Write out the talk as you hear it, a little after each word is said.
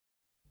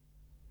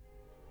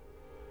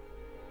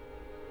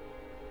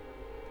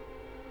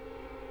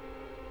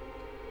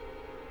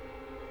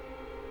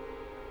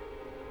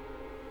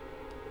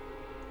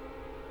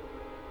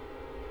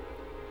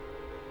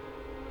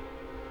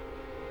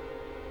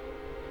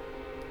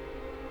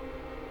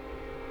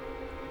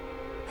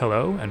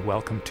Hello, and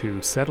welcome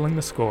to Settling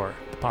the Score,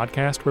 the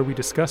podcast where we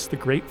discuss the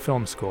great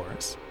film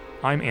scores.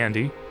 I'm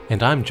Andy.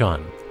 And I'm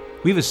John.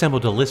 We've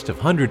assembled a list of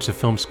hundreds of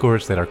film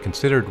scores that are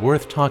considered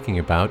worth talking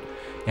about,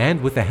 and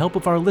with the help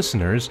of our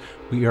listeners,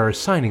 we are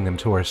assigning them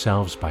to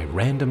ourselves by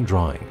random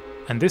drawing.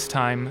 And this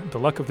time, the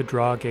luck of the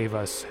draw gave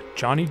us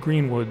Jonny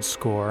Greenwood's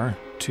score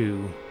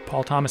to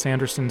Paul Thomas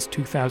Anderson's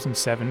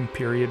 2007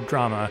 period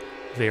drama,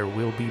 There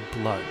Will Be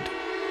Blood.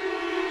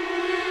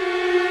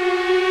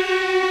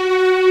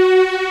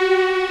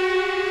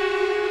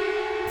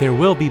 There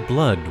Will Be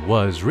Blood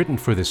was written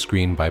for the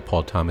screen by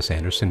Paul Thomas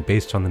Anderson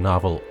based on the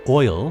novel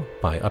Oil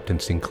by Upton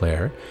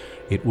Sinclair.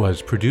 It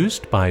was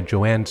produced by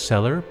Joanne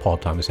Seller, Paul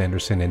Thomas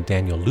Anderson, and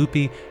Daniel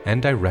Lupi,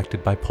 and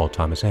directed by Paul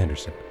Thomas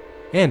Anderson.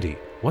 Andy,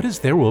 what is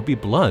There Will Be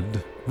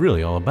Blood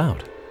really all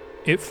about?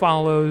 It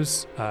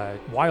follows a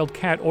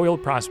wildcat oil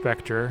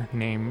prospector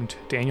named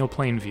Daniel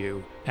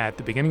Plainview at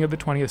the beginning of the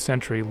 20th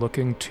century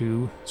looking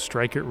to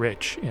strike it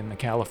rich in the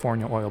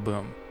California oil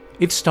boom.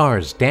 It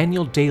stars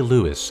Daniel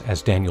Day-Lewis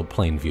as Daniel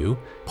Plainview,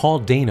 Paul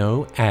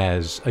Dano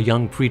as a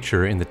young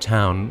preacher in the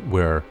town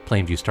where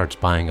Plainview starts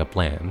buying up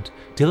land,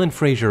 Dylan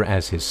Frazier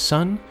as his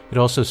son. It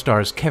also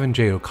stars Kevin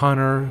J.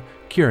 O'Connor,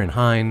 Kieran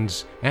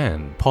Hines,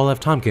 and Paul F.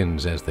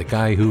 Tompkins as the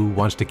guy who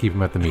wants to keep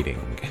him at the meeting.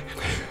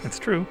 That's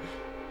true.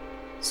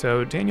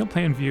 So Daniel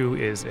Plainview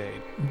is a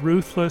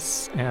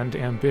ruthless and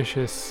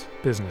ambitious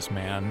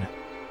businessman.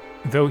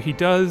 Though he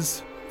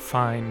does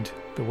find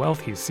the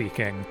wealth he's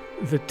seeking,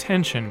 the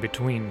tension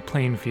between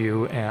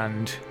Plainview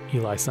and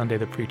Eli Sunday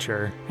the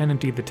preacher, and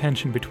indeed the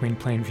tension between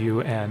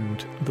Plainview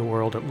and the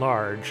world at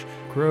large,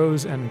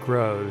 grows and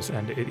grows,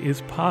 and it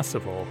is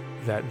possible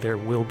that there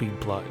will be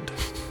blood.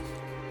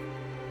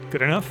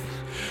 Good enough?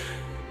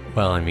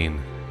 Well, I mean,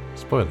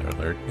 spoiler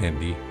alert,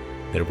 Andy,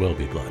 there will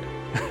be blood,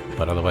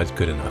 but otherwise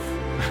good enough.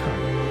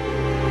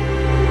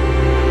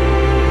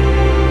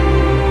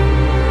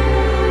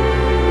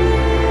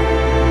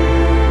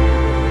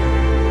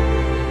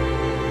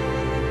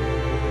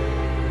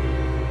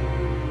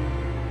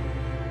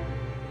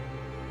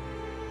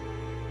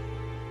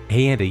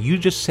 Hey, Andy, you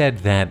just said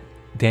that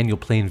Daniel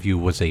Plainview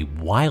was a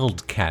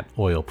wildcat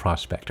oil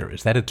prospector.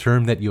 Is that a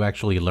term that you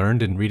actually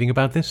learned in reading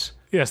about this?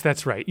 Yes,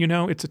 that's right. You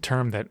know, it's a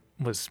term that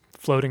was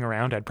floating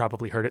around. I'd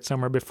probably heard it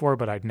somewhere before,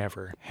 but I'd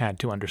never had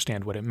to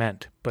understand what it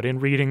meant. But in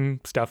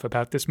reading stuff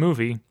about this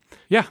movie,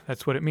 yeah,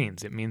 that's what it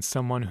means. It means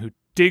someone who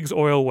digs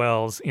oil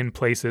wells in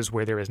places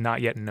where there is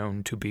not yet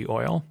known to be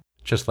oil.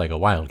 Just like a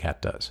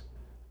wildcat does.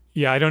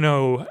 Yeah, I don't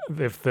know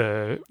if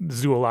the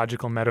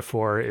zoological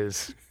metaphor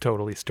is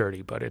totally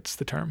sturdy, but it's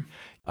the term.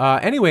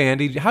 Anyway,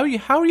 Andy, how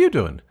are you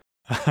doing?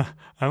 I'm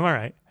all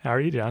right. How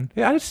are you, John?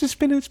 Yeah, it's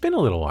been a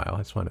little while. I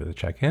just wanted to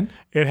check in.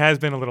 It has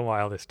been a little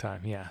while this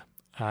time, yeah.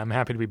 I'm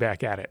happy to be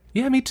back at it.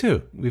 Yeah, me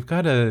too. We've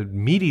got a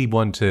meaty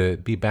one to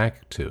be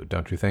back to,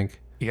 don't you think?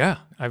 Yeah,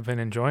 I've been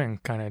enjoying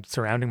kind of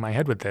surrounding my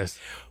head with this.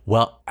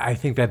 Well, I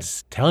think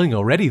that's telling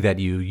already that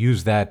you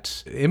use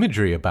that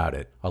imagery about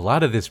it. A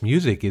lot of this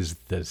music is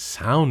the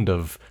sound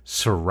of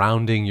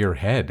surrounding your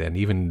head and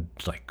even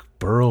like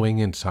burrowing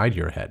inside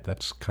your head.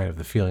 That's kind of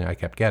the feeling I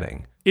kept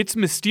getting. It's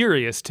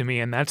mysterious to me,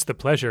 and that's the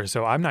pleasure,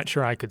 so I'm not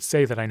sure I could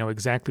say that I know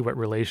exactly what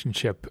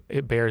relationship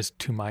it bears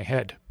to my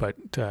head, but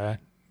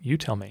you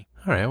tell me.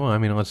 All right, well, I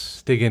mean,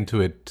 let's dig into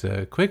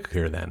it quick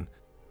here then.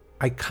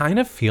 I kind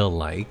of feel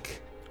like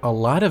a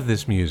lot of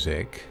this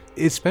music,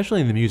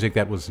 especially the music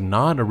that was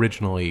not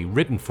originally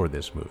written for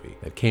this movie,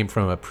 that came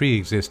from a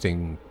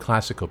pre-existing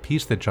classical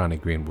piece that Jonny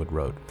Greenwood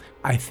wrote,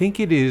 I think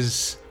it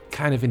is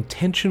kind of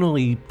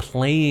intentionally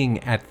playing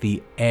at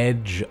the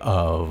edge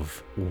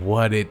of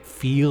what it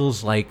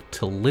feels like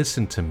to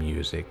listen to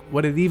music,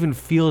 what it even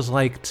feels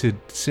like to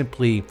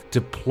simply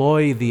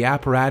deploy the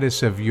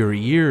apparatus of your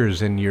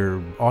ears and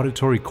your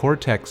auditory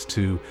cortex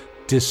to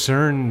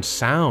discern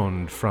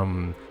sound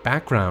from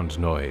background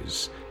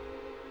noise.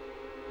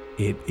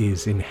 It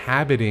is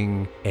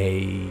inhabiting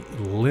a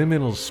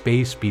liminal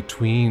space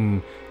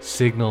between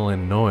signal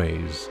and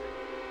noise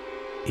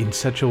in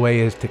such a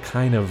way as to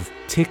kind of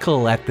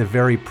tickle at the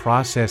very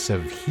process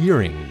of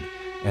hearing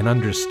and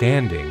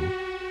understanding.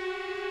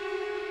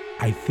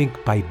 I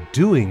think by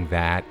doing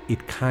that,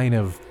 it kind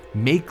of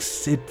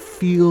makes it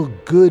feel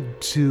good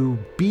to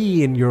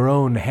be in your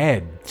own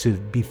head, to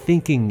be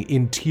thinking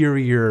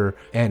interior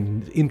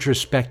and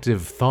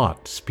introspective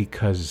thoughts,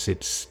 because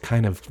it's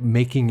kind of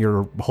making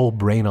your whole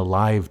brain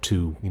alive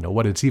to,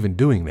 what it's even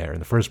doing there in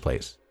the first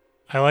place.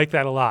 I like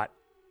that a lot.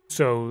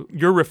 So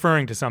you're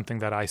referring to something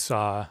that I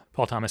saw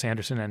Paul Thomas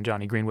Anderson and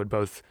Jonny Greenwood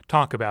both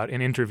talk about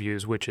in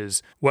interviews, which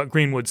is what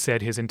Greenwood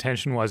said his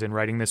intention was in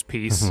writing this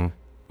piece,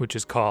 which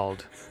is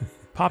called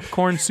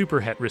Popcorn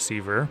Superhet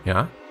Receiver.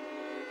 Yeah.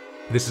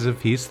 This is a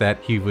piece that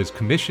he was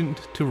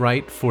commissioned to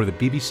write for the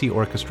BBC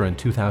Orchestra in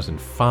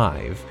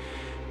 2005.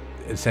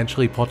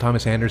 Essentially, Paul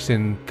Thomas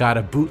Anderson got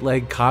a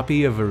bootleg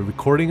copy of a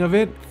recording of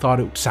it, thought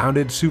it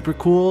sounded super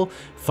cool,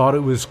 thought it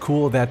was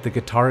cool that the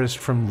guitarist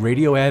from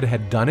Radiohead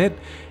had done it.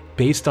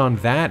 Based on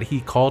that, he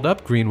called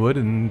up Greenwood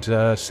and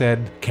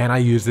said, "Can I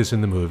use this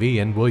in the movie,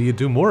 and will you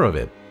do more of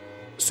it?"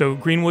 So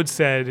Greenwood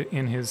said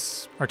in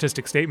his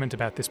artistic statement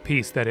about this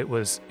piece that it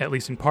was, at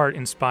least in part,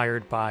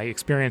 inspired by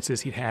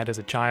experiences he'd had as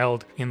a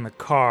child in the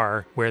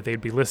car, where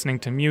they'd be listening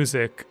to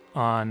music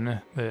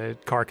on the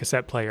car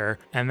cassette player,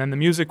 and then the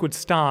music would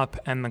stop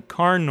and the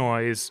car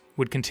noise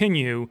would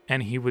continue,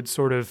 and he would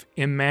sort of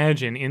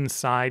imagine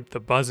inside the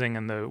buzzing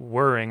and the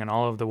whirring and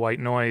all of the white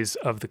noise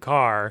of the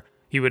car,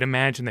 he would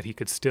imagine that he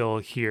could still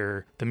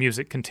hear the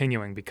music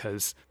continuing,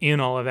 because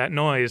in all of that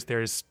noise,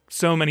 there's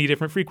so many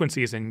different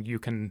frequencies, and you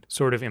can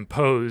sort of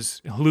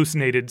impose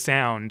hallucinated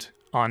sound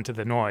onto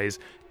the noise.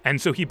 And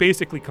so he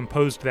basically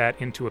composed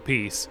that into a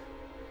piece,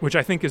 which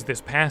I think is this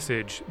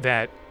passage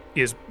that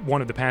is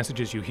one of the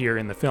passages you hear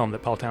in the film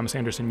that Paul Thomas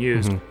Anderson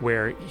used,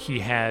 where he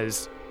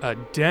has a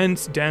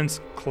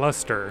dense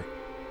cluster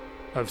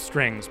of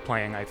strings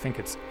playing. I think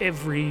it's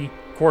every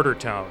quarter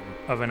tone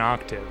of an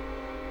octave.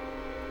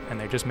 And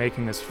they're just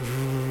making this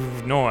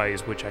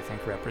noise, which I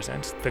think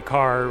represents the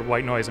car,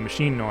 white noise, and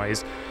machine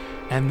noise.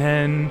 And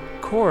then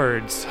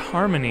chords,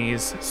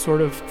 harmonies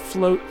sort of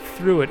float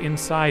through it,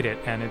 inside it.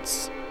 And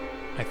it's,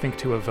 I think,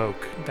 to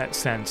evoke that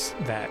sense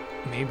that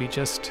maybe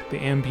just the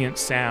ambient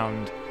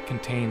sound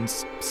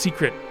contains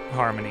secret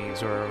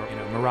harmonies or,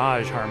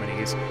 mirage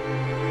harmonies.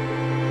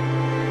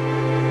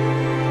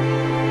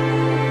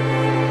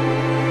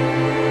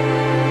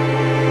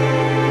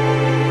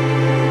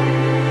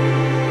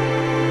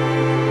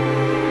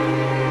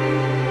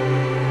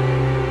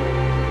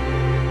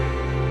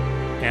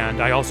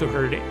 And I also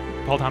heard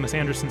Paul Thomas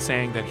Anderson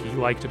saying that he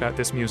liked about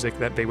this music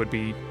that they would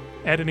be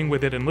editing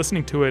with it and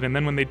listening to it, and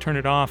then when they'd turn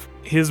it off,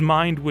 his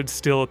mind would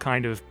still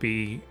kind of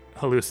be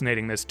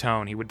hallucinating this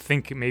tone. He would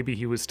think maybe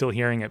he was still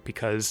hearing it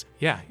because,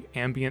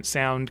 ambient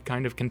sound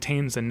kind of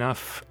contains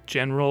enough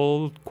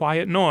general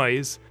quiet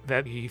noise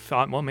that he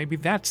thought, well, maybe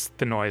that's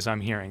the noise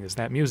I'm hearing, is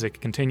that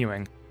music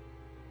continuing.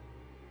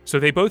 So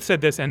they both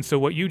said this, and so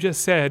what you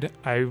just said,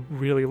 I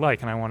really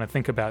like, and I want to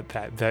think about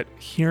that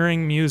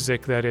hearing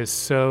music that is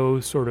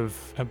so sort of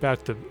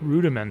about the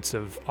rudiments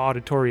of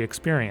auditory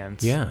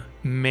experience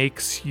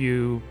makes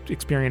you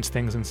experience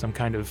things in some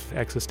kind of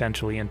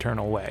existentially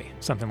internal way,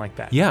 something like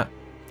that. Yeah.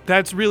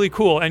 That's really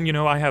cool, and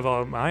I have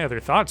my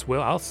other thoughts.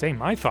 Well, I'll say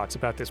my thoughts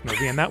about this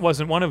movie, and that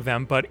wasn't one of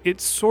them, but it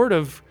sort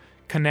of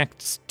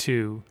connects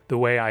to the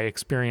way I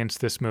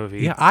experienced this movie.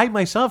 Yeah, I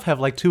myself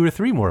have like 2 or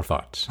 3 more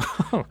thoughts.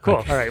 Oh, cool.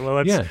 Okay. All right,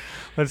 well,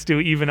 let's do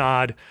even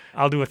odd.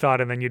 I'll do a thought,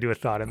 and then you do a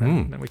thought, and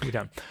then we can be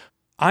done.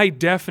 I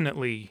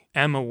definitely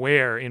am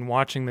aware in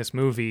watching this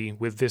movie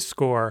with this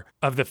score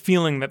of the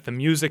feeling that the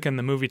music and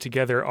the movie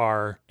together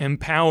are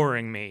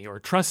empowering me or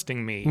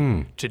trusting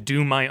me to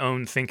do my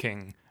own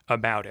thinking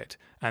about it.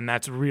 And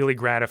that's really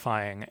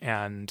gratifying.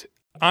 And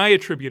I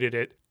attributed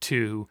it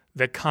to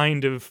the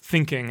kind of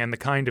thinking and the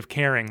kind of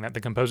caring that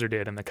the composer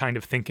did, and the kind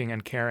of thinking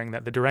and caring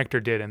that the director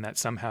did, and that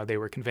somehow they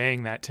were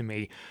conveying that to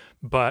me.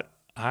 But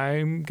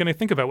I'm going to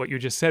think about what you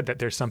just said, that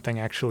there's something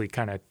actually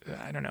kind of,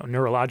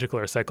 neurological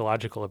or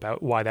psychological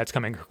about why that's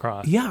coming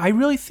across. Yeah, I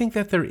really think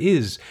that there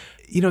is.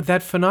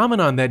 That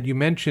phenomenon that you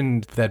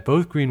mentioned that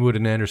both Greenwood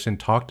and Anderson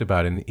talked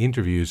about in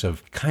interviews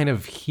of kind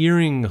of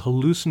hearing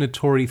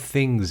hallucinatory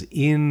things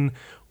in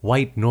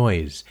white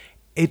noise.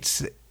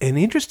 It's an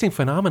interesting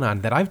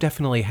phenomenon that I've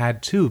definitely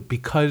had too,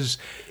 because,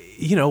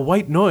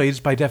 white noise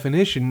by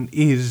definition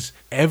is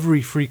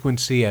every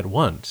frequency at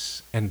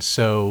once. And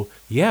so,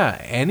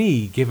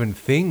 any given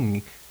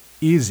thing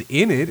is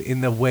in it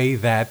in the way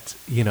that,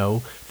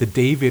 the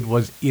David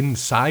was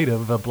inside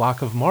of a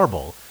block of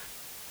marble.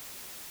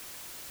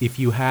 If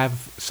you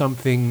have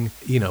something,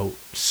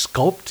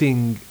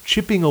 sculpting,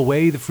 chipping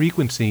away the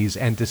frequencies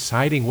and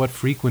deciding what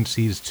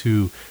frequencies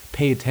to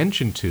pay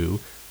attention to,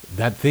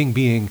 that thing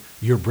being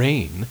your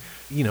brain,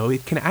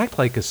 it can act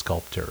like a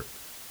sculptor.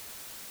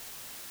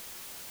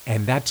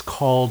 And that's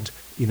called,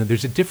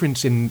 there's a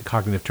difference in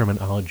cognitive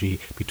terminology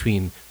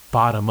between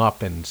bottom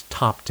up and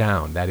top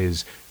down. That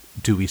is,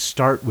 do we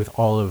start with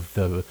all of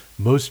the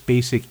most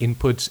basic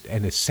inputs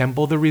and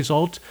assemble the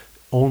result,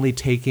 only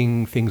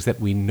taking things that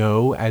we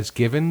know as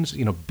givens,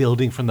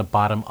 building from the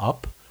bottom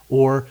up?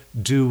 Or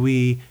do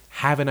we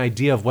have an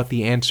idea of what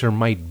the answer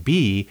might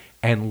be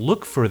and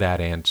look for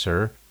that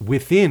answer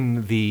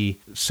within the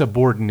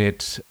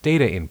subordinate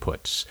data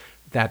inputs?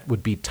 That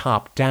would be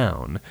top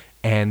down.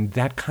 And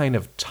that kind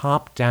of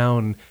top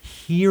down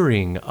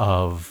hearing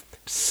of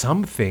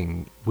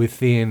something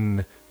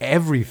within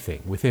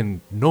everything,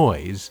 within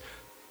noise,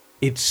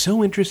 it's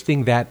so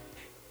interesting that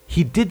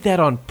he did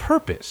that on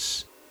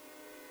purpose.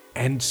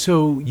 And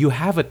so you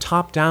have a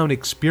top down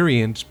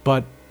experience,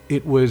 but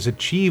it was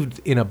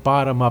achieved in a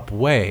bottom up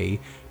way,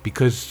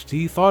 because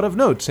he thought of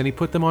notes and he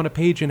put them on a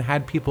page and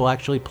had people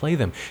actually play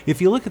them.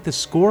 If you look at the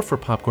score for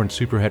Popcorn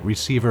Superhit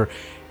Receiver,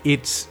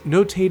 it's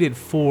notated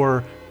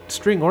for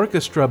string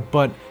orchestra,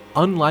 but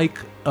unlike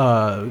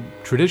a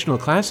traditional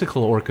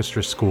classical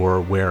orchestra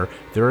score where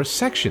there are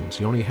sections,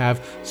 you only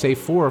have, say,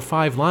 4 or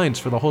 5 lines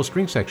for the whole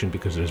string section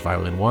because there's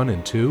violin 1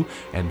 and 2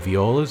 and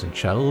violas and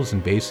cellos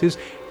and basses.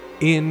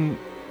 In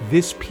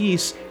this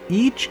piece,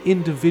 each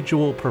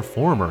individual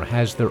performer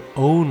has their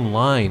own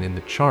line in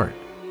the chart.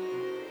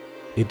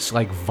 It's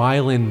like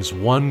violins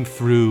 1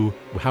 through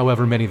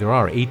however many there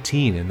are,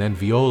 18, and then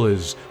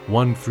violas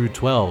 1 through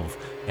 12.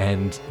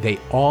 And they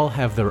all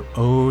have their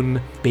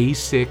own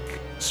basic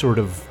sort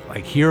of,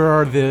 like, here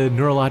are the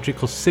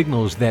neurological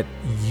signals that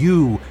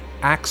you,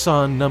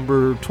 axon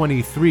number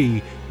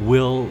 23,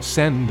 will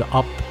send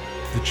up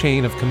the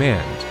chain of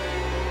command.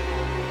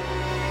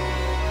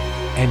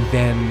 And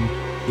then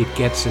it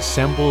gets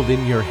assembled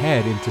in your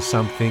head into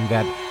something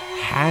that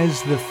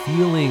has the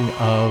feeling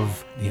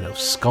of,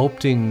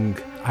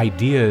 sculpting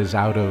ideas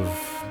out of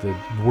the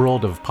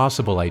world of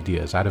possible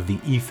ideas, out of the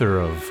ether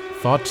of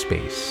thought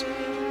space.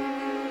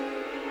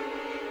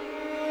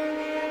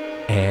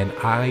 And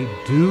I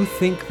do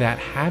think that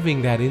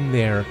having that in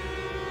there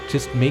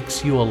just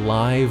makes you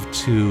alive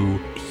to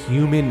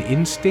human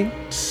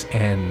instincts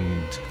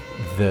and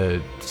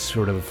the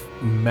sort of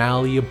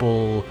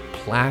malleable,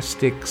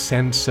 plastic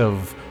sense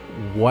of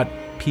what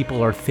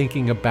people are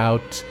thinking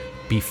about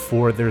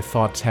before their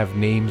thoughts have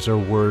names or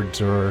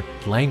words or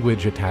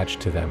language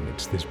attached to them.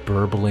 It's this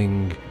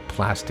burbling,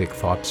 plastic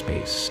thought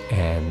space.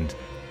 And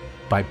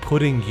by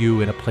putting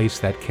you in a place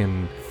that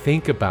can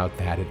think about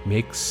that, it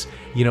makes,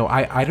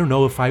 I don't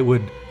know if I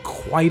would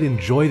quite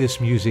enjoy this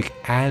music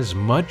as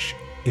much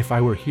if I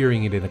were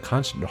hearing it in a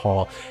concert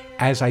hall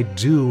as I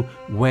do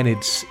when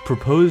it's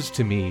proposed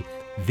to me.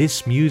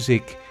 This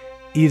music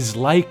is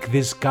like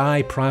this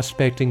guy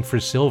prospecting for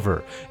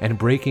silver and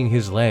breaking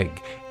his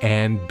leg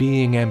and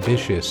being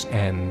ambitious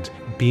and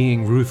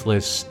being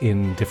ruthless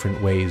in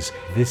different ways.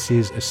 This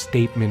is a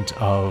statement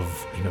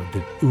of,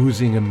 the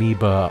oozing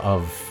amoeba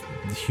of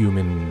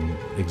human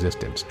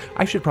existence.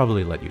 I should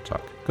probably let you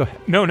talk. Go ahead.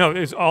 No,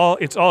 it's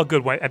all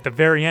good. At the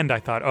very end,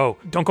 I thought,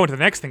 don't go to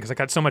the next thing because I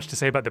got so much to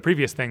say about the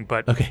previous thing.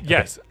 But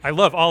yes, okay. I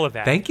love all of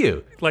that. Thank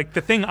you. Like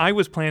the thing I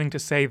was planning to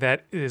say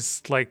that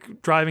is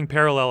like driving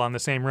parallel on the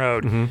same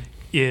road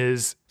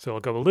is, so I'll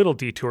go a little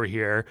detour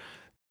here.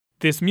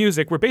 This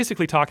music, we're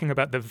basically talking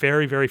about the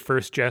very, very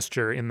first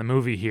gesture in the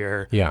movie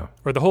here. Yeah.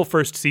 Or the whole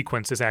first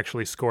sequence is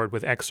actually scored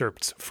with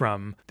excerpts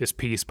from this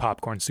piece,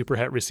 Popcorn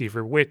Superhet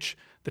Receiver, which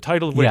the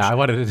title of which... Yeah, I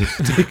wanted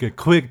to take a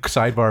quick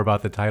sidebar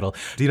about the title.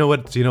 Do you know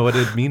what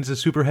it means, a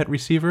superhet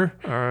receiver?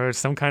 Or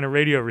some kind of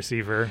radio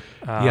receiver.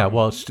 Yeah,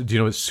 well, do you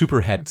know what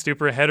superhet...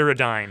 Super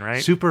heterodyne,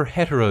 right? Super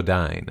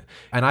heterodyne.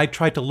 And I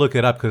tried to look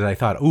it up because I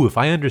thought, if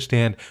I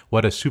understand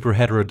what a super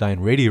heterodyne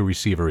radio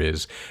receiver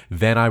is,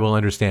 then I will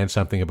understand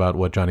something about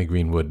what Jonny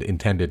Greenwood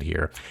intended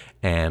here.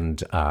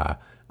 And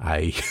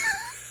I...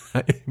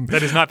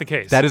 That is not the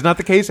case. That is not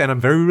the case, and I'm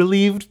very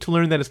relieved to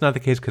learn that it's not the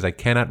case because I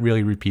cannot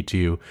really repeat to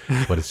you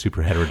what a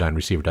super heterodyne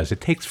receiver does.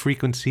 It takes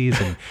frequencies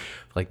and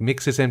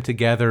mixes them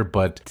together,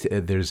 but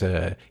there's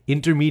a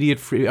intermediate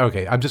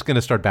Okay, I'm just going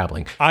to start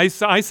babbling. I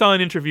saw an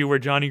interview where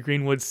Jonny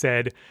Greenwood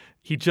said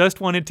he just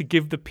wanted to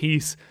give the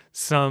piece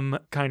some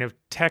kind of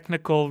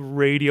technical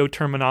radio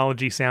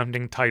terminology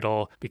sounding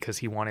title because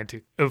he wanted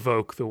to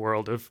evoke the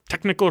world of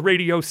technical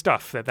radio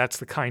stuff, that's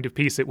the kind of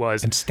piece it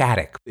was. And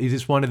static. He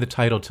just wanted the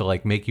title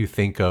to make you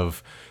think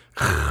of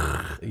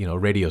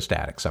radio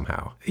static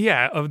somehow.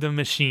 Yeah, of the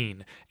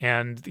machine.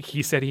 And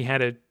he said he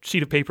had a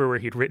sheet of paper where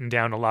he'd written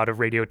down a lot of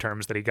radio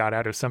terms that he got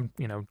out of some,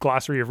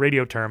 glossary of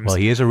radio terms. Well,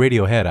 he is a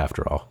Radiohead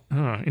after all.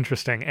 Oh,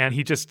 interesting. And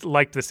he just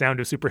liked the sound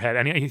of Superhead.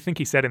 And I think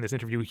he said in this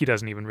interview he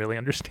doesn't even really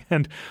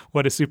understand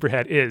what a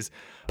Superhead is.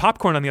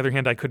 Popcorn, on the other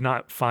hand, I could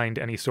not find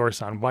any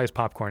source on. Why is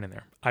popcorn in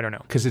there? I don't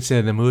know. Because it's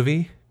in the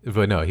movie?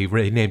 But no, he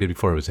named it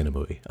before it was in a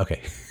movie.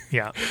 Okay.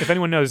 Yeah. If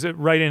anyone knows,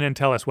 write in and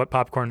tell us what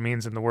popcorn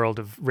means in the world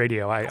of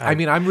radio. I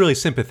mean, I'm really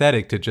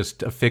sympathetic to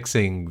just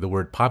affixing the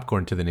word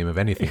popcorn to the name of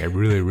anything. I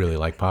really, really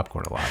like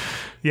popcorn a lot.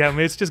 Yeah, I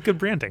mean, it's just good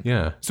branding.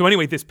 Yeah. So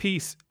anyway, this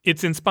piece,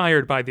 it's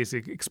inspired by these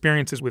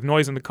experiences with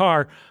noise in the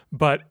car,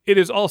 but it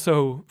is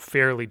also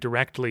fairly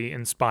directly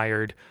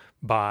inspired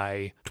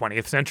by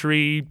 20th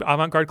century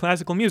avant-garde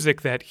classical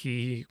music that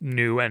he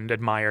knew and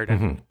admired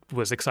and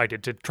was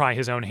excited to try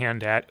his own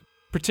hand at.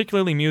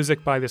 Particularly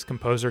music by this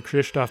composer,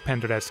 Krzysztof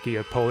Penderecki,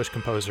 a Polish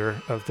composer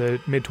of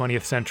the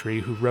mid-20th century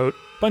who wrote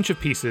a bunch of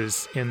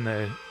pieces in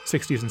the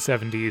 60s and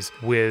 70s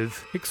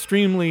with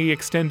extremely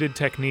extended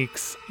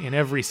techniques in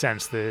every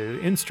sense. The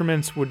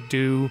instruments would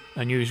do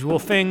unusual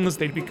things,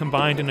 they'd be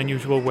combined in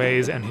unusual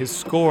ways, and his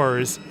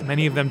scores,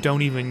 many of them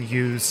don't even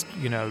use,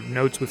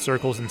 notes with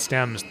circles and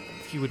stems.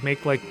 He would make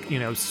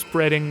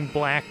spreading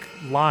black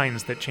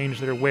lines that change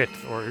their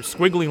width, or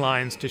squiggly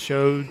lines to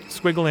show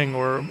squiggling,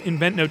 or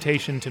invent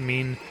notation to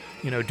mean,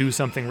 do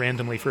something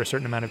randomly for a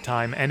certain amount of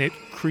time. And it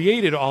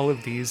created all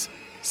of these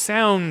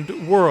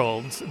sound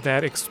worlds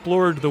that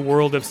explored the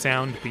world of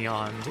sound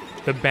beyond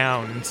the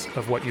bounds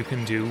of what you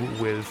can do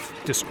with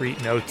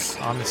discrete notes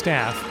on the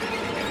staff.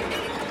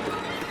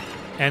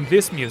 And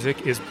this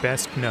music is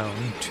best known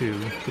to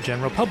the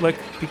general public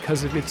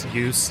because of its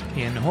use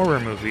in horror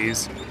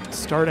movies,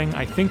 starting,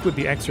 I think, with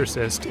The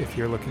Exorcist, if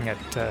you're looking at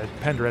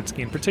Penderecki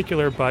in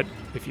particular, but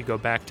if you go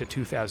back to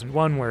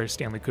 2001, where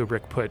Stanley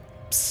Kubrick put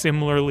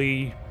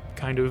similarly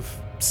kind of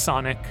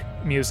sonic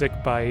music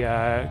by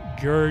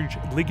George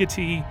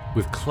Ligeti.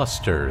 With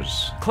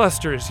clusters.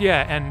 Clusters,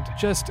 yeah, and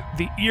just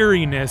the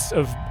eeriness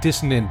of...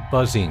 Dissonant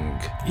buzzing.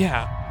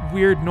 Yeah,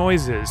 weird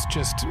noises.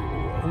 Just,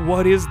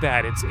 what is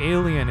that? It's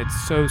alien.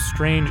 It's so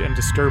strange and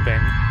disturbing.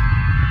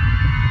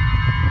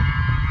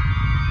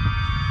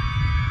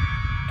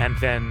 And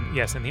then,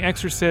 yes, in The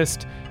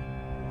Exorcist...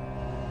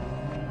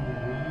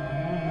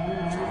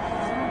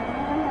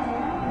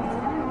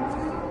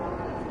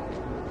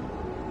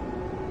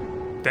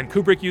 Then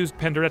Kubrick used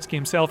Penderecki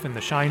himself in The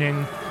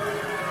Shining.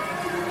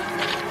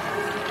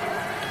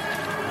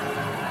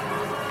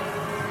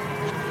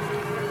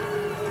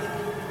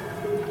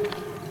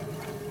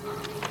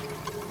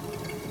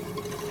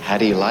 How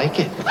do you like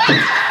it?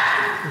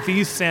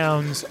 These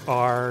sounds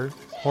are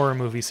horror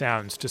movie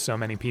sounds to so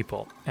many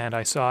people. And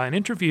I saw an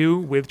interview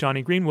with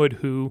Jonny Greenwood,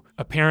 who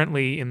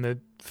apparently in the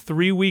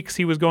 3 weeks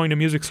he was going to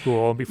music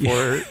school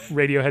before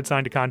Radiohead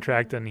signed a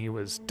contract and he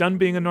was done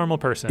being a normal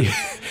person.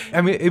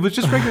 I mean, it was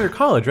just regular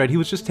college, right? He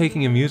was just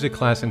taking a music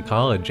class in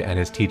college, and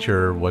his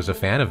teacher was a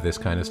fan of this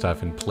kind of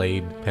stuff and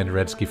played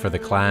Penderecki for the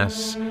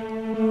class.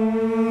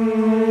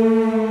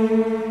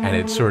 And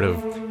it sort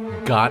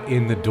of got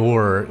in the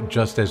door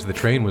just as the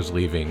train was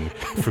leaving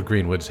for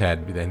Greenwood's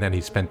head. And then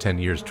he spent 10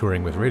 years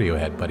touring with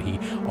Radiohead, but he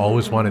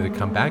always wanted to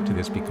come back to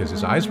this because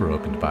his eyes were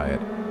opened by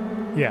it.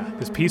 Yeah,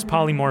 this piece,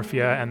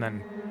 Polymorphia, and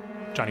then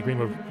Jonny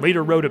Greenwood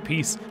later wrote a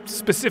piece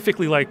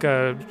specifically like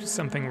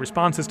something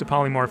responses to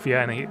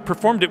Polymorphia, and he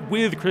performed it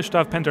with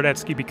Krzysztof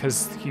Penderecki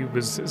because he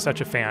was such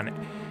a fan.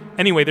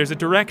 Anyway, there's a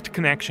direct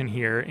connection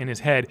here in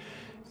his head.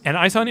 And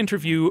I saw an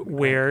interview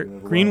where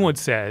Greenwood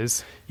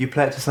says... You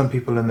play it to some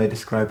people and they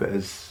describe it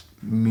as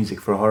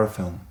music for a horror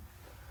film.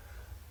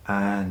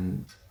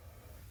 And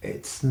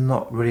it's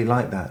not really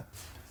like that.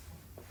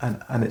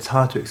 And it's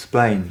hard to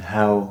explain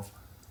how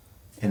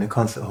in a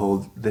concert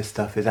hall this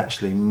stuff is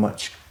actually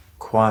much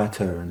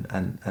quieter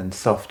and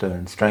softer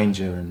and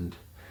stranger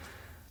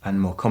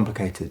and more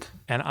complicated.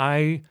 And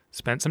I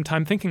spent some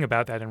time thinking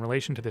about that in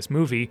relation to this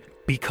movie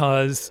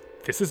because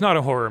this is not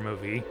a horror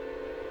movie.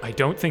 I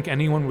don't think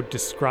anyone would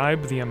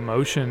describe the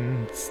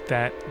emotions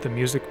that the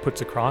music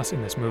puts across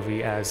in this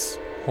movie as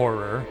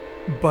horror,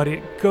 but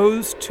it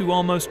goes to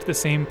almost the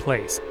same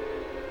place.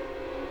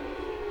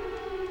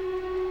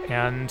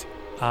 And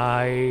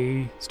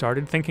I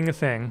started thinking a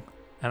thing,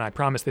 and I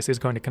promise this is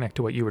going to connect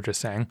to what you were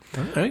just saying.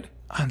 All right.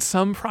 On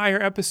some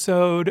prior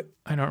episode,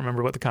 I don't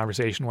remember what the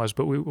conversation was,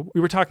 but we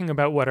were talking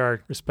about what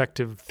our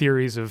respective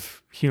theories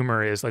of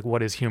humor is, like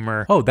what is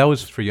humor. Oh, that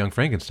was for Young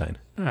Frankenstein.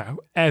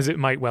 As it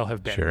might well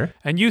have been. Sure.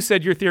 And you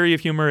said your theory of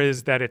humor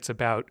is that it's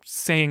about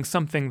saying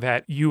something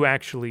that you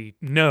actually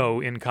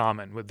know in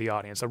common with the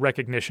audience, a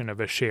recognition of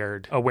a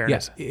shared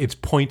awareness. Yes, it's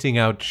pointing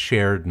out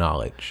shared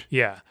knowledge.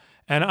 Yeah.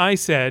 And I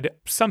said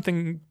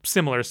something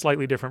similar,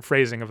 slightly different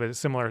phrasing of a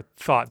similar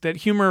thought, that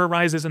humor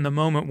arises in the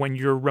moment when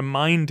you're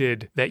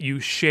reminded that you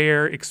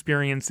share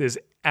experiences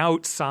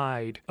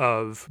outside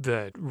of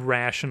the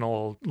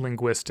rational,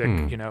 linguistic,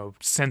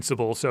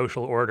 sensible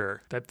social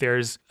order, that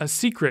there's a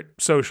secret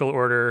social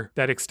order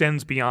that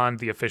extends beyond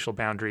the official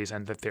boundaries,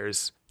 and that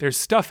there's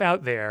stuff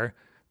out there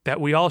that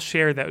we all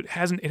share that it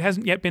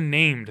hasn't yet been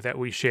named that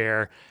we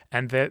share,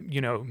 and that,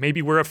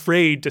 maybe we're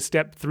afraid to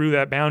step through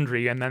that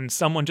boundary, and then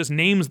someone just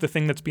names the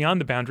thing that's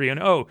beyond the boundary,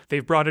 and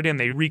they've brought it in,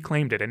 they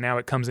reclaimed it, and now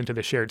it comes into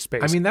the shared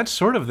space. I mean, that's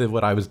sort of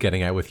what I was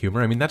getting at with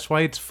humor. I mean, that's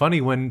why it's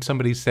funny when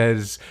somebody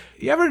says,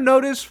 you ever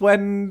notice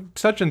when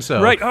such and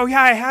so? Right. Oh,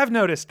 yeah, I have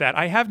noticed that,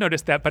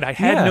 but I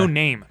had no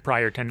name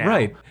prior to now.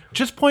 Right.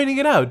 Just pointing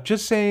it out,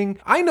 just saying,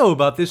 I know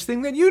about this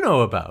thing that you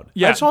know about.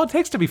 Yeah. That's all it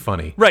takes to be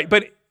funny. Right,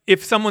 but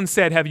if someone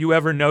said, have you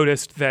ever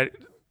noticed that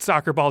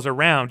soccer balls are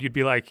round? You'd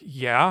be like,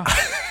 yeah,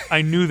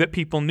 I knew that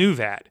people knew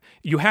that.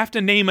 You have to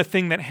name a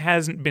thing that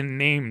hasn't been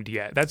named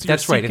yet.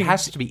 That's right. It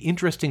has to be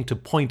interesting to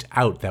point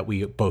out that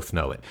we both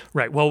know it.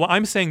 Right. Well,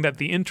 I'm saying that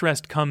the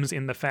interest comes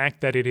in the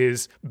fact that it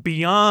is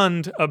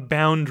beyond a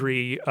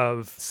boundary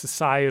of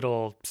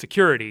societal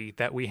security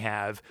that we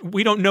have.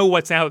 We don't know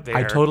what's out there.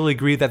 I totally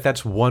agree that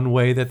that's one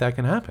way that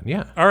can happen.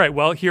 Yeah. All right.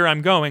 Well, here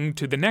I'm going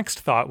to the next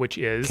thought, which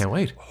is... Can't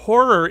wait.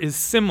 Horror is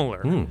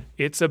similar.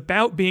 It's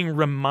about being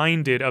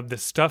reminded of the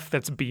stuff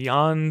that's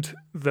beyond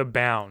the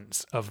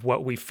bounds of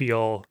what we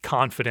feel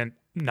confident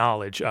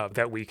knowledge of,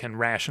 that we can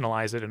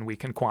rationalize it and we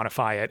can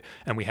quantify it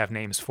and we have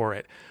names for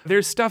it.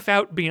 There's stuff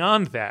out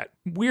beyond that,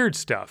 weird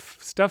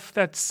stuff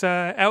that's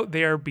out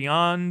there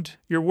beyond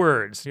your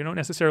words. You don't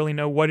necessarily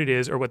know what it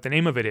is or what the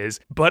name of it is,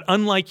 but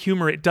unlike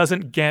humor, it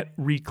doesn't get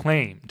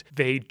reclaimed.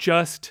 They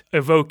just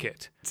evoke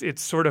it.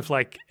 It's sort of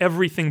like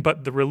everything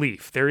but the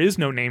relief. There is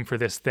no name for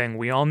this thing.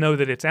 We all know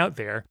that it's out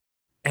there.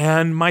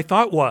 And my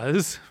thought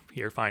was,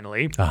 here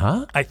finally,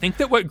 I think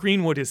that what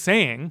Greenwood is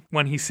saying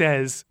when he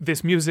says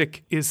this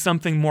music is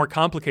something more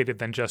complicated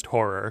than just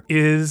horror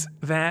is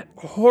that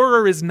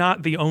horror is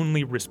not the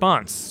only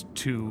response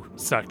to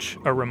such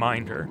a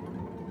reminder.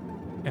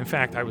 In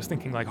fact, I was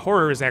thinking like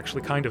horror is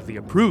actually kind of the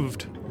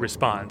approved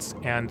response,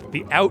 and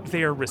the out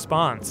there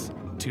response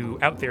to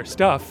out there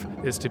stuff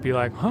is to be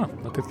like,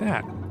 look at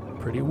that.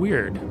 pretty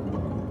weird.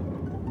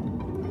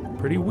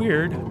 Pretty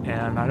weird,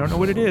 and I don't know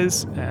what it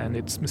is, and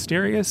it's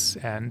mysterious,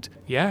 and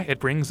yeah, it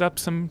brings up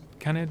some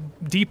kind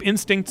of deep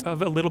instincts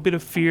of a little bit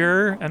of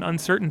fear and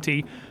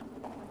uncertainty.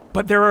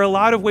 But there are a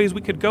lot of ways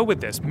we could go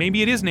with this.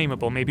 Maybe it is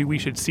nameable. Maybe we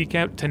should seek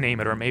out to name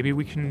it, or maybe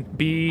we can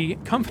be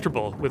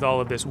comfortable with all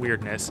of this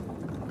weirdness.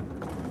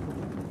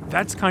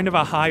 That's kind of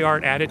a high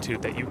art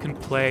attitude, that you can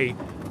play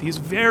these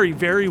very,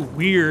 very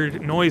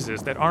weird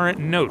noises that aren't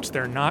notes.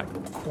 They're not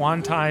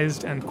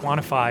quantized and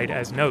quantified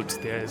as notes.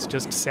 There's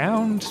just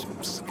sound,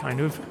 kind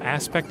of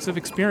aspects of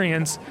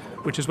experience,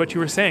 which is what you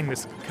were saying,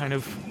 this kind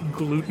of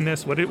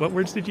glutinous, what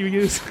words did you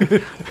use?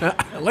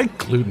 I like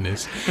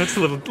glutinous. That's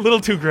a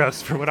little too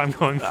gross for what I'm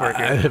going for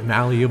here.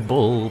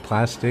 Malleable,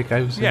 plastic,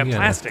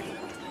 plastic.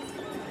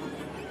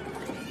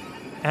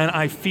 And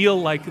I feel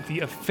like the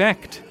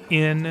effect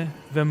in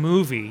the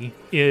movie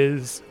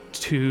is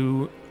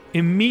to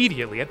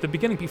immediately, at the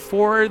beginning,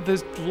 before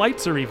the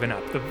lights are even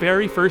up, the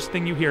very first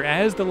thing you hear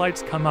as the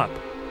lights come up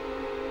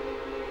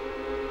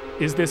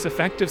is this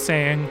effect of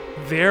saying,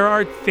 there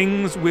are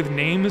things with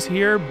names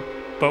here,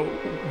 but,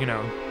 you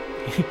know,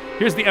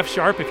 here's the F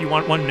sharp if you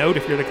want one note,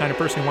 if you're the kind of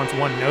person who wants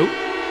one note.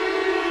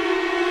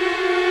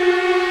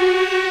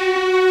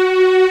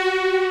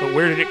 But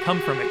where did it come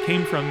from? It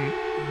came from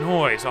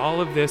noise,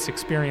 all of this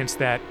experience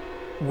that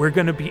we're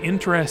going to be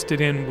interested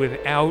in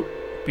without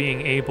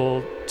being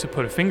able to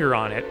put a finger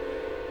on it.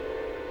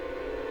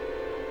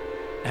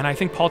 And I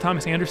think Paul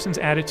Thomas Anderson's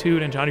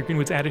attitude and Jonny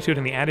Greenwood's attitude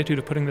and the attitude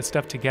of putting this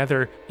stuff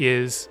together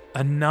is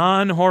a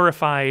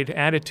non-horrified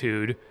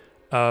attitude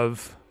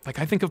of, like,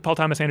 I think of Paul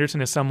Thomas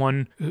Anderson as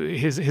someone who,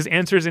 his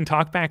answers in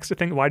talkbacks to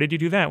things, why did you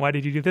do that? Why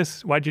did you do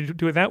this? Why did you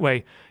do it that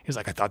way? He's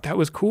like, I thought that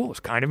was cool. It's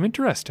kind of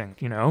interesting.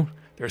 You know,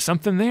 there's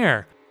something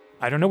there.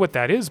 I don't know what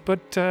that is,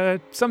 but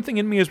something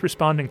in me is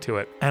responding to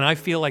it. And I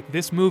feel like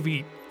this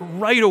movie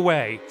right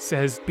away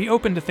says, be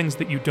open to things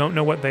that you don't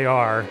know what they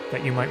are,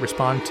 that you might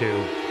respond to.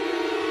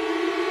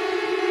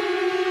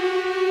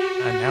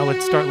 And now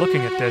let's start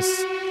looking at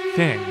this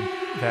thing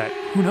that,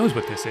 who knows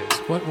what this is?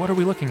 What are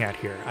we looking at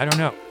here? I don't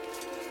know.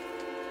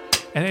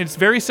 And it's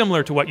very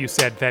similar to what you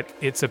said, that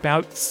it's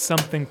about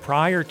something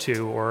prior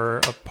to or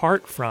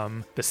apart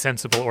from the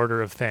sensible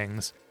order of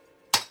things.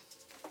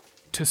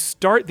 To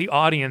start the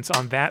audience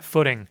on that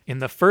footing in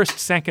the first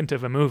second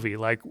of a movie,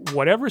 like,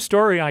 whatever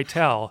story I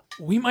tell,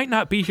 we might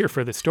not be here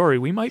for the story.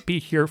 We might be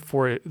here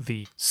for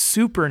the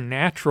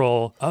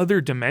supernatural, other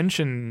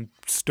dimension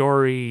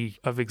story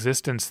of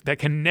existence that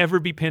can never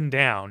be pinned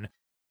down.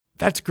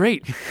 That's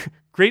great.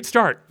 Great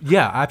start.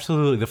 Yeah,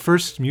 absolutely. The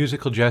first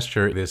musical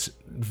gesture, this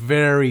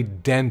very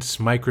dense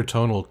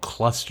microtonal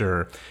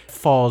cluster,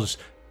 falls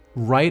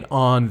right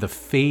on the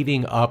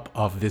fading up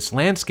of this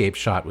landscape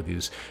shot with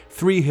these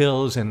three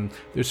hills, and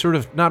there's sort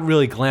of not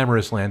really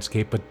glamorous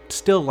landscape, but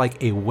still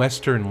like a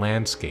Western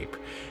landscape.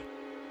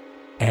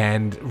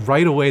 And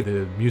right away,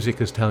 the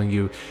music is telling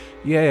you,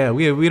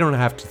 we don't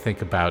have to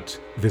think about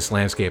this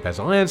landscape, as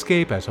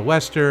a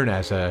Western,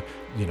 as a,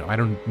 I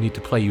don't need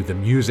to play you the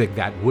music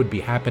that would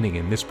be happening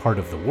in this part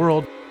of the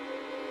world.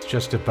 It's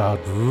just about,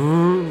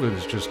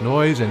 it's just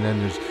noise, and then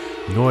there's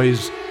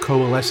noise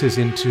coalesces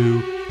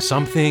into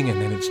something, and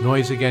then it's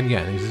noise again.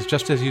 Yeah, it's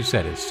just as you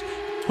said, it's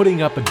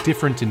putting up a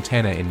different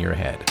antenna in your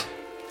head.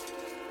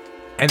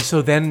 And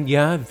so then,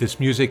 this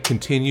music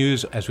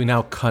continues as we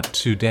now cut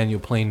to Daniel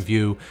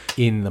Plainview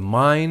in the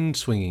mine,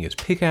 swinging his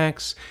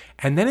pickaxe,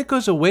 and then it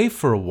goes away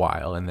for a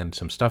while, and then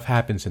some stuff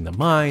happens in the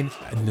mine,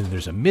 and then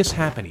there's a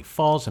mishap, and he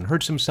falls and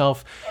hurts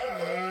himself.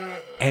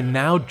 And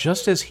now,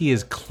 just as he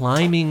is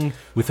climbing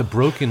with a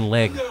broken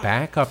leg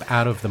back up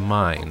out of the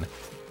mine,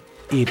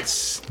 it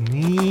sneaks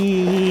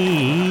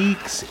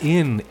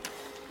in.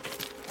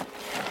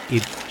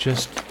 It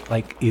just,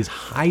 is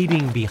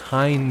hiding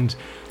behind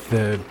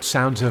the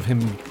sounds of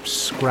him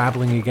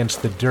scrabbling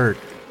against the dirt.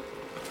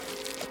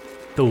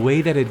 The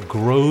way that it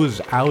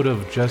grows out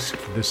of just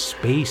the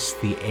space,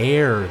 the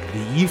air,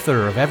 the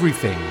ether of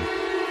everything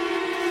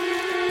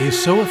is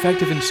so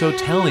effective and so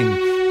telling.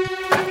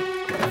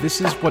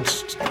 This is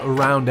what's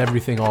around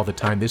everything all the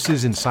time. This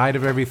is inside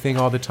of everything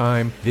all the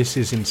time. This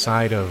is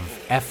inside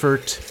of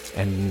effort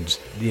and,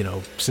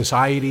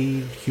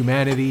 society,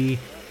 humanity.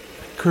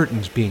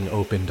 Curtains being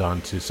opened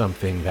onto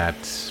something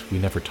that we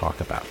never talk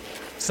about.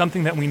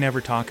 Something that we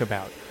never talk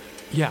about.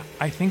 Yeah,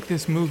 I think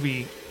this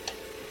movie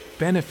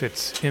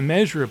benefits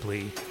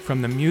immeasurably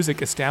from the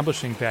music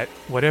establishing that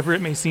whatever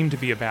it may seem to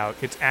be about,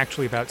 it's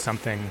actually about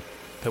something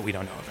that we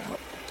don't know about.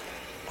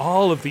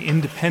 All of the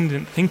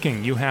independent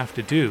thinking you have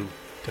to do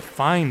to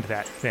find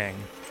that thing,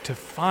 to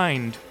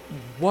find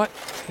what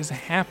is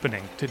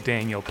happening to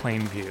Daniel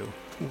Plainview,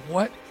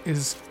 what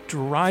is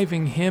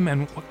driving him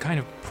and what kind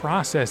of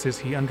process is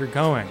he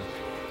undergoing.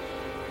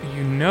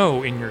 You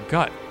know in your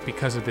gut,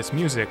 because of this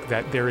music,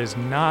 that there is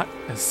not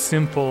a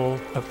simple,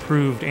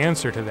 approved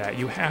answer to that.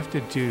 You have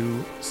to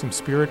do some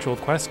spiritual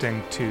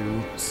questing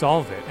to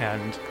solve it,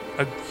 and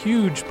a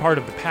huge part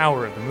of the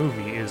power of the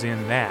movie is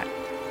in that.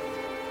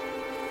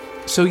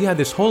 So yeah,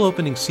 this whole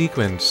opening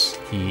sequence,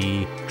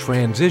 he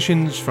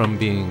transitions from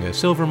being a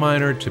silver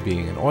miner to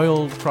being an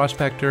oil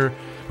prospector.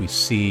 We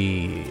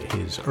see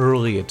his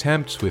early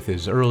attempts with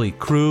his early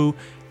crew.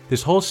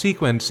 This whole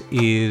sequence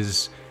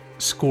is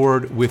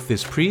scored with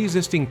this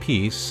pre-existing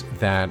piece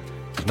that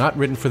is not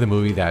written for the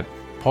movie, that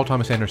Paul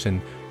Thomas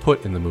Anderson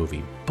put in the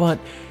movie. But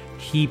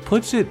he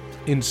puts it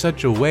in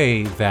such a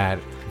way that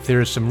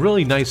there's some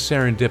really nice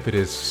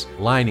serendipitous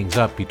linings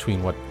up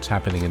between what's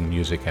happening in the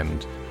music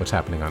and what's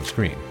happening on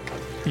screen.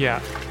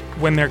 Yeah.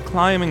 When they're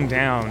climbing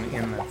down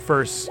in the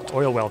first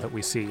oil well that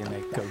we see, and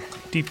they go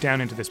deep down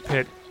into this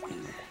pit,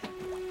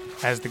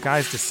 as the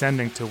guy's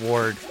descending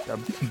toward a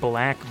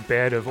black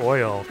bed of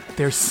oil,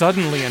 there's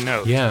suddenly a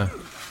note. Yeah.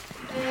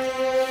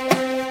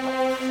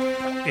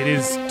 It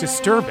is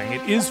disturbing.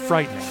 It is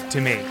frightening to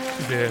me.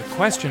 The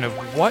question of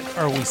what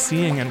are we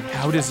seeing and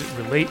how does it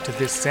relate to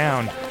this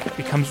sound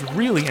becomes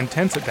really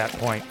intense at that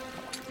point.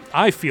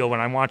 I feel when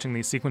I'm watching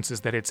these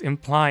sequences that it's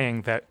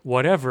implying that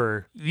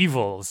whatever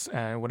evils,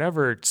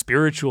 whatever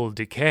spiritual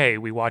decay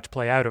we watch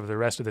play out over the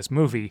rest of this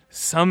movie,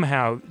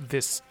 somehow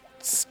this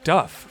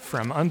stuff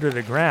from under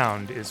the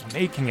ground is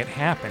making it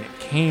happen. It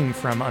came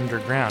from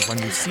underground. When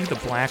you see the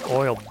black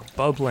oil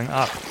bubbling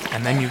up,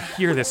 and then you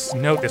hear this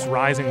note, this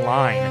rising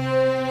line,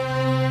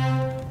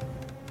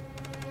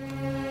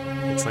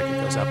 it's like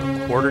it goes up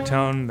a quarter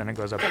tone, then it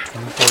goes up 2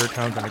 quarter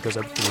tones, then it goes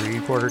up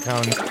 3 quarter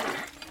tones.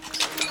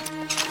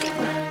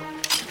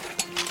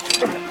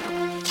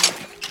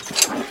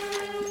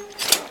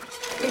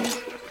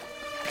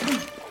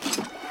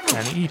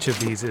 And each of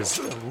these is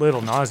a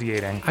little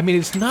nauseating. I mean,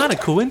 it's not a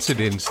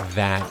coincidence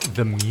that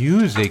the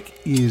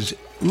music is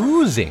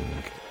oozing.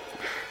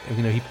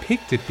 You know, he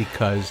picked it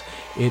because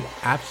it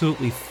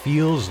absolutely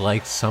feels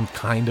like some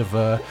kind of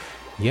a,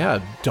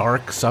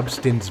 dark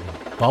substance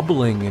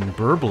bubbling and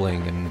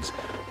burbling and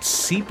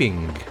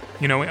seeping.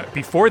 You know,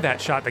 before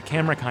that shot, the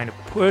camera kind of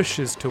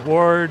pushes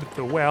toward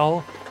the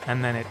well,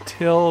 and then it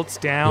tilts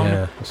down.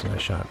 Yeah, that's a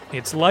nice shot.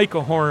 It's like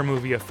a horror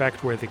movie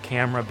effect where the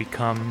camera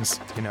becomes,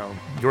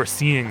 you're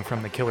seeing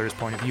from the killer's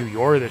point of view.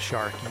 You're the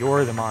shark.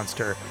 You're the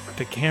monster.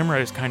 The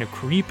camera is kind of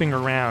creeping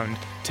around.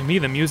 To me,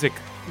 the music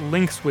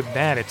links with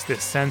that. It's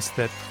this sense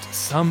that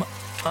some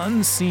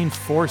unseen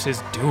force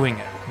is doing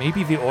it.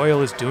 Maybe the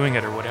oil is doing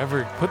it, or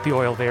whatever put the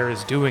oil there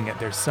is doing it.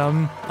 There's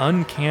some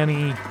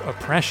uncanny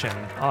oppression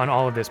on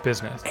all of this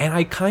business. And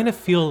I kind of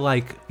feel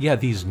like,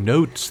 these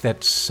notes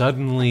that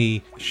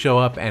suddenly show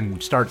up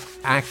and start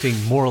acting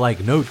more like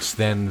notes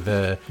than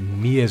the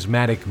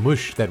miasmatic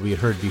mush that we had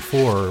heard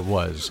before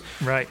was.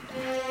 Right.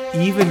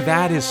 Even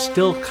that is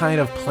still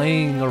kind of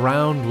playing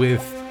around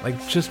with,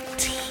 like, just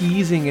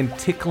teasing and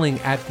tickling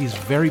at these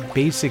very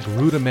basic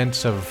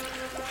rudiments of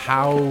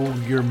how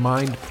your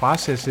mind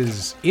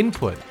processes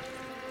input.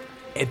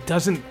 It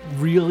doesn't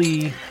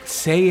really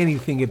say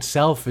anything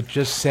itself. It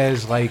just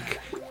says, like,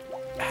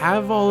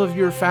 have all of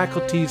your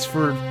faculties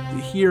for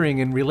hearing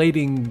and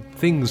relating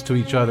things to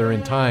each other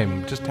in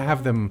time. Just to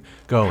have them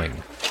going.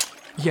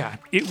 Yeah,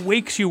 it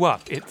wakes you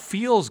up. It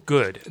feels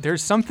good.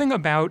 There's something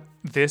about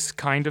this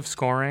kind of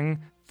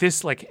scoring,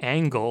 this, like,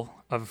 angle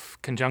of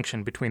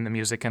conjunction between the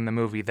music and the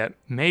movie that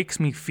makes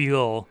me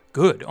feel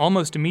good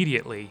almost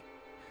immediately.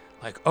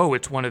 Like, oh,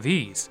 it's one of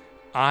these.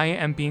 I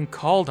am being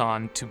called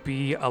on to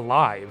be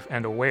alive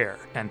and aware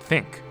and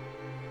think.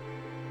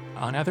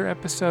 On other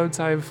episodes,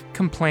 I've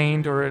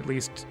complained, or at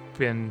least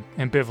been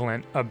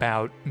ambivalent,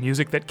 about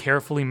music that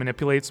carefully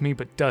manipulates me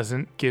but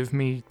doesn't give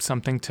me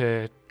something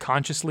to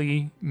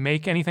consciously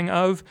make anything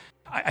of.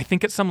 I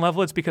think at some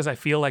level it's because I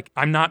feel like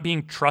I'm not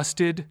being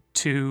trusted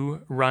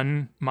to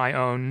run my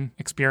own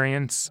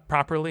experience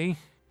properly.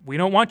 We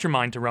don't want your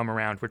mind to roam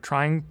around. We're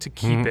trying to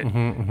keep it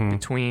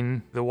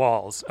between the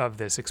walls of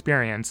this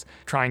experience.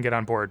 Try and get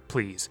on board,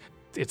 please.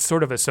 It's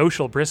sort of a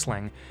social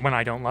bristling when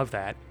I don't love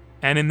that.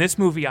 And in this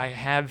movie, I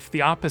have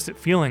the opposite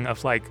feeling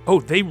of like,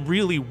 oh, they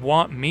really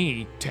want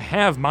me to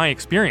have my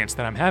experience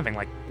that I'm having.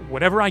 Like,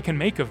 whatever I can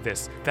make of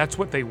this, that's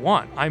what they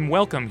want. I'm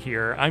welcome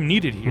here. I'm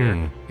needed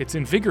here. It's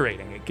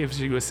invigorating. It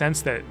gives you a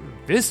sense that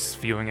this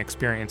viewing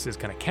experience is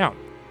going to count.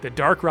 The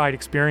dark ride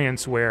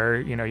experience where,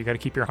 you got to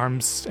keep your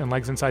arms and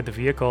legs inside the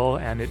vehicle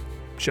and it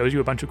shows you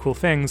a bunch of cool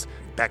things,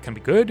 that can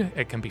be good,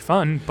 it can be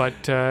fun, but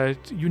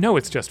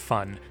it's just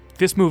fun.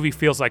 This movie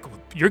feels like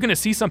you're going to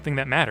see something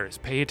that matters.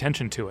 Pay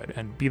attention to it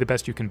and be the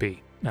best you can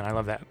be. And I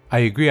love that. I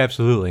agree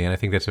absolutely, and I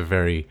think that's a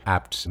very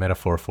apt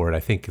metaphor for it. I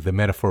think the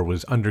metaphor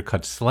was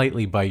undercut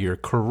slightly by your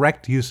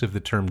correct use of the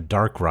term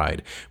dark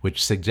ride,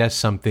 which suggests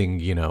something,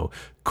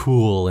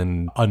 cool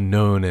and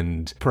unknown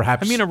and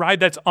perhaps... I mean, a ride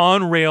that's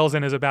on rails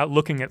and is about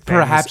looking at things.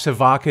 Perhaps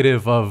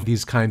evocative of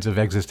these kinds of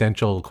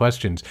existential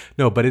questions.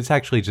 No, but it's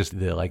actually just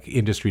the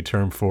industry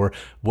term for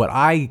what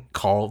I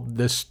call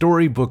the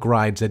storybook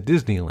rides at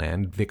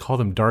Disneyland. They call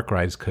them dark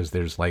rides because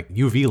there's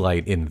UV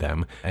light in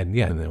them. And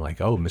they're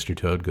like, oh, Mr.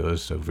 Toad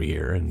goes house over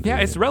here. And yeah,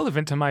 it's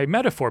relevant to my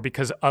metaphor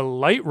because a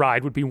light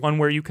ride would be one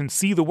where you can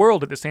see the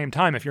world at the same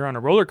time. If you're on a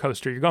roller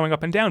coaster, you're going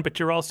up and down, but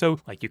you're also,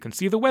 like, you can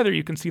see the weather,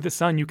 you can see the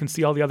sun, you can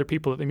see all the other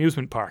people at the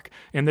amusement park.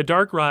 In the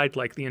dark ride,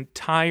 like, the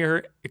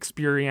entire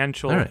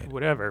experiential,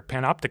 whatever,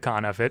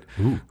 panopticon of it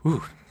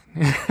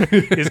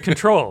is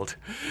controlled.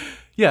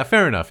 Yeah,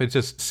 fair enough. It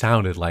just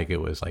sounded like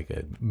it was like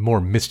a more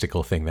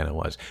mystical thing than it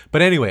was.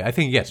 But anyway, I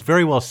think, yes,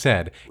 very well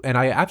said. And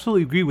I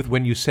absolutely agree with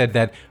when you said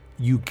that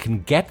you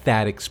can get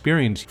that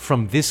experience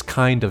from this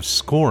kind of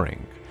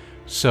scoring.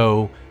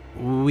 So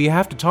we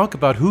have to talk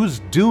about who's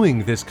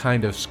doing this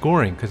kind of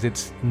scoring, because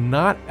it's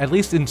not, at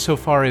least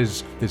insofar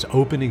as this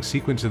opening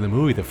sequence of the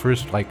movie, the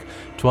first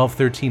 12,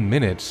 13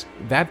 minutes,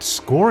 that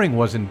scoring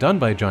wasn't done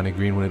by Jonny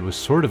Greenwood. It was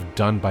sort of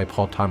done by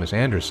Paul Thomas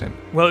Anderson.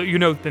 Well,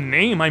 the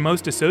name I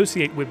most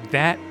associate with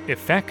that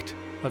effect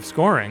of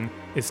scoring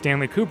is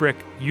Stanley Kubrick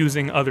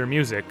using other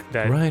music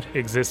that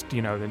exists,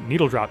 the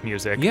needle drop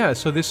music. Yeah,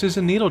 so this is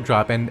a needle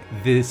drop, and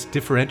this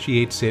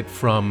differentiates it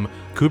from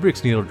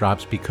Kubrick's needle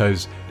drops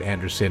because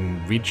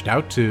Anderson reached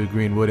out to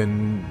Greenwood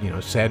and,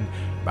 said,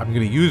 I'm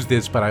going to use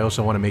this, but I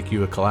also want to make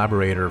you a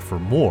collaborator for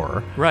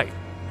more. Right.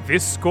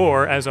 This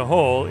score as a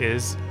whole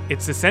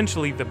it's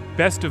essentially the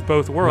best of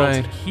both worlds.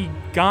 Right. He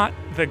got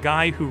the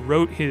guy who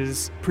wrote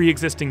his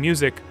pre-existing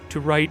music to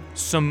write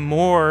some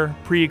more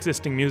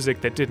pre-existing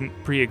music that didn't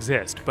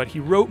pre-exist, but he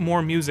wrote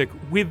more music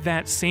with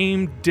that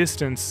same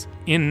distance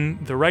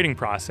in the writing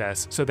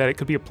process so that it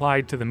could be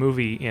applied to the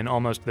movie in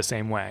almost the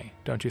same way,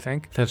 don't you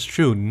think? That's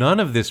true.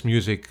 None of this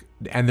music,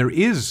 and there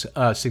is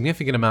a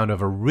significant amount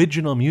of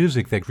original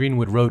music that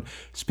Greenwood wrote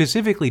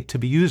specifically to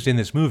be used in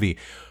this movie,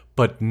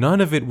 but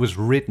none of it was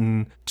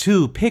written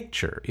to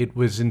picture. It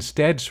was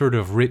instead sort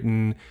of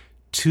written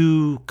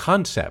to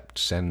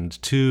concepts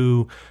and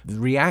to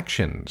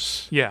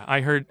reactions. Yeah,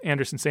 I heard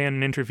Anderson say in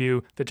an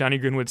interview that Jonny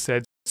Greenwood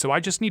said, so I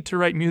just need to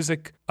write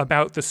music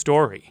about the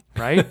story,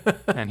 right?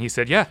 And he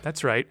said, yeah,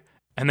 that's right.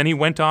 And then he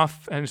went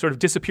off and sort of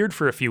disappeared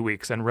for a few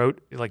weeks and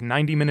wrote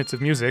 90 minutes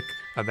of music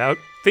about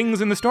things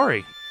in the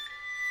story.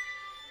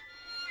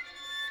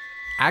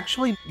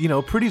 Actually,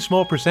 a pretty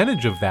small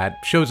percentage of that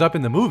shows up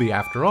in the movie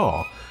after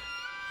all.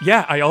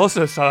 Yeah, I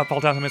also saw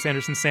Paul Thomas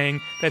Anderson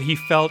saying that he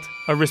felt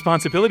a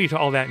responsibility to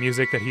all that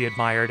music that he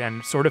admired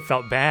and sort of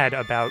felt bad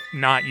about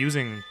not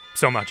using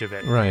so much of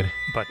it. Right.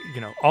 But,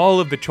 all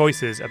of the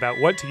choices about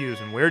what to use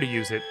and where to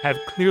use it have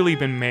clearly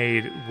been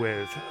made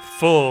with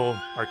full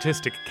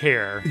artistic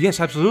care.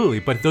 Yes, absolutely.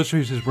 But those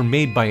choices were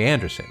made by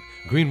Anderson.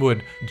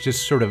 Greenwood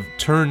just sort of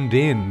turned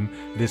in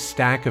this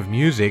stack of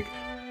music,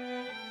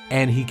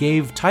 and he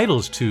gave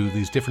titles to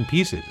these different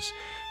pieces.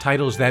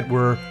 Titles that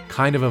were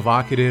kind of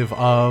evocative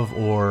of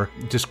or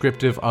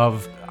descriptive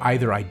of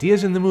either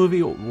ideas in the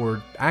movie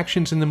or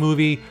actions in the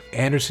movie.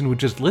 Anderson would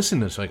just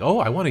listen. It's like, oh,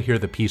 I want to hear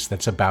the piece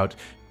that's about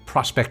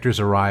prospectors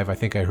arrive. I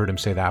think I heard him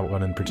say that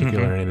one in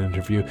particular in an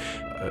interview.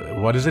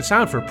 What does it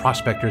sound for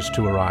prospectors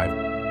to arrive?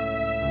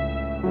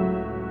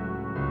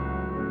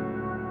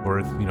 Or,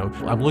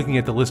 I'm looking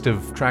at the list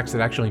of tracks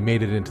that actually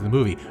made it into the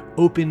movie.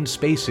 Open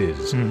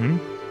spaces.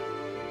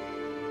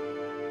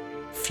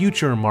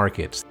 Future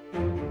markets.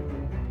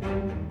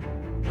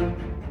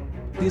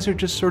 These are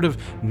just sort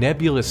of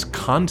nebulous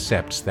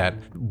concepts that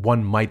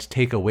one might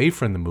take away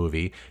from the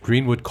movie.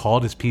 Greenwood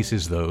called his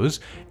pieces those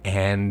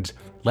and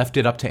left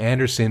it up to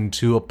Anderson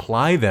to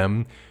apply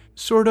them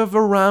sort of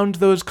around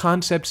those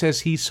concepts as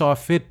he saw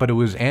fit, but it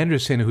was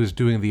Anderson who was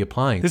doing the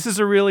applying. This is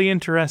a really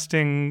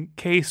interesting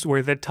case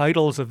where the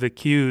titles of the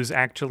cues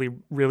actually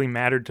really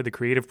mattered to the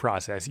creative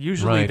process.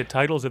 Usually the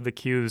titles of the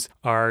cues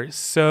are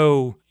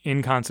so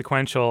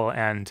inconsequential,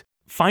 and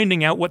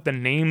finding out what the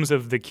names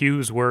of the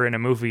cues were in a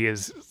movie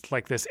is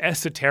like this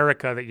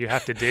esoterica that you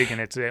have to dig, and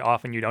it's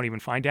often you don't even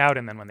find out,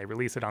 and then when they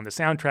release it on the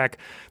soundtrack,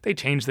 they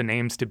change the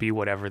names to be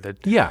whatever the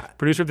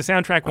producer of the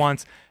soundtrack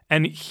wants.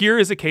 And here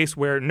is a case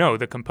where, no,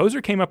 the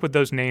composer came up with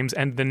those names,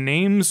 and the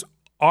names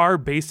are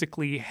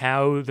basically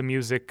how the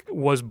music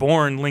was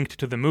born linked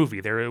to the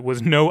movie. There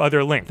was no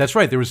other link. That's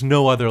right, there was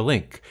no other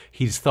link.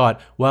 He's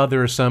thought, well,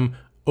 there are some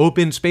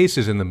open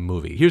spaces in the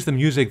movie. Here's the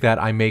music that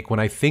I make when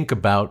I think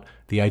about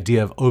the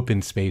idea of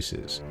open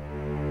spaces.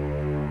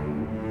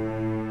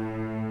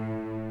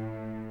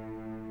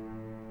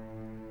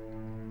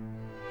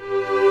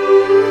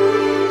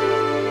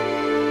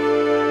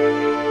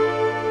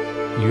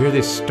 You hear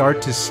this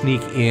start to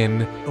sneak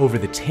in over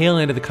the tail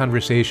end of the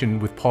conversation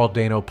with Paul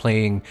Dano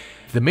playing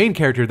the main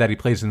character that he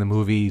plays in the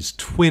movie's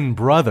twin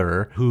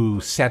brother,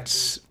 who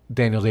sets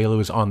Daniel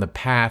Day-Lewis on the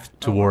path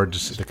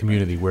towards the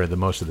community where the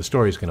most of the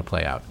story is going to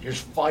play out.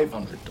 Here's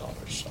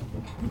 $500.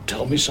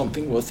 Tell me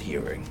something worth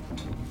hearing.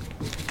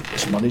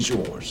 This money's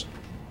yours.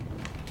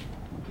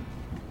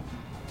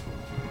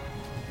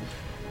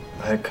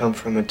 I come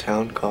from a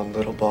town called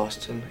Little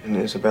Boston in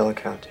Isabella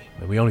County.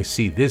 And we only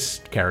see this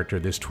character,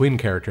 this twin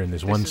character, in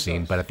this one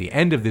scene, but at the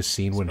end of this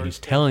scene, when he's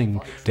telling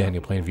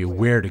Daniel Plainview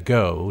where to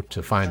go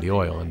to find the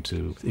oil and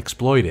to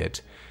exploit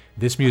it,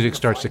 this music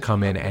starts to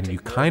come in, and you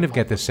kind of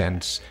get the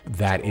sense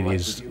that it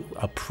is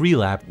a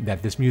prelap,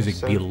 that this music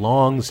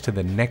belongs to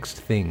the next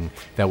thing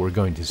that we're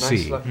going to see.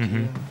 Nice luck to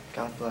you.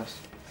 God bless.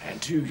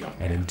 And to you, young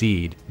And man.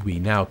 indeed, we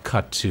now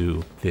cut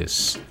to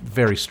this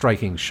very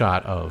striking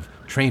shot of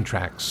train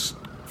tracks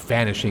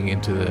vanishing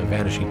into the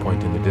vanishing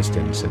point in the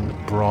distance, and the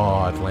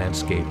broad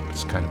landscape,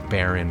 this kind of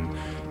barren,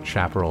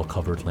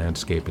 chaparral-covered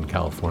landscape in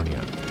California.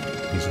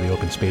 These are the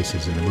open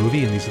spaces in the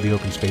movie, and these are the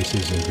open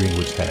spaces in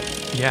Greenwood's head.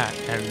 Yeah,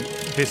 and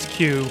this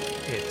cue,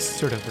 it's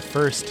sort of the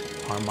first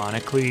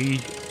harmonically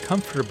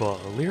comfortable,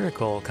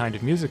 lyrical kind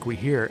of music we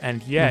hear,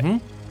 and yet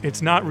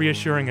it's not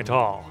reassuring at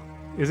all.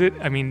 Is it?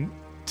 I mean,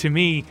 to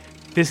me,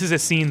 this is a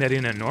scene that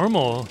in a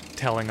normal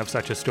telling of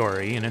such a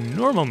story, in a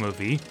normal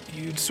movie,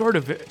 you'd sort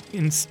of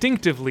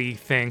instinctively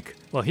think,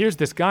 well, here's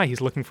this guy,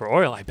 he's looking for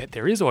oil. I bet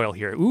there is oil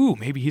here. Ooh,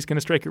 maybe he's going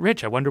to strike it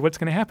rich. I wonder what's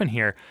going to happen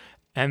here.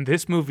 And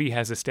this movie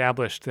has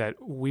established that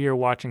we are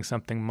watching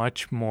something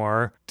much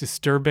more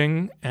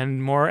disturbing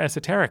and more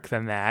esoteric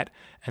than that.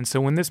 And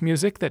so when this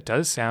music that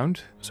does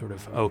sound sort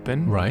of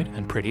open Right.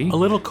 and pretty, A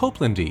little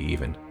Copeland-y,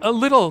 even. a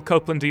little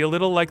Copeland-y, a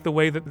little like the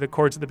way that the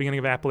chords at the beginning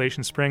of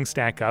Appalachian Spring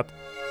stack up.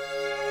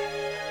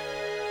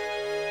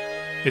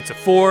 It's a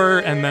 4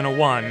 and then a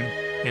 1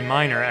 in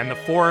minor, and the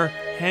 4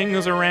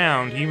 hangs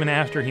around even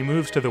after he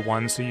moves to the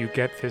 1, so you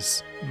get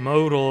this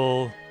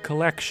modal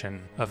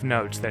collection of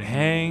notes that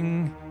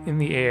hang in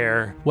the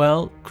air.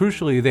 Well,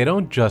 crucially, they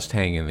don't just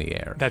hang in the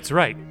air. That's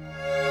right.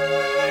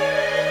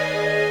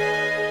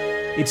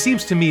 It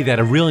seems to me that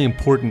a really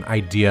important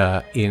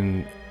idea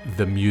in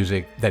the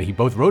music that he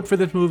both wrote for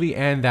this movie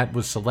and that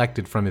was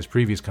selected from his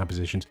previous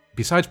compositions,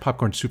 besides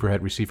Popcorn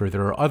Superhead Receiver,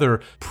 there are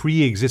other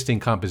pre-existing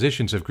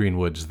compositions of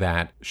Greenwood's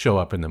that show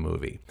up in the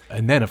movie.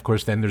 And then, of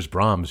course, then there's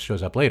Brahms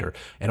shows up later,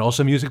 and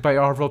also music by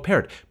Arvo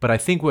Pärt. But I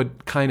think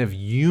what kind of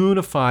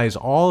unifies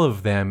all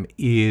of them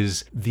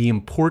is the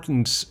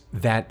importance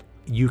that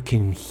you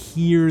can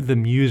hear the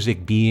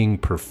music being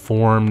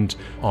performed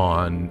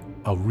on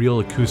a real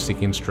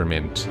acoustic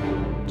instrument.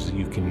 So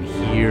you can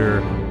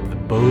hear the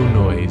bow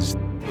noise,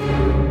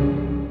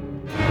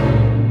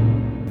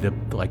 the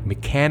like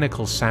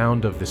mechanical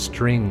sound of the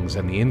strings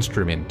and the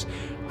instrument,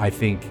 I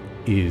think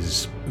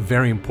is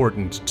very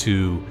important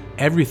to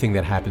everything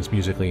that happens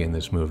musically in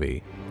this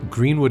movie.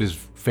 Greenwood is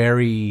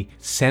very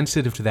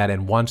sensitive to that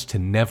and wants to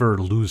never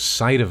lose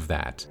sight of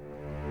that.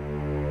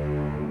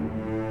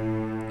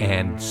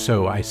 And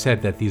so I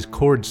said that these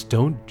chords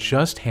don't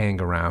just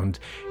hang around,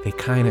 they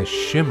kind of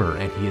shimmer,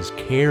 and he has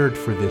cared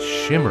for this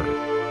shimmer.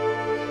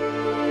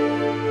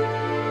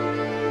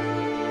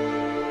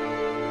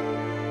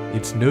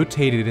 It's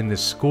notated in the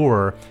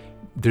score.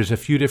 There's a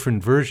few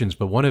different versions,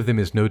 but one of them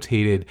is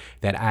notated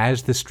that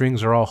as the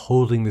strings are all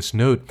holding this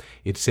note,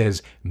 it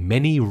says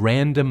many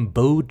random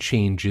bow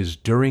changes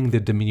during the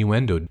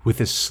diminuendo, with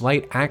a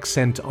slight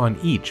accent on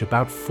each,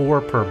 about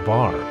 4 per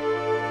bar.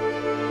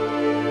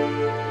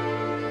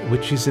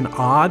 Which is an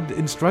odd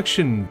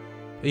instruction.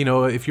 You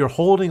know, if you're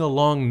holding a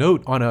long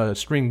note on a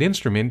stringed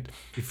instrument,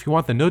 if you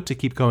want the note to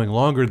keep going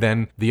longer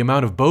than the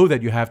amount of bow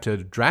that you have to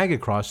drag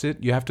across it,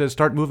 you have to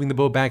start moving the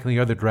bow back in the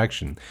other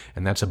direction.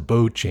 And that's a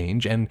bow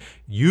change. And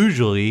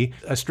usually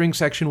a string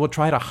section will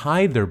try to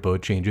hide their bow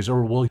changes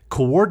or will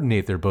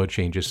coordinate their bow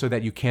changes so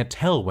that you can't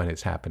tell when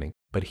it's happening.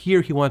 But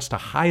here he wants to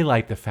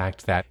highlight the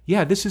fact that,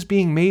 yeah, this is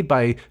being made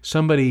by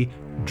somebody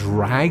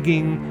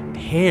dragging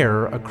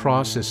hair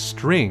across a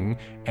string,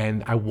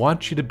 and I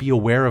want you to be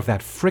aware of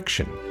that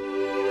friction.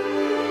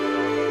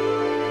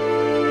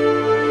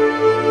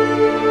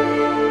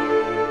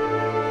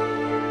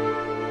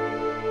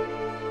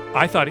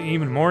 I thought an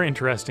even more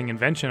interesting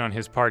invention on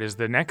his part is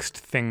the next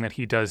thing that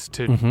he does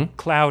to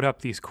cloud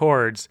up these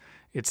chords.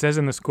 It says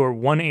in the score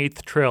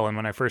 1/8 trill, and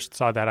when I first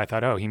saw that, I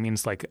thought, oh, he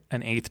means like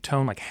an eighth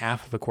tone, like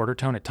half of a quarter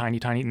tone, a tiny.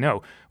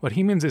 No, what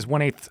he means is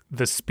 1/8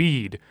 the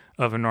speed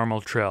of a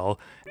normal trill.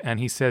 And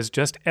he says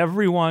just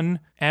everyone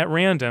at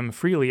random,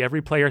 freely,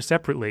 every player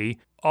separately,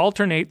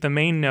 alternate the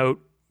main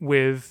note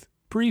with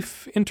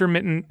brief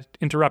intermittent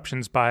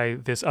interruptions by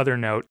this other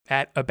note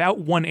at about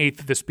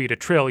 1/8 the speed. A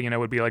trill, you know,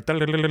 would be like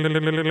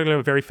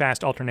very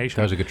fast alternation.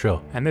 That was a good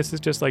trill. And this is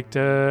just like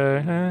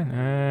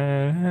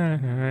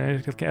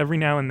every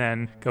now and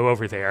then go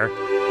over there.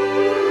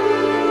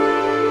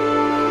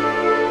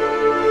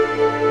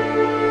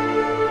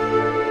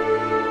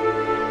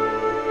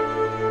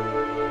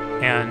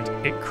 And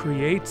it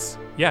creates,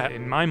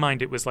 in my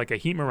mind, it was like a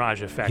heat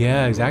mirage effect.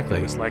 Yeah, exactly.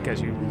 It's like as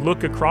you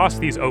look across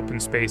these open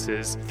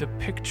spaces, the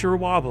picture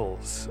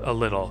wobbles a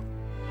little.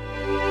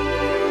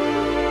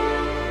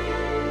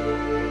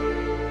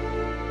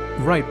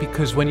 Right,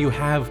 because when you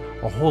have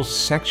a whole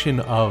section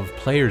of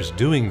players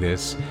doing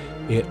this,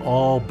 it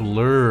all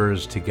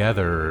blurs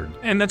together.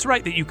 And that's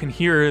right, that you can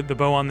hear the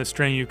bow on the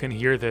string, you can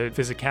hear the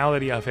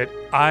physicality of it.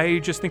 I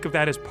just think of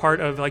that as part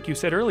of, like you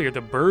said earlier,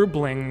 the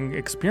burbling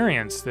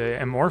experience,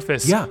 the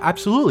amorphous. Yeah,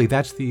 absolutely.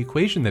 That's the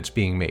equation that's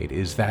being made,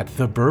 is that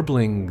the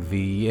burbling,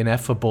 the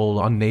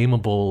ineffable,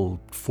 unnameable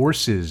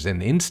forces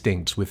and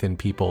instincts within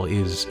people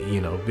is,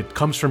 it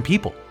comes from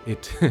people.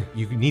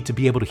 You need to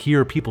be able to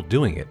hear people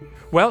doing it.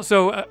 Well,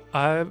 so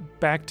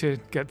back to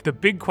get the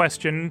big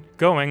question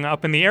going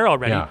up in the air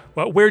already. Yeah.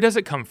 Well, where does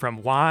it come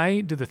from?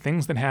 Why do the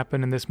things that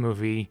happen in this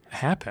movie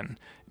happen?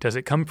 Does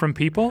it come from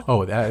people?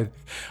 Oh,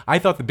 I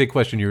thought the big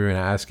question you were going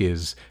to ask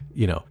is,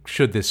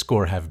 should this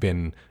score have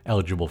been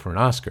eligible for an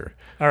Oscar?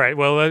 All right,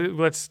 well,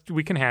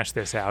 we can hash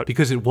this out.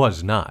 Because it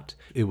was not.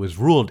 It was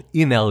ruled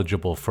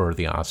ineligible for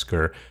the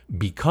Oscar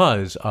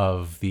because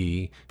of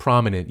the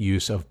prominent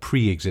use of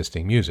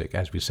pre-existing music,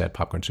 as we said,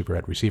 Popcorn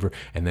Superhead Receiver,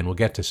 and then we'll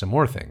get to some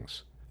more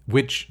things,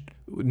 which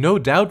no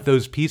doubt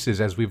those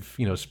pieces, as we've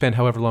spent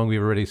however long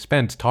we've already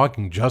spent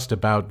talking just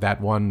about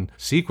that one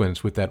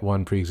sequence with that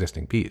one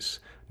pre-existing piece,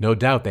 no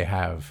doubt they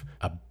have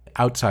an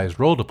outsized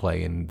role to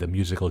play in the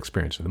musical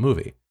experience of the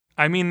movie.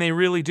 I mean, they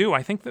really do.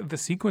 I think that the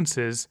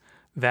sequences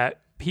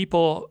that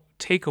people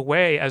take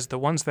away as the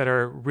ones that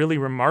are really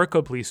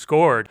remarkably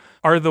scored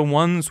are the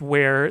ones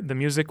where the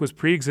music was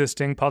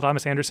pre-existing. Paul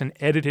Thomas Anderson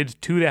edited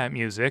to that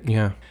music.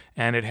 Yeah.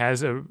 And it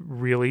has a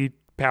really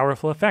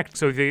powerful effect.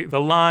 So the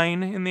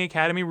line in the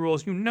Academy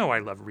rules, I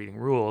love reading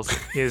rules,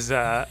 is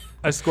a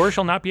score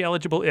shall not be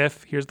eligible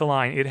if, here's the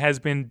line, it has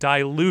been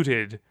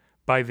diluted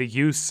by the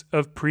use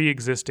of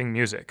pre-existing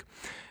music.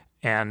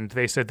 And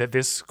they said that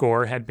this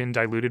score had been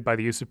diluted by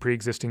the use of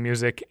pre-existing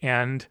music.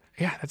 And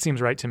yeah, that seems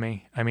right to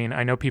me. I mean,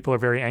 I know people are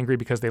very angry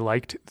because they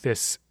liked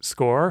this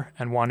score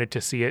and wanted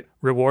to see it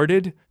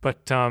rewarded.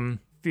 But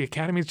the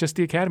Academy is just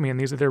the Academy, and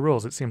these are their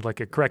rules. It seems like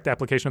a correct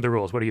application of the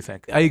rules. What do you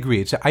think? I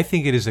agree. I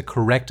think it is a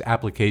correct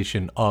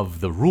application of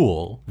the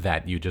rule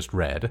that you just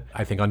read.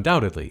 I think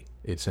undoubtedly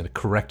it's a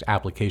correct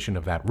application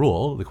of that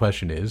rule. The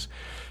question is,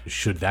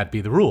 should that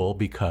be the rule?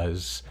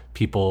 Because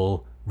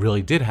people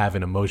really did have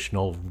an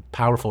emotional,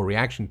 powerful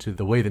reaction to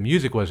the way the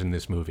music was in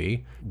this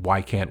movie.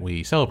 Why can't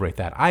we celebrate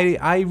that?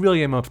 I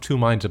really am of two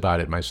minds about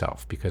it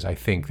myself, because I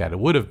think that it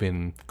would have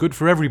been good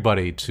for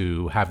everybody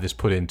to have this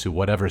put into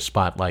whatever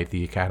spotlight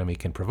the Academy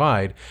can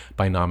provide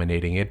by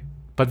nominating it.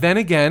 But then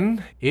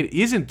again, it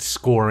isn't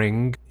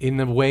scoring in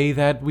the way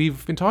that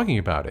we've been talking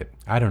about it.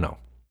 I don't know.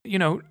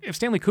 If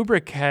Stanley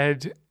Kubrick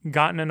had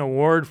gotten an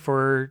award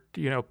for,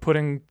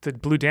 putting the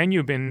Blue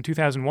Danube in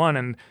 2001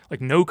 and,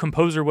 no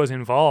composer was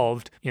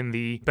involved in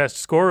the Best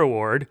Score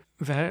award,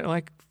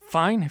 that,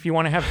 fine if you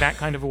want to have that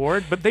kind of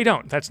award, but they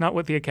don't. That's not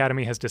what the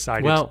Academy has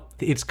decided. Well,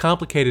 it's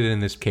complicated in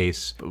this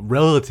case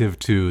relative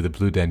to the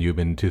Blue Danube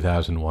in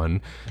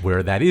 2001,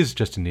 where that is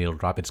just a needle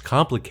drop. It's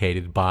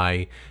complicated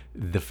by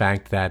the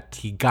fact that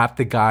he got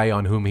the guy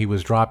on whom he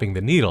was dropping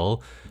the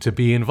needle to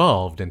be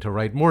involved and to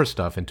write more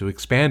stuff and to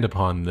expand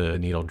upon the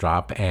needle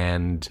drop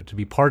and to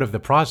be part of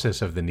the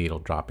process of the needle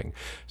dropping.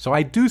 So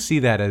I do see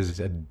that as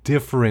a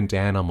different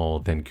animal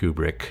than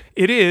Kubrick.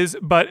 It is,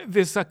 but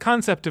this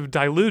concept of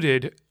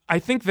diluted, I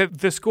think that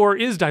the score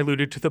is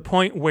diluted to the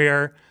point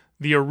where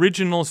the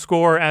original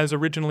score as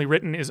originally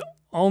written is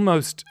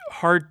almost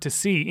hard to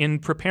see. In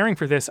preparing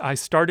for this, I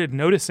started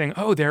noticing,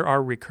 there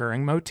are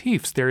recurring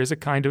motifs. There is a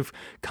kind of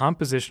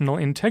compositional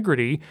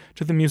integrity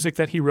to the music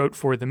that he wrote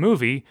for the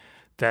movie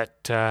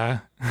that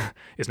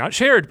is not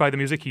shared by the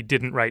music he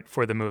didn't write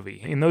for the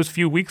movie. In those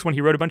few weeks when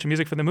he wrote a bunch of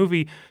music for the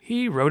movie,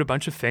 he wrote a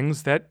bunch of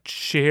things that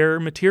share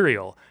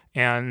material.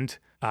 And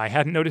I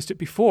hadn't noticed it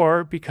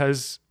before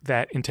because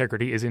that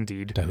integrity is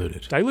indeed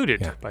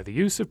diluted yeah, by the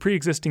use of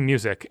pre-existing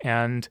music.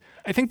 And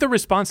I think the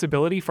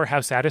responsibility for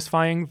how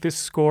satisfying this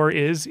score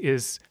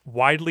is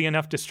widely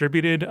enough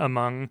distributed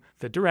among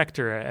the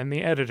director and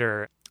the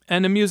editor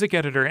and a music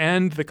editor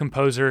and the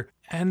composer.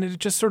 And it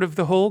just sort of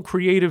the whole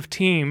creative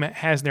team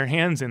has their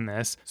hands in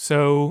this.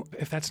 So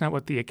if that's not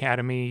what the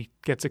Academy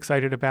gets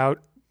excited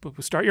about,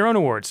 start your own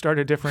award. Start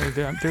a different.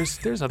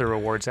 There's other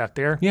awards out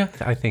there. Yeah,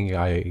 I think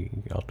I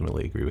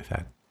ultimately agree with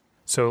that.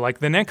 So,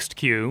 the next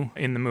cue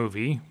in the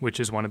movie, which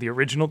is one of the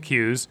original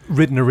cues,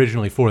 written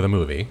originally for the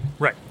movie,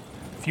 right?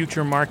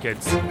 Future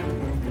markets.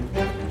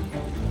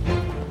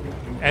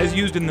 As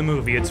used in the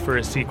movie, it's for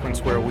a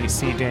sequence where we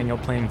see Daniel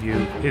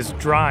Plainview, his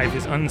drive,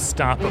 his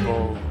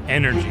unstoppable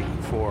energy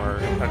for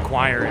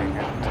acquiring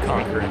and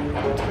conquering,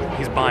 and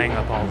he's buying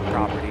up all the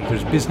property.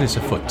 There's business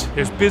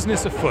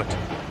afoot.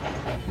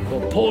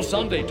 Well, Paul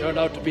Sunday turned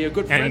out to be a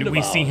good friend of ours. And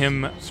we see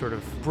him sort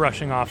of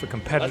brushing off a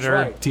competitor.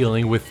 That's right.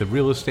 Dealing with the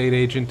real estate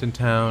agent in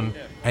town,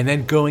 and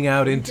then going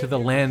out into the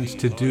lands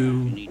to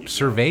do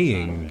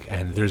surveying.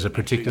 And there's a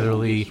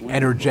particularly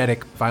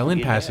energetic violin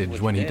passage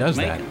when he does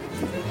that.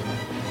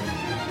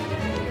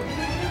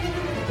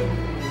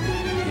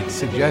 It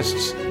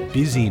suggests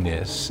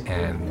busyness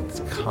and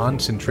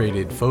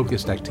concentrated,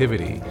 focused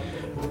activity.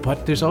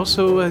 But there's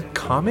also a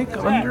comic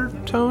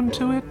undertone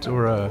to it,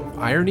 or a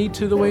irony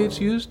to the way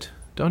it's used.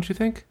 Don't you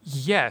think?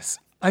 Yes.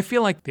 I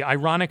feel like the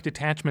ironic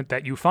detachment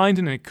that you find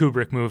in a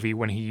Kubrick movie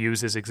when he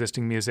uses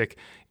existing music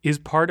is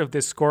part of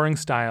this scoring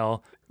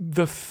style.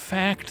 The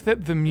fact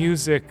that the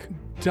music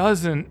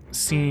doesn't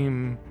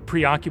seem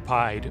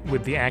preoccupied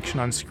with the action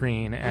on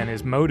screen and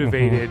is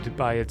motivated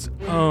by its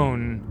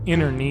own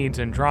inner needs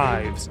and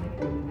drives.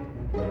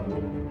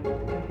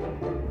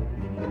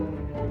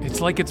 It's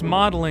like it's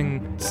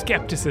modeling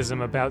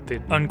skepticism about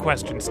the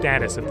unquestioned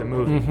status of the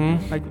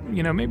movie. Like,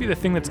 maybe the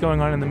thing that's going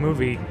on in the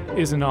movie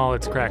isn't all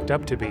it's cracked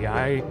up to be.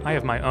 I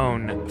have my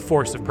own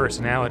force of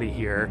personality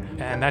here,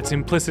 and that's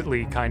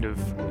implicitly kind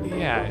of,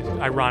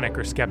 ironic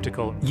or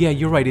skeptical. Yeah,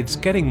 you're right. It's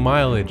getting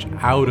mileage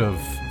out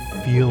of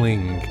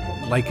feeling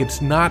like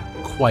it's not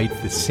quite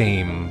the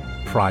same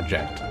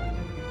project.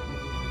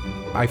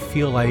 I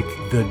feel like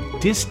the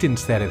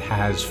distance that it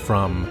has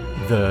from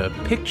the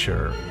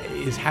picture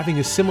is having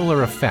a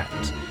similar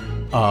effect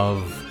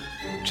of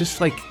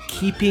just like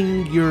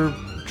keeping your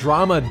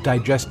drama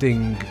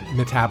digesting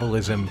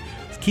metabolism,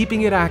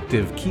 keeping it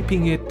active,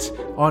 keeping it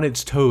on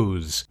its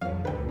toes.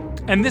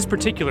 And this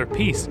particular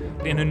piece,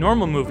 in a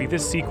normal movie,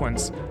 this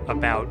sequence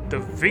about the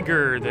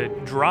vigor, the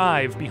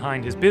drive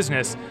behind his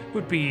business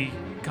would be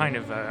kind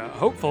of a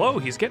hopeful, oh,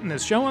 he's getting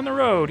this show on the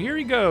road, here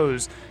he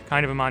goes,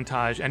 kind of a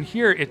montage. And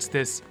here it's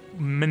this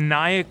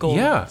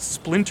maniacal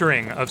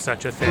splintering of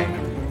such a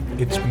thing.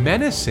 It's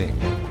menacing.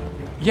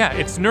 Yeah,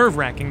 it's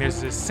nerve-wracking.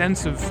 There's this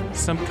sense of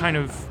some kind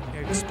of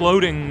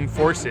exploding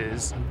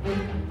forces.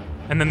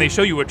 And then they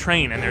show you a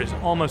train, and there's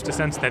almost a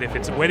sense that if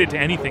it's wedded to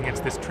anything,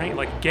 it's this train.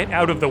 Like, get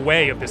out of the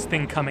way of this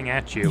thing coming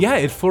at you.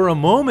 Yeah, for a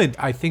moment,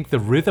 I think the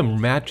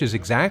rhythm matches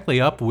exactly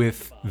up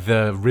with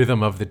the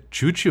rhythm of the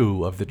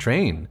choo-choo of the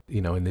train,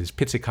 and these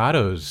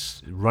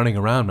pizzicatos running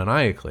around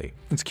maniacally.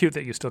 It's cute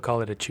that you still call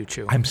it a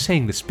choo-choo. I'm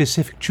saying the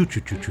specific choo-choo,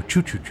 choo-choo,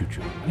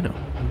 choo-choo,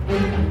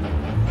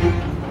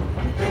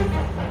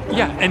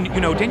 Yeah, and,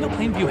 Daniel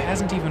Plainview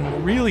hasn't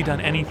even really done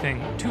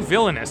anything too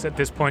villainous at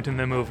this point in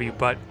the movie,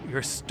 but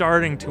you're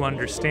starting to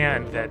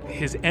understand that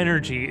his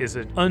energy is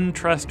an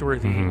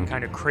untrustworthy,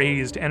 kind of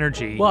crazed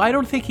energy. Well, I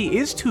don't think he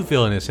is too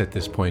villainous at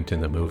this point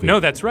in the movie. No,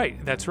 that's right.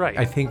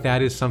 I think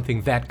that is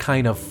something that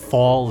kind of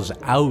falls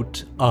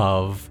out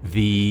of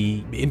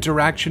the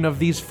interaction of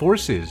these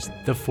forces,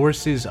 the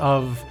forces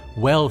of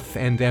wealth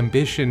and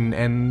ambition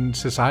and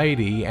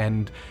society,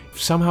 and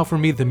somehow for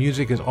me the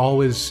music is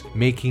always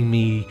making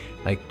me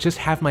just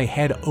have my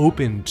head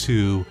open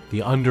to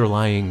the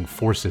underlying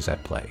forces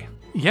at play.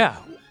 Yeah,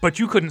 but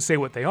you couldn't say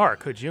what they are,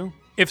 could you?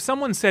 If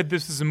someone said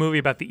this is a movie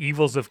about the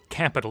evils of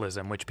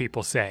capitalism, which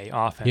people say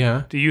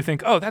often, do you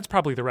think, oh, that's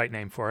probably the right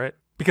name for it?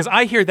 Because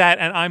I hear that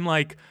and I'm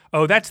like,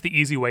 oh, that's the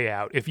easy way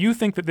out. If you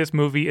think that this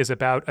movie is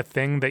about a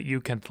thing that you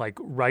can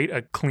write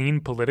a clean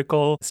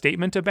political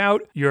statement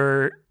about,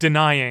 you're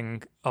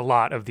denying a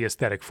lot of the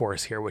aesthetic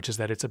force here, which is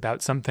that it's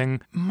about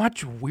something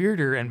much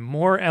weirder and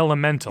more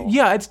elemental.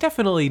 Yeah, it's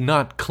definitely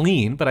not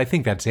clean, but I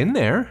think that's in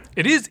there.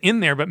 It is in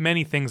there, but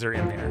many things are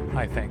in there,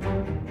 I think.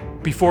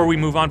 Before we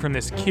move on from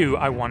this cue,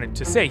 I wanted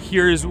to say,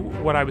 here's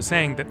what I was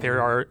saying, that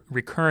there are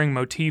recurring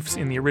motifs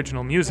in the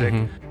original music.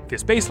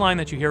 This bass line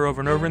that you hear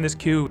over and over in this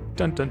cue,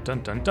 dun dun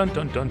dun dun dun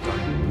dun dun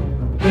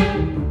dun.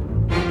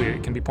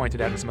 It can be pointed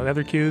out in some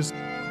other cues.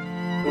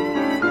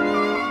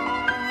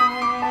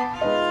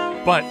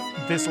 But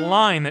this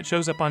line that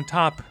shows up on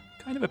top,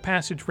 kind of a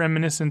passage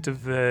reminiscent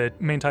of the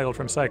main title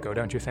from Psycho,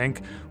 don't you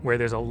think? Where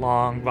there's a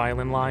long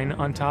violin line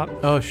on top.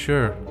 Oh,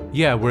 sure.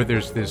 Yeah, where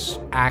there's this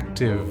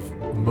active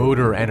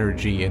motor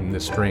energy in the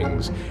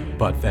strings,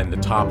 but then the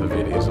top of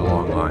it is a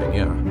long line,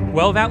 yeah.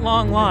 Well, that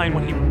long line,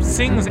 when he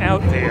sings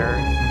out there,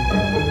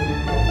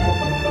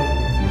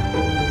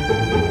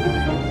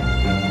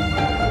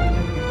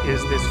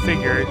 is this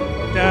figure,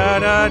 da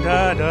da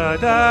da da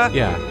da.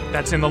 Yeah.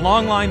 That's in the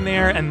long line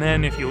there, and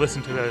then if you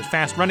listen to the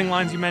fast running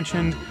lines you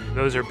mentioned,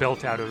 those are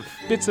built out of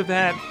bits of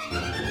that.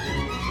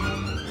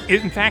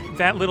 In fact,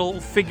 that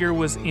little figure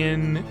was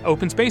in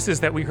Open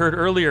Spaces that we heard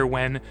earlier,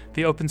 when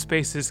the open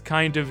spaces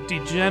kind of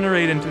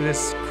degenerate into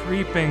this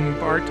creeping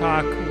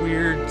Bartok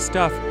weird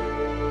stuff.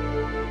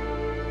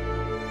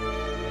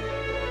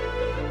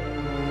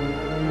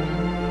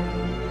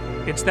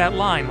 It's that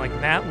line,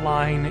 that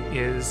line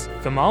is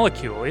the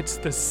molecule. It's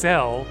the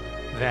cell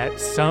that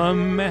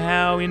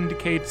somehow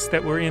indicates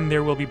that we're in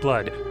There Will Be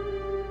Blood.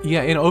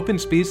 Yeah, in Open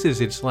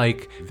Spaces, it's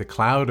like the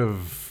cloud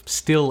of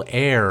still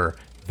air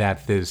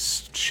that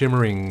this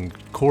shimmering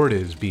chord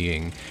is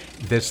being.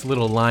 This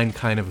little line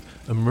kind of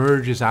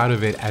emerges out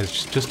of it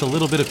as just a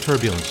little bit of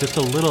turbulence, just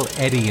a little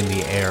eddy in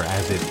the air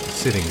as it's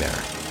sitting there.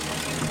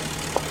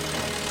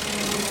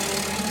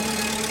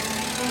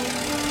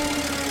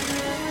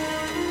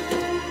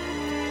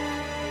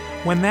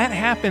 When that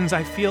happens,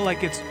 I feel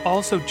like it's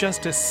also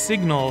just a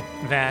signal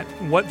that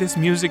what this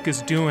music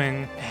is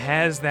doing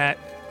has that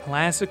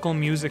classical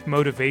music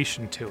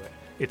motivation to it.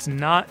 It's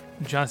not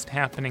just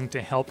happening to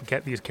help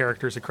get these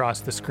characters across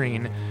the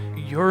screen.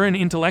 You're in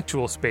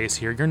intellectual space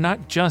here. You're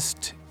not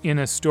just in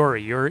a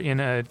story. You're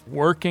in a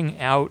working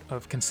out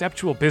of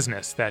conceptual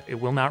business that it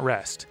will not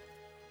rest.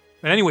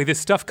 But anyway, this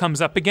stuff comes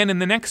up again in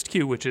the next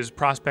cue, which is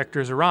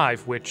Prospectors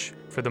Arrive, which,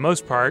 for the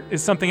most part,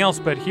 is something else.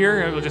 But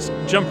here, we'll just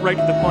jump right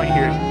to the point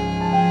here.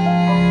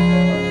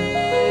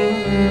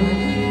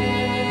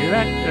 Hear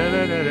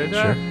that?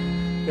 Sure.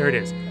 There it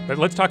is. But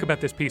let's talk about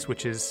this piece,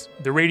 which is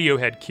the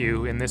Radiohead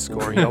cue in this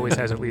score. He always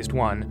has at least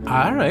one.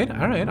 All right,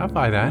 I'll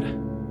buy that.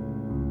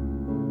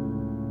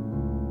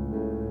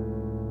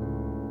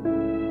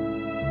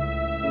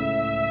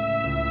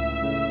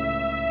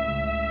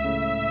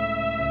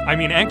 I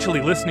mean,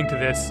 actually listening to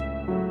this,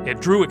 it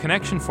drew a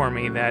connection for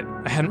me that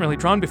I hadn't really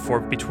drawn before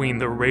between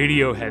the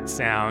Radiohead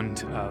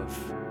sound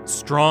of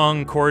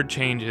strong chord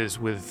changes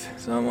with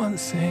someone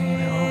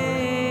singing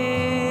over.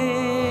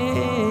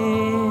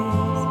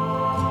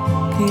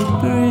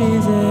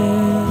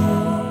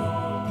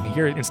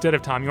 Here, instead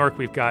of Tom York,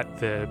 we've got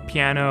the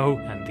piano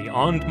and the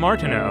Aunt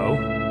Martineau,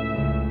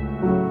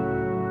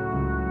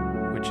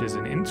 which is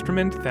an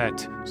instrument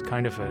that is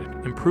kind of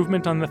an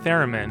improvement on the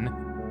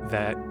theremin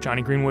that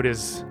Jonny Greenwood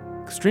is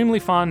extremely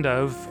fond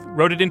of,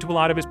 wrote it into a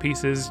lot of his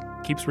pieces,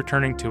 keeps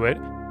returning to it.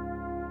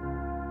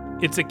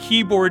 It's a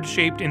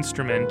keyboard-shaped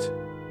instrument.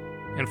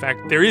 In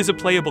fact, there is a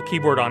playable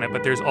keyboard on it,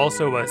 but there's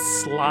also a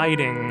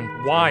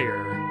sliding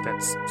wire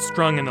that's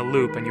strung in a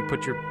loop, and you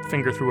put your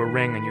finger through a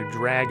ring and you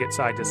drag it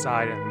side to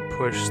side and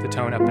push the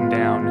tone up and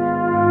down.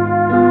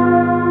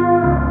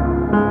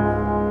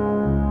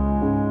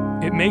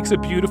 It makes a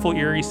beautiful,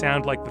 eerie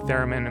sound like the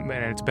theremin,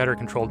 and it's better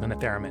controlled than a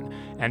theremin.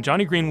 And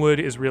Jonny Greenwood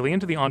is really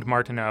into the Aunt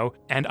Martineau,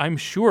 and I'm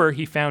sure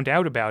he found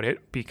out about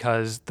it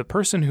because the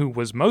person who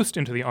was most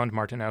into the Aunt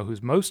Martineau,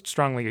 who's most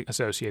strongly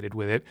associated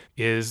with it,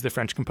 is the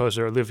French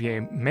composer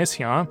Olivier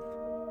Messiaen,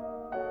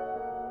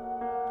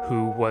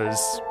 who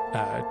was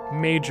a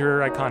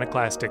major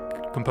iconoclastic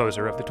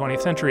composer of the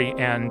 20th century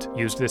and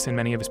used this in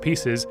many of his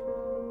pieces.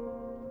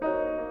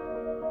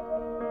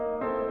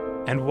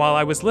 And while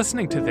I was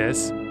listening to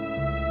this,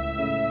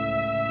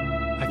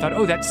 I thought,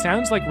 oh, that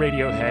sounds like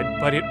Radiohead,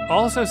 but it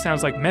also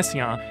sounds like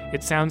Messiaen.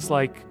 It sounds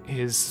like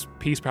his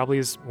piece probably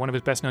is one of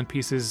his best-known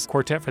pieces,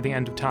 Quartet for the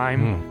End of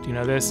Time. Do you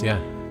know this? Yeah.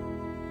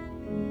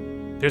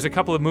 There's a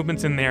couple of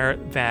movements in there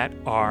that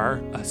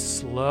are a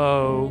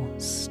slow,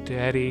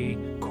 steady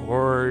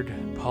chord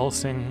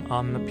pulsing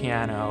on the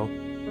piano,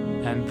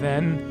 and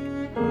then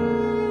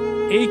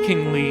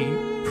achingly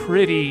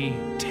pretty,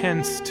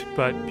 tensed,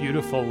 but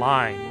beautiful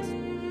lines.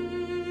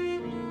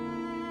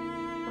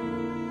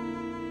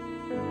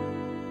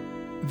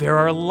 There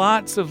are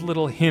lots of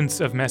little hints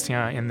of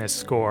Messiaen in this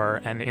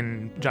score, and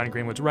in Jonny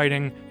Greenwood's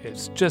writing.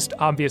 It's just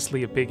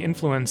obviously a big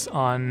influence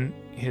on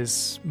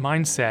his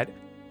mindset.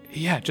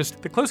 Yeah,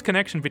 just the close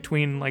connection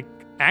between, like,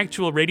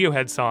 actual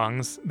Radiohead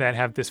songs that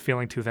have this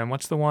feeling to them.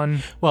 What's the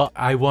one? Well,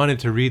 I wanted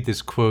to read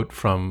this quote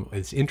from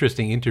this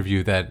interesting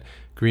interview that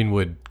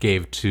Greenwood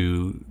gave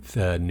to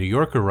the New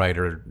Yorker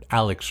writer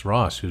Alex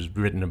Ross, who's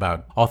written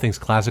about all things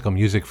classical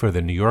music for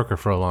the New Yorker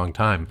for a long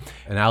time.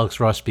 And Alex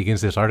Ross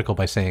begins this article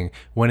by saying,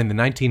 when in the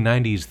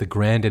 1990s the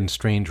grand and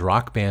strange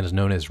rock bands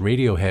known as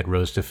Radiohead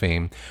rose to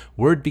fame,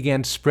 word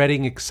began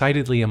spreading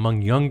excitedly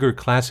among younger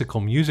classical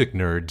music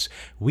nerds.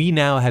 We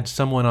now had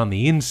someone on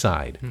the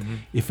inside.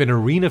 If an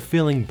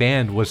arena-filling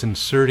band was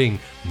inserting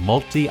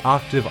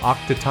multi-octave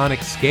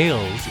octatonic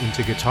scales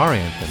into guitar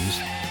anthems,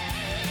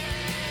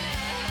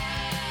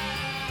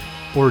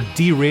 or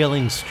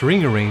derailing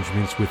string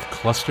arrangements with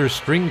cluster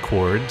string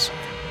chords,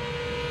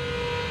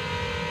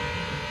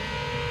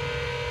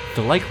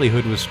 the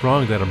likelihood was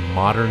strong that a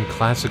modern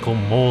classical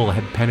mole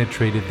had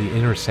penetrated the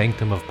inner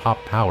sanctum of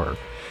pop power.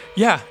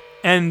 Yeah,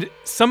 and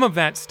some of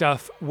that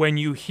stuff, when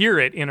you hear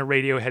it in a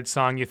Radiohead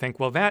song, you think,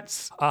 well,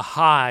 that's a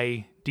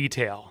high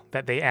detail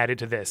that they added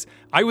to this.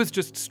 I was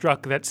just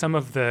struck that some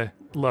of the,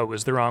 low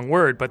is the wrong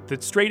word, but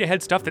the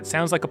straight-ahead stuff that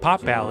sounds like a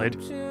pop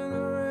ballad,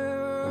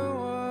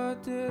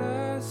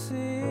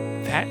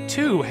 that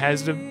too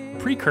has a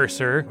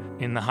precursor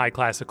in the high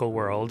classical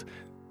world.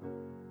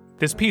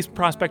 This piece,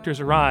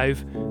 Prospectors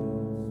Arrive,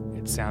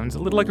 it sounds a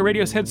little like a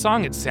Radiohead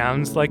song. It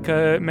sounds like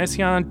a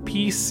Messiaen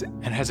piece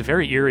and has a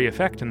very eerie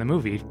effect in the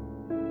movie.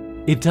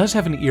 It does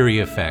have an eerie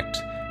effect.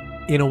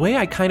 In a way,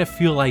 I kind of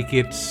feel like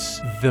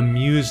it's the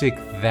music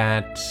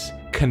that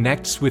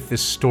connects with the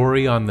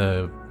story on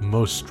the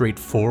most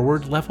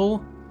straightforward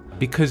level,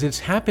 because it's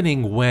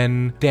happening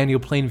when Daniel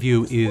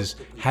Plainview is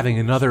having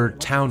another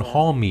town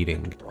hall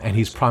meeting, and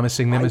he's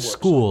promising them a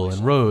school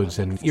and roads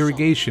and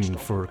irrigation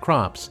for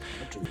crops.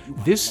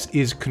 This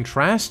is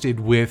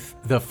contrasted with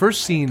the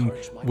first scene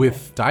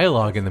with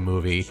dialogue in the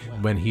movie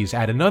when he's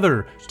at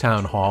another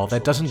town hall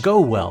that doesn't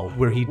go well,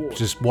 where he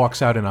just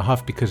walks out in a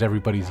huff because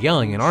everybody's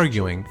yelling and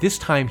arguing. This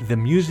time, the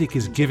music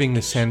is giving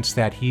the sense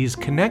that he's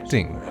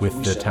connecting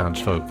with the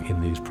townsfolk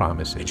in these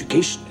promises.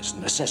 Education is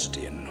a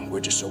necessity, and we're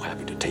just so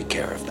happy to take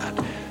care of that.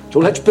 So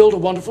let's build a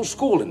wonderful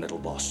school in Little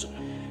Boston.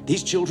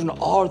 These children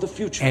are the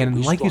future.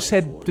 And like you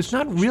said, there's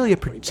not really a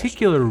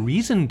particular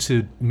reason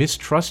to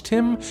mistrust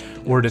him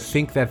or to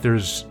think that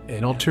there's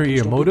an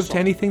ulterior motive to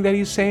anything that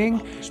he's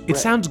saying. It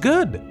sounds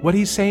good. What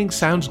he's saying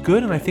sounds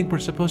good, and I think we're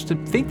supposed to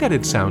think that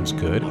it sounds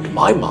good. In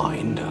my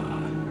mind,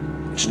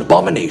 It's an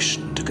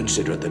abomination to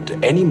consider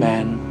that any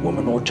man,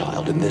 woman, or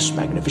child in this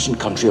magnificent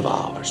country of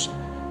ours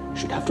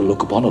should have to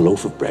look upon a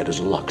loaf of bread as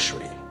a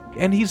luxury.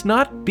 And he's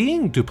not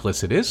being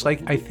duplicitous.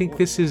 Like, I think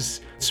this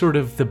is sort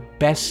of the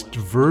best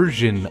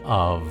version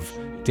of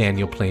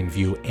Daniel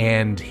Plainview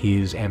and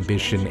his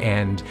ambition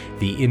and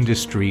the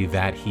industry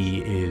that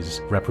he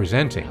is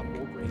representing.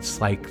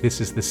 It's like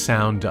this is the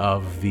sound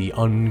of the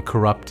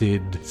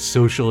uncorrupted,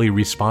 socially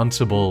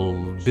responsible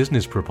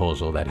business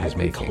proposal that he's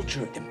making.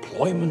 Agriculture,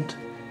 employment,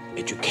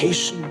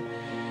 education,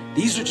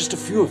 these are just a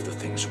few of the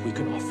things we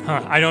can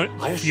offer. I don't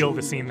feel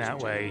the scene that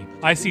way.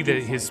 I see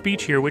that his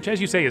speech here, which,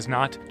 as you say, is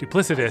not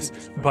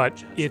duplicitous,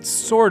 but it's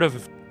sort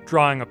of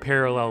drawing a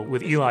parallel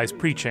with Eli's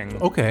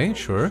preaching. Okay,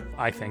 sure.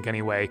 I think,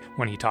 anyway,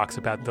 when he talks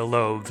about the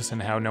loaves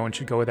and how no one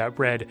should go without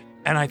bread.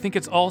 And I think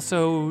it's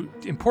also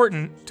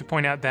important to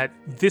point out that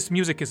this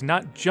music is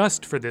not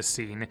just for this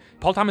scene.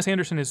 Paul Thomas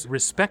Anderson is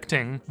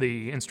respecting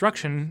the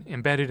instruction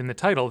embedded in the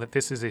title that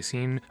this is a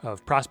scene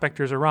of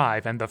prospectors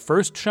arrive. And the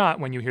first shot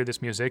when you hear this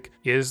music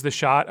is the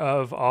shot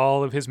of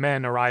all of his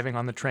men arriving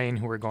on the train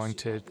who are going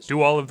to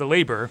do all of the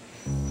labor.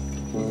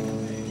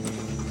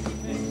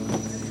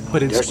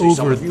 But it's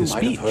over the speech.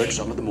 Might have heard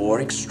some of the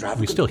more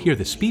extravagant. We still hear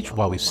the speech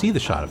while we see the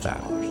shot of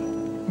that.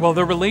 Well,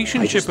 the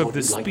relationship of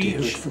the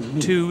speech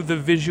to the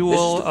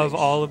visual of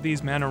all of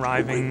these men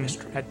arriving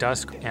at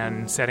dusk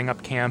and setting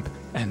up camp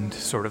and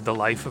sort of the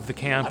life of the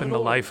camp and the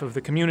life of the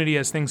community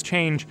as things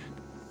change,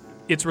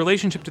 its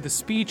relationship to the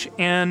speech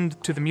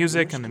and to the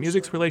music and the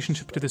music's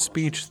relationship to the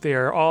speech,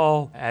 they're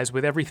all, as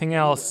with everything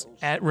else,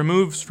 at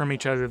removes from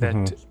each other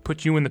that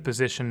put you in the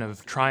position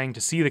of trying to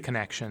see the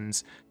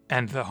connections.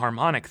 And the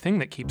harmonic thing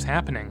that keeps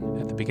happening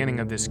at the beginning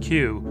of this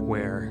cue,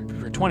 where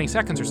for 20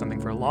 seconds or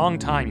something, for a long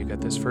time, you get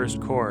this first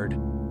chord.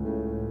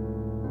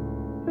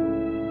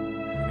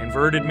 An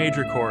inverted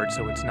major chord,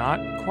 so it's not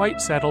quite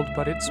settled,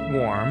 but it's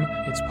warm,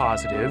 it's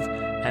positive,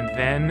 and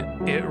then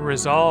it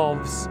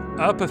resolves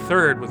up a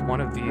third with one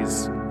of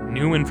these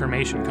new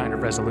information kind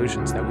of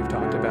resolutions that we've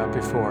talked about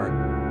before.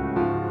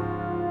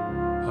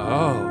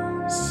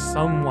 Oh,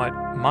 somewhat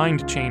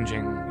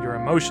mind-changing. Your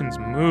emotions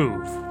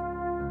move.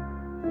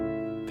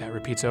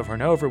 Repeats over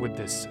and over with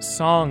this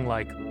song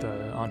like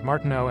the Aunt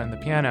Martineau and the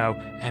piano,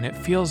 and it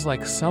feels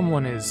like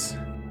someone is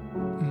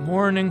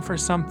mourning for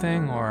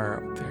something,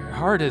 or their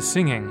heart is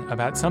singing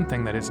about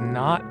something that is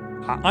not.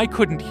 I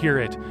couldn't hear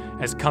it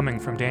as coming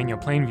from Daniel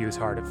Plainview's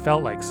heart. It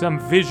felt like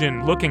some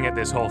vision looking at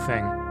this whole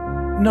thing.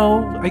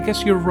 No, I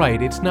guess you're right.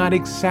 It's not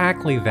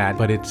exactly that,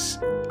 but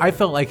I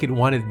felt like it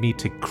wanted me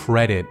to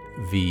credit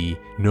the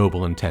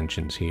noble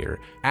intentions here.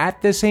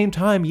 At the same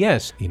time,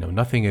 yes,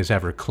 nothing is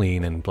ever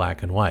clean and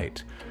black and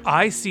white.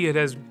 I see it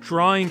as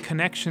drawing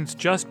connections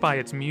just by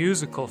its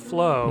musical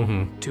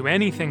flow to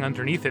anything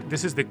underneath it.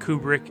 This is the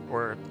Kubrick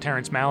or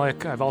Terrence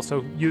Malick I've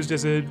also used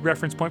as a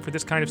reference point for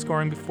this kind of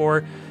scoring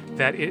before,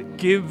 that it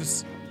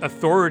gives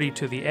authority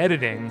to the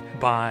editing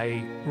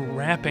by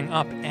wrapping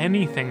up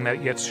anything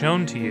that gets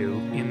shown to you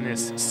in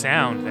this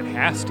sound that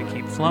has to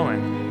keep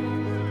flowing.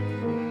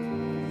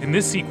 In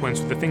this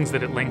sequence, the things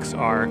that it links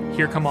are,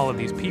 here come all of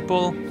these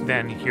people,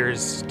 then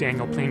here's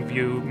Daniel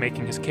Plainview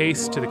making his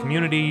case to the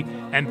community,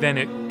 and then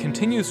it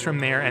continues from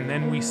there, and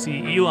then we see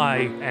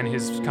Eli and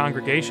his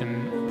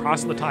congregation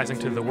proselytizing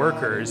to the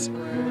workers,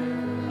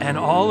 and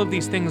all of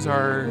these things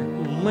are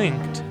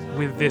linked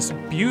with this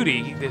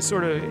beauty, this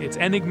sort of, it's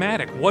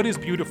enigmatic. What is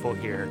beautiful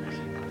here?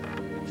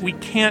 We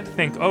can't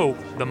think, oh,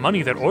 the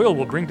money that oil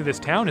will bring to this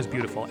town is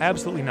beautiful.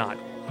 Absolutely not.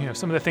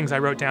 Some of the things I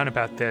wrote down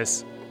about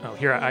this. Oh,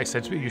 here I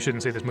said you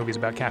shouldn't say this movie's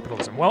about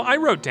capitalism. Well, I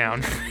wrote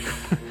down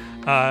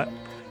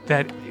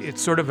that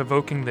it's sort of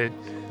evoking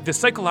the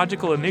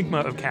psychological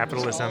enigma of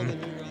capitalism,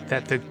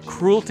 that the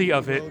cruelty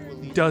of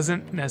it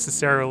doesn't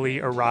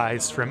necessarily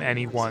arise from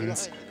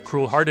anyone's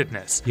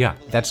cruel-heartedness. Yeah,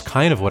 that's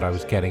kind of what I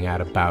was getting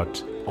at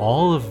about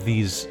all of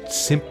these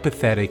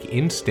sympathetic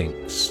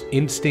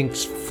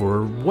instincts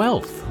for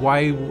wealth.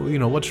 Why,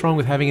 what's wrong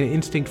with having an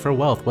instinct for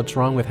wealth? What's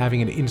wrong with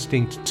having an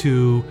instinct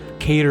to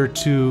cater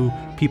to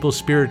people's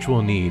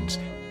spiritual needs?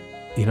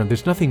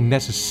 There's nothing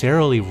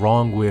necessarily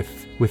wrong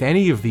with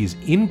any of these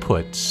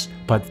inputs,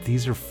 but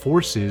these are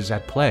forces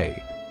at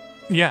play.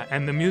 Yeah,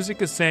 and the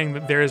music is saying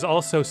that there is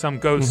also some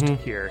ghost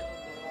here.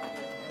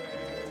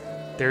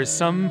 There's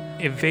some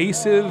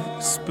evasive,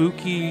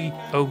 spooky,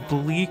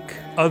 oblique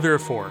other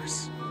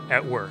force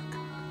at work.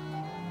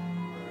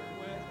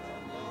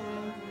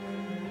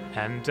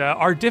 And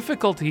our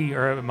difficulty,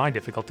 or my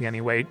difficulty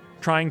anyway,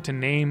 trying to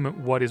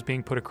name what is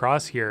being put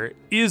across here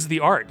is the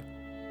art.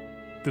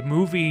 The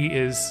movie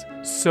is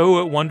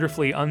so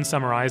wonderfully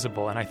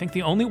unsummarizable, and I think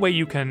the only way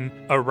you can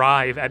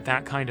arrive at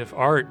that kind of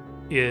art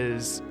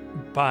is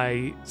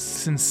by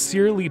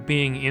sincerely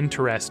being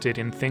interested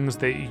in things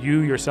that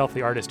you yourself,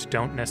 the artist,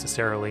 don't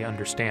necessarily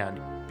understand.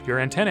 Your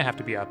antennae have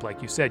to be up,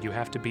 like you said. You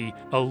have to be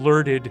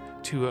alerted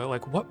to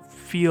what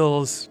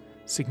feels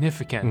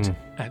significant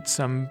at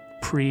some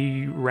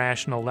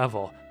pre-rational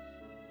level.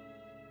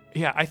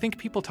 Yeah, I think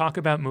people talk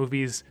about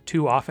movies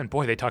too often.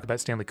 Boy, they talk about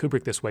Stanley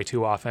Kubrick this way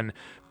too often.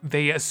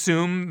 They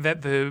assume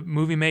that the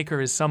movie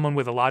maker is someone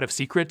with a lot of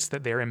secrets,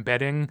 that they're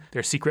embedding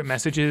their secret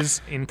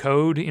messages in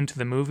code into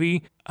the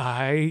movie.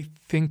 I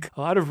think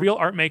a lot of real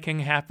art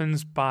making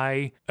happens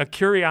by a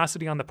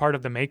curiosity on the part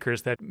of the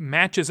makers that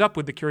matches up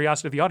with the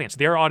curiosity of the audience.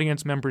 They're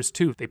audience members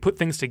too. They put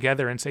things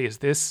together and say, is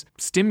this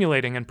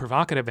stimulating and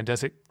provocative, and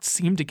does it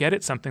seem to get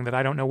at something that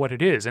I don't know what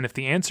it is? And if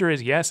the answer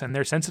is yes, and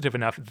they're sensitive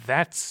enough,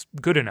 that's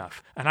good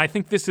enough. And I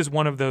think this is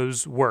one of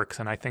those works,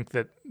 and I think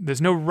that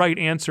there's no right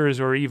answers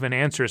or even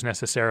answers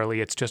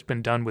necessarily. It's just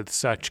been done with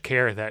such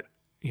care that,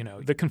 you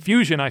know, the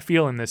confusion I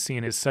feel in this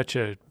scene is such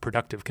a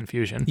productive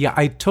confusion. Yeah,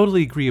 I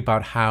totally agree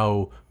about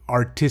how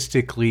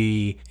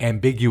artistically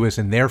ambiguous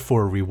and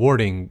therefore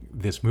rewarding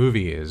this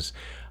movie is.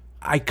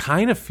 I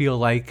kind of feel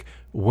like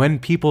when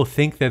people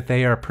think that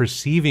they are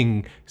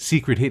perceiving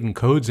secret hidden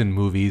codes in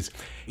movies,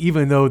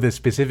 even though the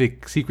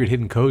specific secret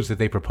hidden codes that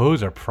they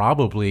propose are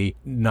probably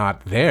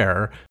not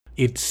there,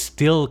 it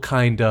still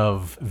kind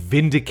of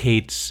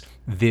vindicates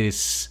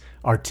this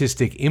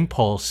artistic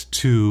impulse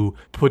to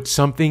put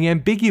something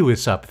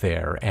ambiguous up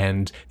there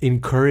and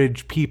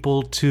encourage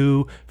people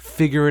to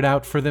figure it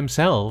out for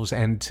themselves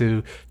and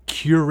to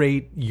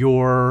curate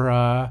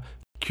your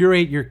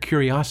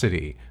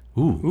curiosity.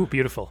 Ooh,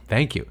 beautiful.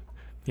 Thank you.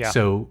 Yeah.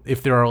 So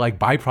if there are like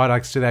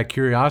byproducts to that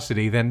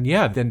curiosity,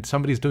 then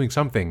somebody's doing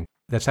something.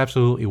 That's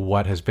absolutely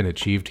what has been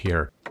achieved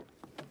here.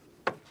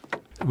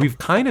 We've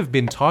kind of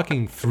been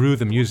talking through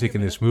the music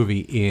in this movie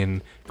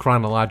in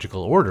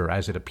chronological order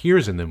as it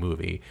appears in the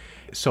movie.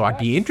 So I'd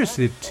be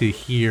interested to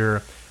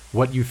hear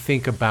what you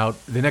think about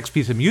the next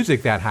piece of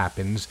music that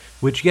happens,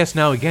 which, yes,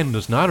 now again,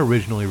 was not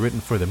originally written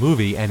for the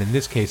movie. And in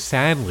this case,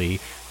 sadly,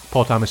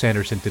 Paul Thomas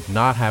Anderson did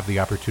not have the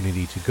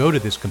opportunity to go to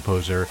this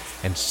composer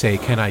and say,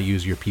 can I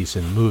use your piece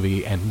in the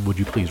movie, and would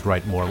you please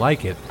write more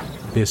like it?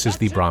 This is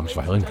the Brahms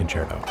Violin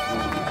Concerto.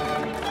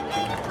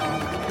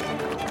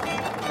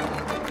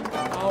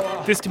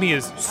 This to me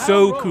is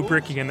so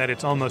Kubrickian that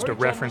it's almost a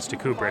reference to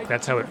Kubrick.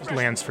 That's how it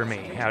lands for me.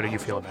 How do you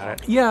feel about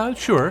it? Yeah,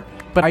 sure.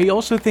 But I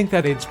also think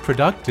that it's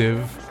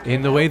productive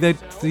in the way that,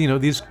 you know,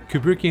 these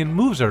Kubrickian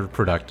moves are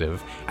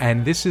productive.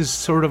 And this is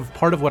sort of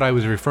part of what I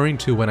was referring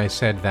to when I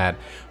said that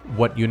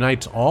what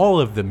unites all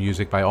of the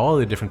music by all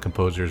the different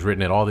composers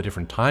written at all the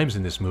different times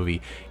in this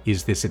movie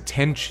is this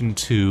attention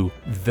to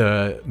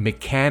the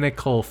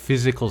mechanical,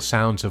 physical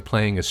sounds of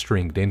playing a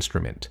stringed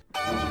instrument.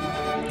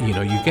 You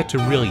know, you get to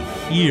really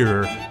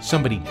hear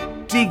somebody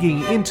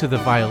digging into the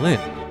violin.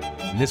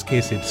 In this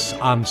case, it's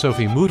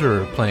Anne-Sophie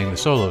Mutter playing the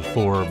solo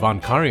for von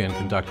Karajan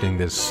conducting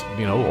this,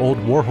 you know, old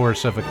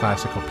warhorse of a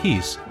classical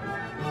piece.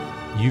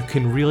 You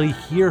can really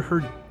hear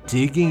her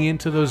digging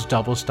into those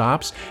double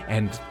stops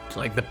and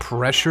like the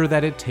pressure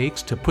that it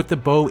takes to put the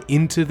bow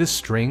into the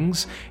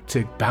strings,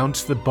 to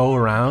bounce the bow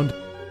around.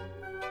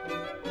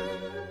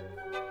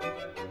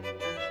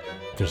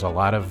 There's a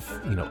lot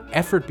of, you know,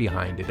 effort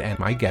behind it, and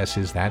my guess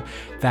is that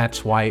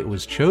that's why it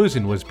was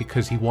chosen, was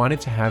because he wanted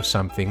to have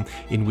something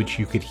in which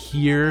you could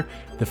hear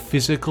the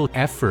physical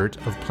effort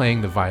of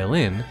playing the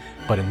violin,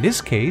 but in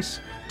this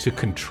case, to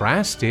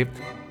contrast it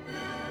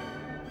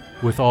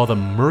with all the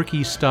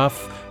murky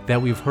stuff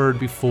that we've heard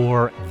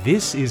before,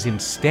 this is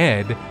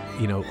instead,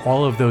 you know,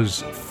 all of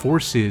those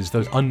forces,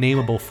 those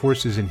unnameable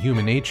forces in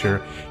human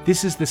nature,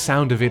 this is the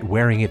sound of it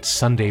wearing its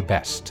Sunday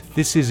best.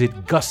 This is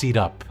it gussied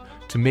up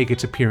to make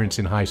its appearance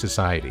in high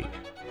society.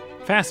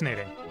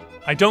 Fascinating.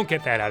 I don't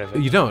get that out of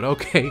it. You don't?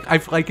 Okay. I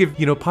like if,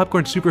 you know,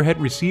 Popcorn Superhead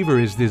Receiver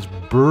is this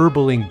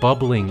burbling,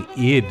 bubbling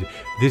id.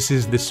 This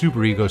is the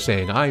superego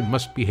saying, I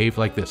must behave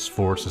like this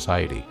for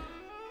society.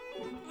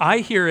 I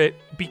hear it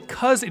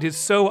because it is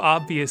so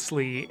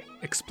obviously,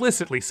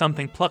 explicitly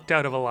something plucked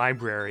out of a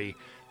library.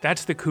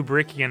 That's the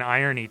Kubrickian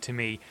irony to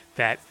me,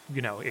 that,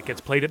 you know, it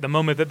gets played at the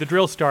moment that the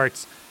drill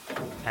starts,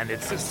 and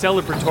it's a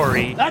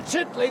celebratory. That's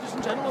it, ladies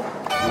and gentlemen.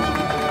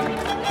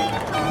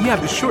 Yeah,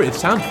 but sure, it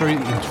sounds very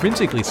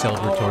intrinsically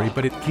celebratory,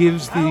 but it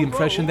gives the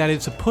impression that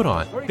it's a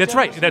put-on. That's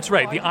right.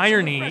 The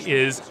irony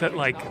is that,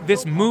 like,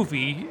 this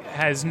movie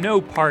has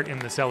no part in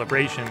the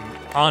celebration,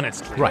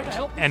 honestly. Right.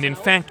 And in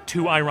fact,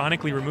 to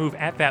ironically remove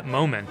at that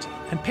moment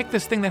and pick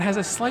this thing that has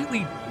a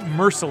slightly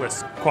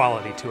merciless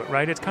quality to it,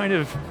 right? It's kind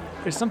of,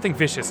 there's something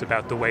vicious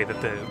about the way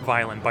that the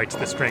violin bites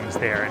the strings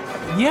there.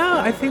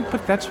 Yeah, I think,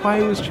 but that's why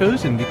it was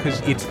chosen,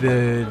 because it's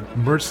the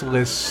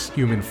merciless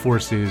human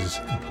forces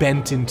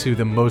bent into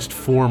the most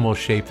formal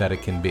shape that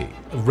it can be,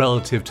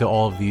 relative to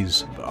all of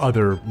these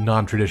other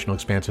non-traditional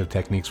expansive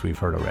techniques we've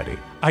heard already.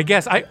 I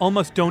guess I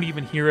almost don't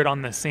even hear it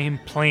on the same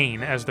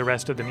plane as the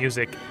rest of the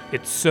music.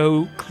 It's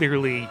so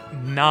clearly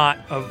not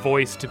a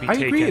voice to be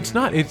taken. I agree, it's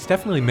not. It's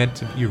definitely meant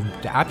to, you're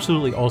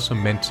absolutely also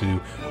meant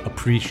to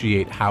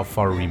appreciate how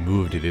far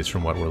removed it is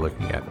from what we're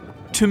looking at.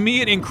 To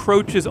me, it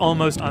encroaches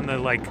almost on the,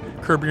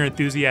 like, Curb Your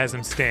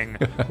Enthusiasm sting,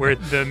 where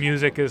the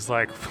music is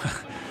like,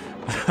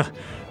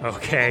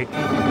 okay.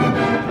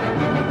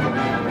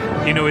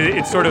 You know,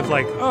 it's sort of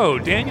like, oh,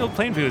 Daniel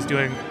Plainview is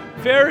doing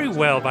very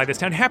well by this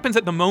time. It happens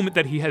at the moment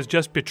that he has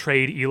just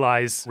betrayed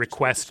Eli's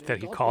request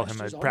that he call him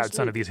a proud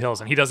son of these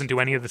hills, and he doesn't do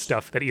any of the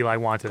stuff that Eli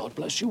wanted. God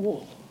bless you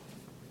all.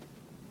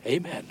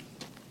 Amen.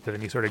 So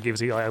then he sort of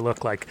gives Eli a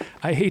look like,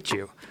 I hate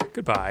you.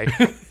 Goodbye.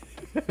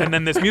 And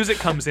then this music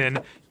comes in.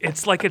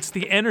 It's like it's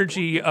the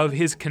energy of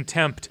his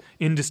contempt,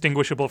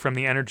 indistinguishable from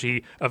the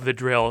energy of the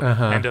drill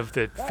and of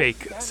the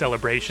fake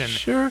celebration.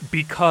 Sure.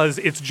 Because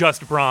it's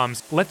just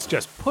Brahms. Let's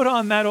just put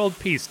on that old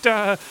piece.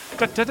 Da,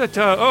 da, da, da,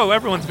 da. Oh,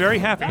 everyone's very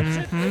happy.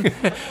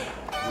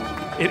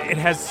 It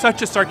has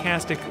such a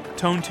sarcastic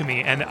tone to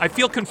me, and I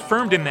feel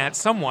confirmed in that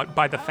somewhat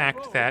by the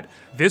fact that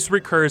this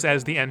recurs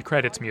as the end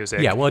credits music.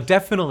 Yeah, well, it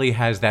definitely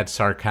has that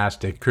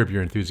sarcastic Curb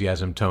Your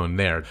Enthusiasm tone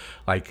there.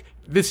 Like,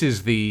 this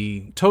is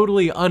the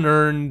totally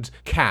unearned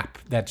cap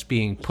that's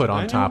being put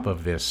on top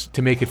of this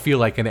to make it feel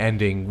like an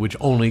ending, which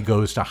only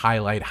goes to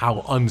highlight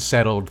how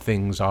unsettled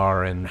things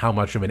are and how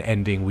much of an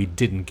ending we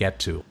didn't get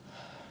to.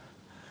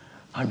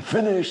 I'm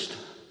finished.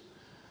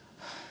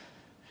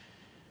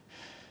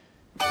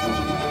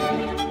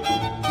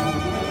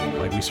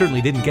 Like, we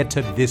certainly didn't get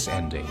to this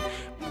ending.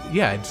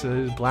 Yeah, it's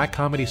a black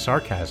comedy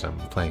sarcasm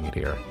playing it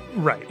here.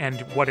 Right,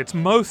 and what it's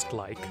most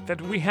like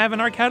that we have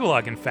in our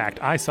catalog, in fact.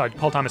 I saw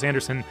Paul Thomas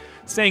Anderson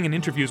saying in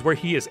interviews where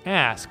he is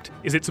asked,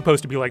 is it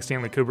supposed to be like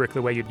Stanley Kubrick,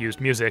 the way you'd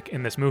used music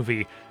in this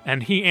movie?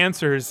 And he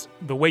answers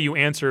the way you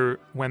answer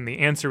when the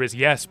answer is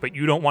yes, but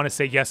you don't want to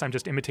say, yes, I'm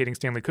just imitating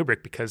Stanley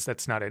Kubrick, because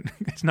that's not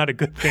it's not a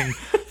good thing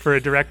for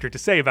a director to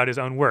say about his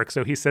own work.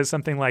 So he says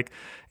something like,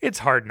 it's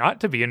hard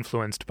not to be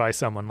influenced by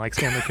someone like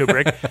Stanley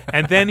Kubrick.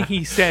 And then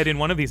he said in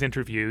one of these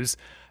interviews,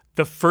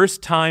 the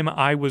first time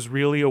I was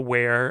really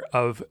aware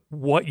of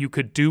what you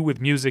could do with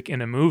music in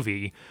a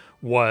movie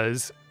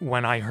was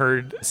when I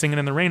heard Singin'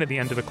 in the Rain at the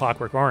end of A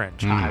Clockwork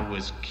Orange. I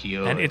was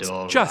cured. And it's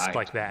just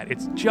like that.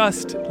 It's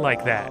just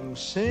like that.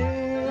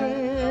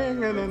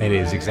 It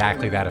is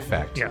exactly that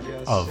effect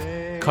of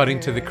cutting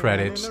to the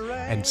credits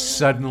and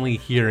suddenly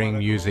hearing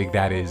music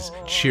that is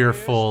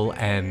cheerful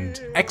and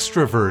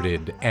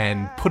extroverted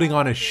and putting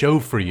on a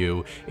show for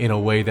you in a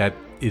way that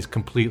is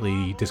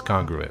completely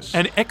discongruous.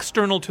 And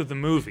external to the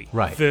movie.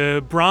 Right.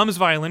 The Brahms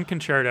Violin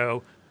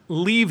Concerto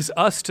leaves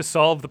us to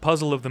solve the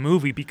puzzle of the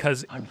movie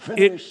because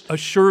it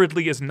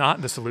assuredly is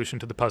not the solution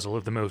to the puzzle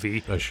of the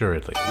movie.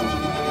 Assuredly.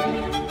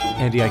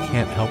 Andy, I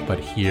can't help but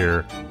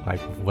hear, like,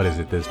 what is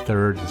it, the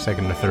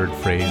second or third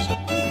phrase?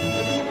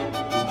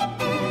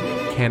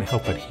 Can't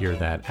help but hear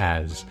that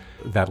as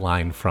that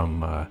line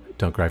from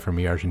Don't Cry For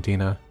Me,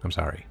 Argentina. I'm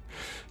sorry.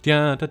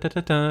 All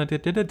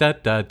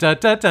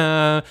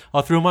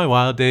through my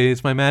wild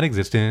days, my mad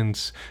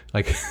existence.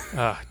 Like,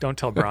 don't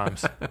tell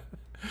Brahms.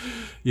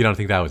 You don't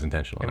think that was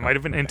intentional? It might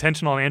have been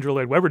intentional on Andrew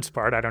Lloyd Webber's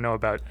part. I don't know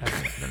about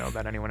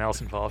anyone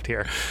else involved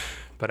here.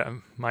 But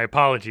my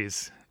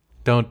apologies.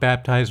 Don't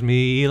baptize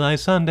me, Eli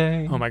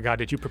Sunday. Oh my God,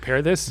 did you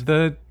prepare this?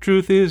 The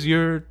truth is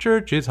your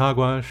church is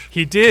hogwash.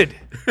 He did.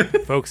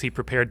 Folks, he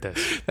prepared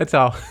this. That's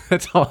all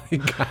he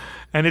got.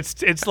 And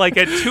it's like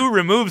at 2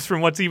 removes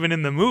from what's even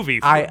in the movie.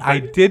 I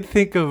did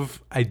think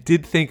of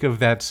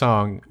that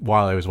song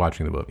while I was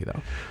watching the movie,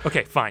 though.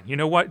 Okay, fine. You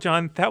know what,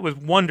 John? That was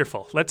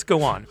wonderful. Let's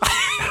go on.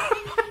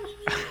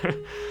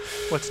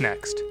 What's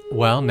next?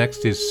 Well,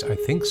 next is, I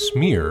think,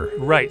 Smear.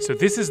 Right, so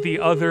this is the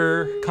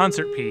other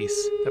concert piece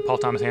that Paul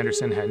Thomas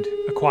Anderson had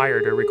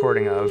acquired a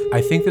recording of.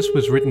 I think this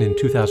was written in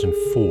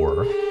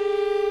 2004.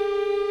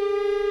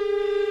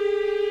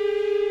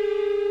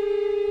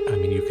 I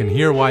mean, you can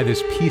hear why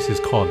this piece is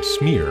called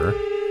Smear.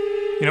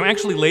 You know,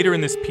 actually later in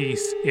this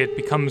piece, it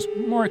becomes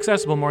more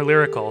accessible, more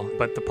lyrical,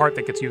 but the part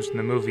that gets used in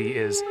the movie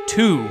is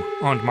 2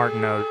 on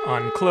Martineau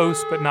on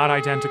close but not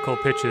identical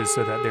pitches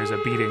so that there's a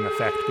beating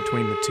effect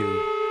between the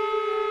 2.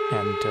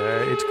 And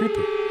it's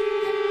creepy.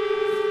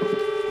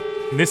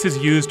 And this is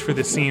used for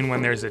the scene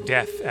when there's a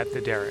death at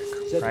the derrick,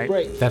 right?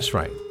 Break. That's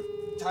right.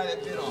 Tie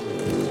that bit off.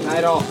 Tie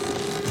it off.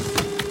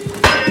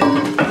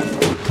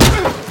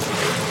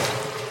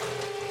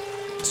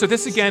 So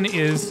this again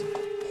is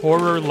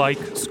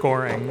horror-like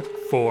scoring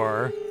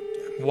for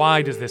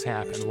why does this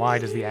happen? Why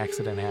does the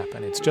accident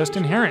happen? It's just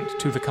inherent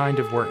to the kind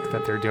of work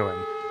that they're doing.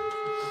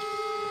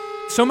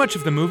 So much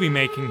of the movie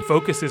making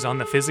focuses on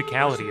the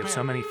physicality of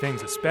so many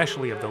things,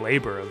 especially of the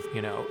labor of,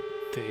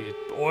 the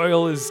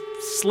oil is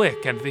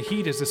slick and the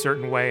heat is a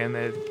certain way, and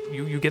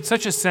you get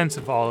such a sense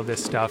of all of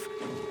this stuff.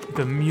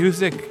 The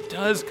music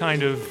does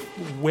kind of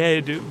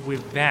wed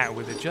with that,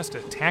 with just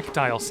a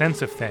tactile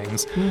sense of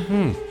things.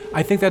 Mm-hmm.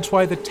 I think that's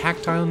why the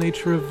tactile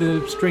nature of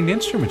the stringed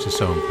instruments is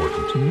so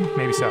important. Mm-hmm.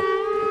 Maybe so.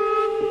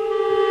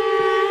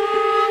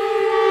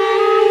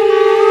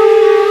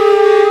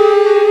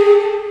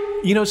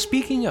 You know,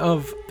 speaking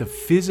of the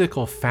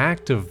physical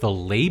fact of the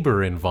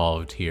labor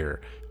involved here,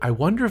 I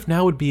wonder if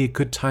now would be a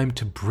good time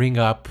to bring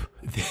up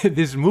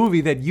this movie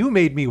that you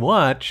made me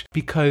watch,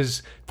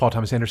 because Paul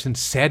Thomas Anderson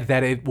said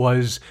that it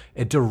was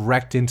a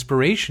direct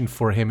inspiration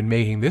for him in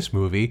making this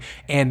movie.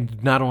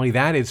 And not only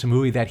that, it's a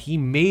movie that he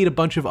made a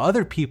bunch of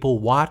other people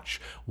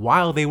watch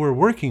while they were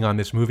working on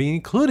this movie,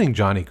 including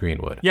Jonny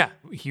Greenwood. Yeah,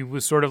 he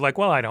was sort of like,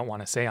 well, I don't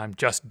want to say I'm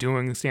just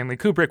doing Stanley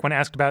Kubrick when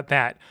asked about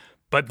that.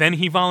 But then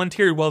he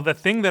volunteered. Well, the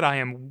thing that I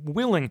am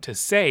willing to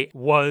say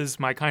was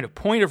my kind of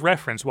point of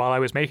reference while I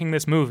was making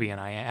this movie,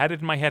 and I had it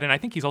in my head, and I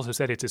think he's also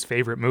said it's his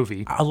favorite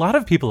movie. A lot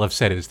of people have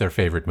said it's their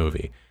favorite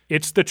movie.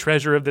 It's The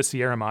Treasure of the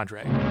Sierra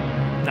Madre,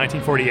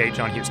 1948,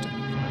 John Huston.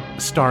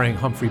 Starring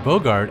Humphrey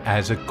Bogart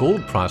as a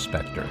gold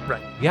prospector.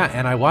 Right. Yeah,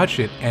 and I watched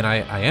it, and I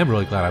am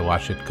really glad I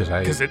watched it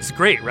because it's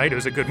great, right? It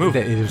was a good movie.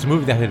 It was a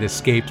movie that had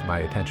escaped my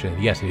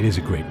attention. Yes, it is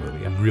a great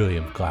movie. I really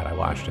am glad I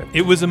watched it.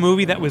 It was a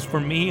movie that was for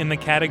me in the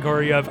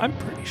category of, I'm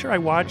pretty sure I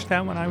watched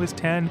that when I was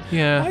 10.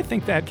 Yeah. I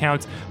think that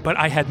counts, but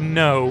I had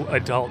no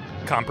adult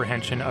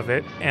comprehension of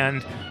it,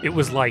 and it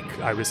was like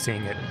I was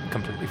seeing it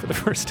completely for the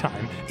first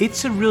time.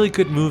 It's a really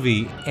good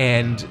movie,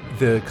 and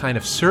the kind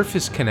of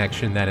surface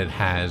connection that it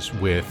has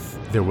with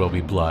There Will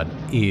Be Blood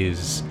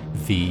is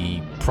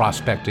the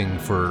prospecting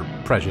for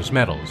precious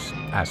metals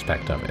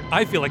aspect of it.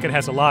 I feel like it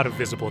has a lot of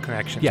visible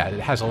connections. Yeah, it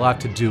has a lot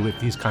to do with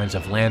these kinds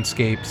of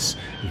landscapes,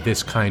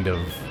 this kind of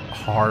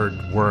hard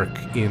work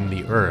in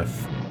the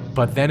earth.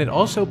 But then it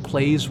also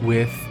plays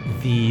with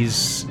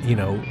these,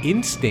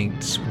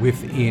 instincts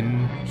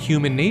within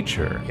human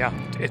nature. Yeah,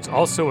 it's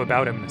also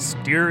about a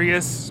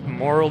mysterious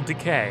moral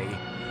decay.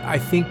 I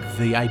think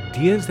the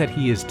ideas that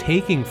he is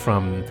taking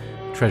from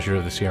Treasure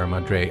of the Sierra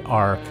Madre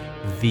are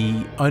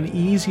the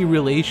uneasy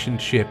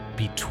relationship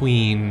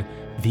between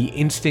the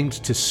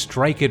instinct to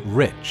strike it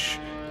rich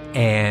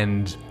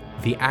and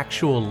the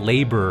actual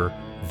labor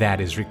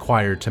that is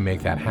required to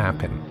make that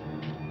happen.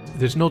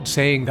 There's no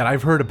saying that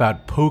I've heard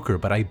about poker,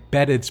 but I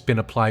bet it's been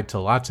applied to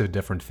lots of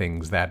different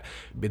things, that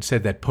it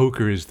said that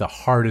poker is the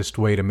hardest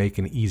way to make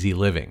an easy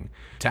living.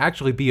 To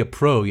actually be a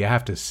pro, you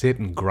have to sit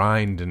and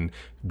grind and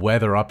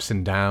weather ups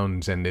and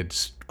downs, and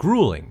it's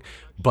grueling.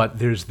 But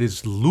there's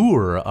this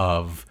lure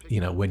of,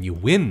 when you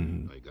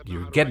win,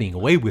 you're getting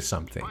away with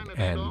something.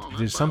 And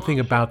there's something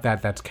about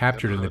that that's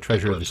captured in The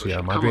Treasure of the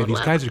Sierra Madre.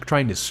 These guys are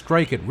trying to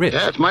strike it rich.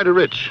 Yeah, it's mighty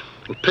rich.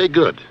 It'll pay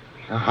good.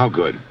 How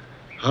good?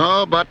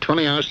 Oh, about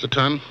 20 ounces a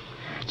ton.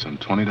 It's on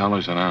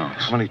 $20 an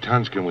ounce. How many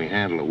tons can we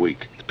handle a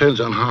week? Depends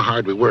on how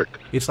hard we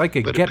work. It's like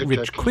a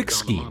get-rich-quick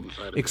scheme,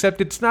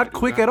 except it's not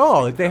quick at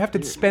all. They have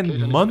to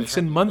spend months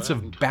and months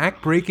of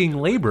back-breaking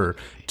labor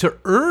to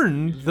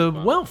earn the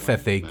wealth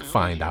that they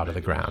find out of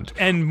the ground.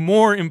 And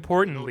more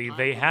importantly,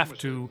 they have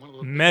to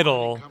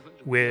meddle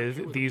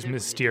with these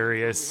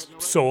mysterious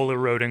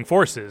soul-eroding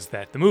forces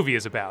that the movie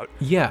is about.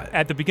 Yeah.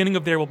 At the beginning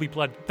of There Will Be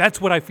Blood,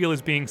 that's what I feel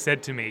is being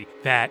said to me,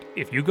 that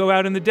if you go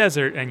out in the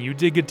desert and you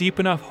dig a deep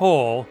enough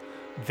hole,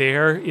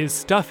 there is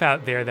stuff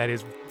out there that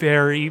is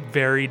very,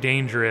 very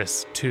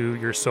dangerous to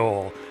your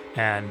soul.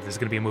 And there's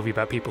going to be a movie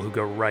about people who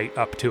go right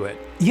up to it.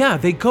 Yeah,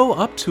 they go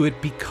up to it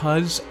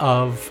because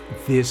of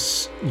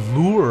this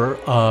lure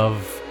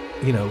of,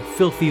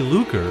 filthy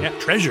lucre. Yeah,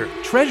 treasure.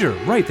 Treasure,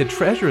 right, the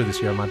treasure of the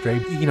Sierra Madre.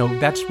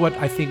 That's what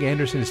I think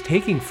Anderson is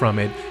taking from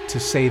it, to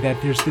say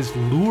that there's this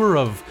lure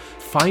of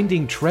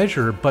finding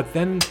treasure, but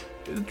then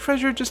the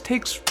treasure just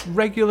takes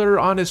regular,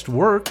 honest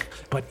work,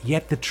 but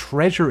yet the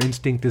treasure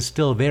instinct is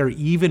still there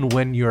even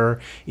when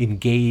you're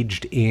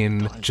engaged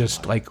in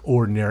just like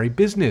ordinary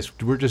business.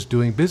 We're just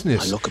doing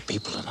business. I look at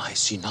people and I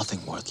see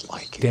nothing worth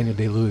liking. Daniel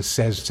Day-Lewis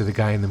says to the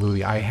guy in the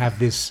movie, I have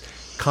this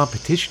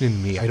competition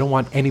in me. I don't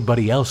want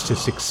anybody else to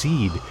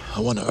succeed. I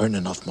want to earn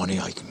enough money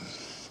I can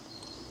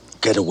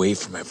get away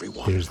from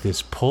everyone. There's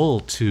this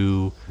pull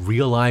to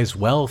realize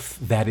wealth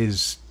that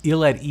is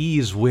ill at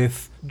ease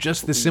with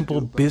just the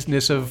simple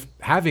business of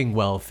having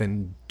wealth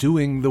and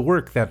doing the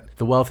work that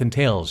the wealth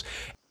entails.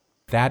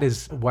 That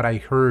is what I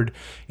heard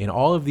in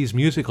all of these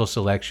musical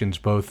selections,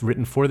 both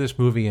written for this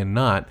movie and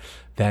not,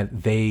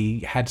 that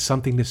they had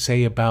something to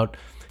say about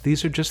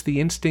these are just the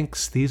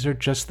instincts, these are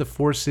just the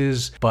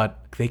forces,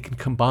 but they can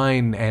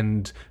combine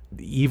and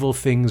evil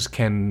things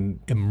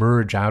can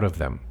emerge out of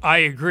them. I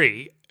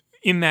agree.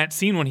 In that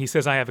scene when he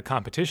says, I have a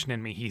competition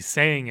in me, he's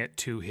saying it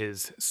to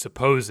his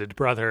supposed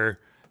brother,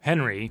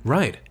 Henry.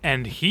 Right.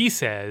 And he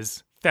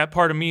says, that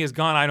part of me is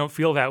gone. I don't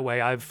feel that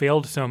way. I've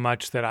failed so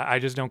much that I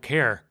just don't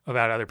care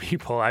about other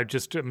people. I'm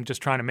just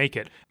trying to make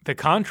it. The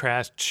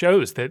contrast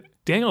shows that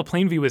Daniel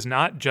Plainview is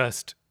not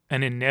just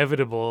an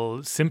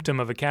inevitable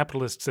symptom of a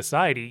capitalist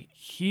society.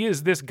 He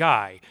is this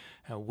guy.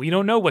 We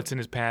don't know what's in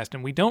his past,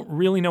 and we don't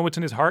really know what's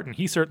in his heart, and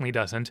he certainly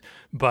doesn't,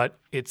 but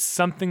it's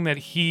something that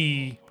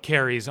he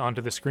carries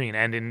onto the screen.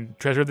 And in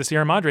Treasure of the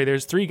Sierra Madre,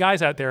 there's 3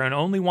 guys out there, and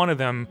only one of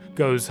them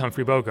goes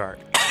Humphrey Bogart.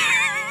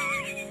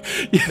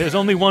 There's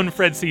only one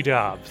Fred C.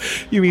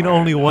 Dobbs. You mean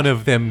only one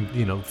of them,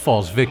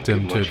 falls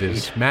victim to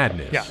this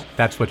madness? Yeah.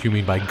 That's what you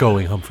mean by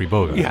going Humphrey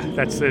Bogart. Yeah,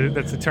 that's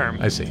a term.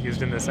 I see.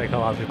 Used in the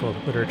psychological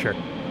literature.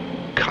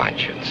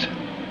 Conscience.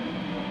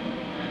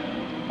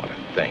 What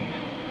a thing.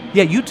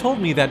 Yeah, you told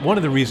me that one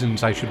of the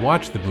reasons I should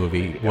watch the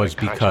movie was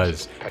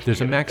because there's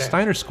a Max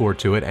Steiner score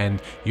to it,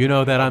 and you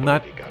know that I'm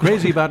not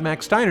crazy about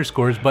Max Steiner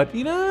scores, but,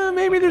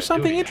 maybe there's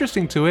something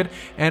interesting to it,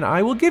 and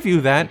I will give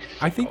you that.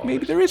 I think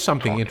maybe there is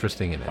something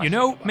interesting in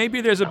it.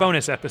 Maybe there's a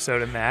bonus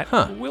episode in that.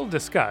 Huh. We'll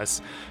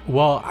discuss.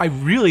 Well, I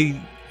really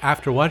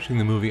After watching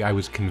the movie, I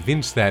was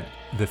convinced that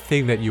the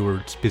thing that you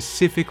were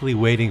specifically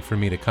waiting for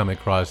me to come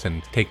across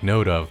and take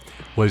note of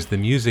was the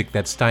music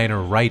that Steiner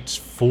writes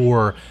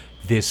for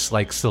this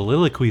like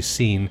soliloquy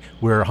scene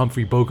where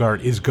Humphrey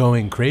Bogart is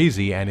going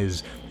crazy and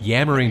is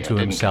yammering to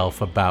himself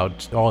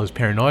about all his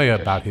paranoia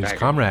about his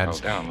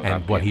comrades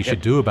and what he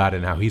should do about it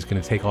and how he's going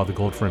to take all the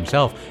gold for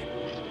himself.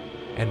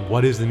 And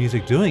what is the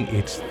music doing?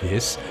 It's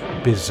this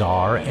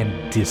bizarre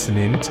and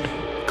dissonant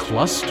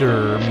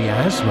cluster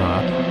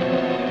miasma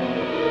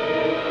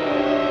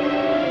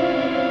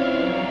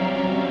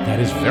that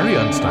is very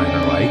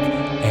un-Steiner-like,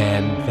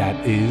 and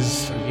that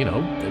is,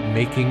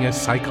 making a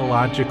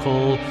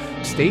psychological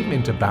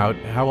statement about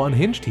how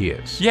unhinged he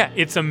is. Yeah,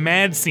 it's a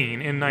mad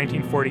scene in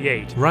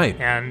 1948. Right.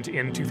 And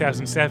in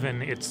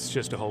 2007, it's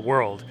just a whole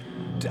world.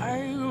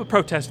 I would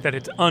protest that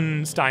it's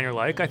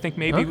un-Steiner-like. I think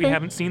maybe we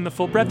haven't seen the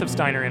full breadth of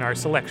Steiner in our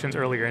selections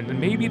earlier, and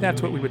maybe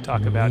that's what we would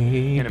talk about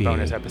in a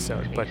bonus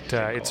episode. But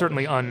it's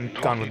certainly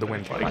Gone with the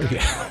Wind-like.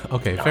 Yeah.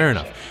 Okay, fair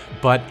enough.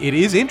 But it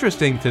is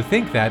interesting to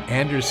think that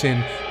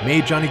Anderson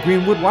made Jonny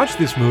Greenwood watch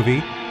this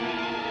movie.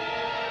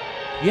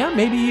 Yeah,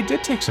 maybe he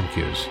did take some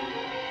cues.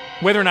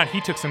 Whether or not he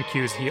took some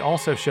cues, he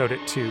also showed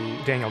it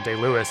to Daniel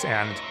Day-Lewis,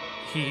 and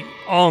he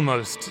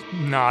almost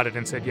nodded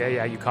and said,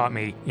 yeah, you caught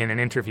me, in an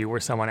interview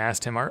where someone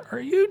asked him, are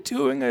you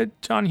doing a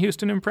John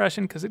Huston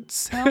impression? Because it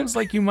sounds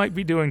like you might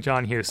be doing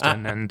John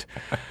Huston. And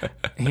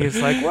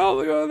he's like, well,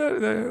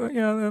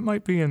 that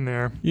might be in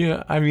there.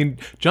 Yeah, I mean,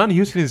 John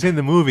Huston is in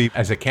the movie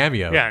as a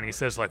cameo. Yeah, and he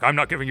says, I'm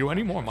not giving you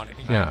any more money.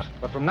 Yeah.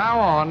 But from now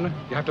on,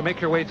 you have to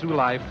make your way through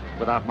life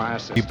without my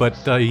assistance.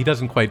 But he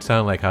doesn't quite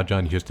sound like how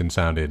John Huston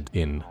sounded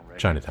in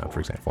Chinatown,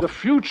 for example. The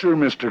future,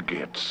 Mr.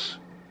 Gitz.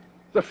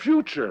 The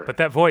future. But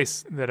that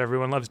voice that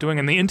everyone loves doing,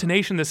 and the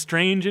intonation, the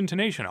strange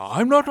intonation.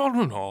 I'm not.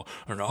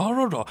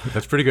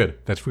 That's pretty good.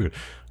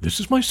 This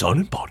is my son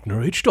and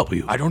partner,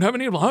 H.W. I don't have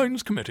any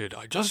lines committed.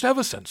 I just have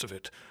a sense of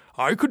it.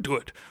 I could do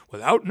it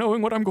without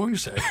knowing what I'm going to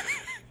say.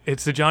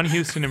 It's the John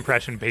Huston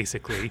impression,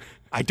 basically.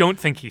 I don't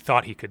think he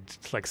thought he could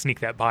sneak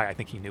that by. I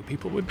think he knew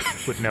people would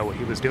know what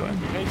he was doing.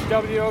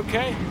 H.W.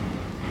 okay?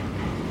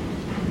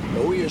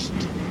 No, he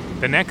isn't.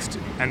 The next,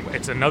 and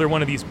it's another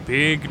one of these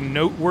big,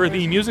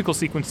 noteworthy musical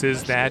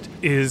sequences that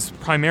is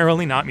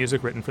primarily not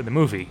music written for the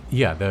movie.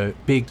 Yeah, the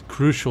big,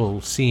 crucial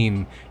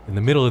scene in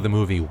the middle of the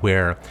movie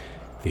where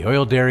the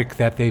oil derrick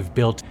that they've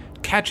built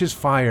catches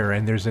fire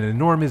and there's an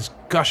enormous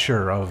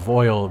gusher of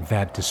oil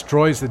that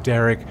destroys the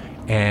derrick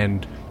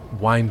and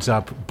winds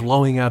up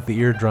blowing out the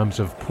eardrums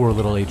of poor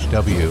little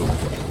H.W.,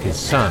 his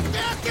son.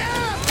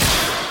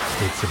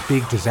 It's a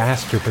big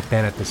disaster, but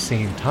then at the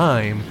same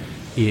time,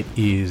 it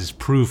is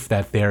proof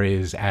that there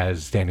is,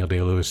 as Daniel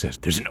Day-Lewis says,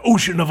 there's an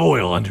ocean of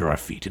oil under our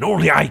feet, and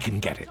only I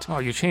can get it. Oh,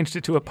 you changed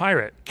it to a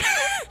pirate.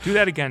 Do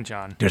that again,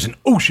 John. There's an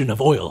ocean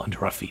of oil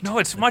under our feet. No,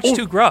 it's much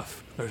too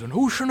gruff. There's an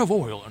ocean of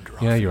oil under our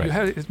feet. Yeah, you're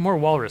right. It's more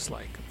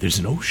walrus-like. There's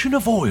an ocean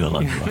of oil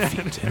under our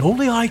feet, and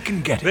only I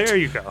can get it. There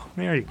you go.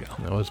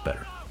 That was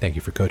better. Thank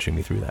you for coaching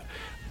me through that.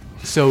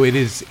 So it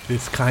is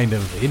this kind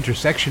of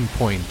intersection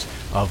point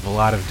of a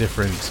lot of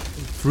different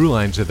through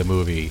lines of the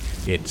movie.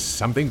 It's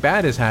something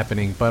bad is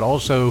happening, but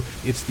also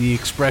it's the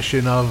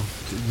expression of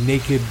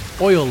naked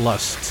oil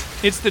lust.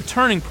 It's the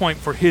turning point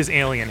for his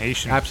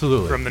alienation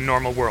Absolutely. From the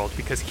normal world,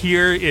 because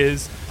here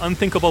is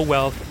unthinkable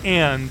wealth,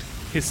 and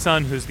his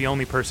son, who's the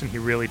only person he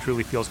really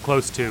truly feels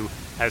close to,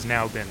 has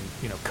now been,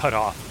 cut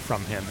off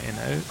from him in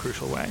a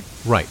crucial way.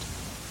 Right.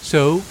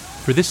 So,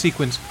 for this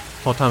sequence,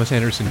 Paul Thomas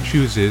Anderson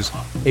chooses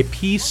a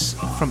piece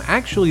from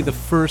actually the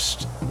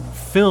first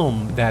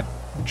film that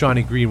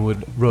Jonny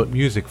Greenwood wrote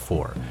music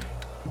for.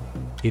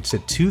 It's a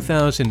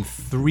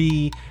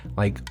 2003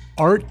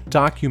 art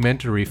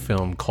documentary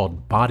film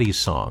called Body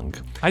Song.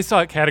 I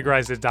saw it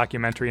categorized as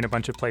documentary in a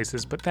bunch of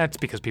places, but that's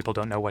because people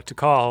don't know what to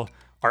call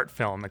art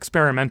film,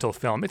 experimental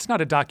film. It's not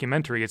a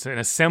documentary, it's an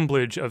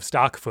assemblage of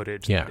stock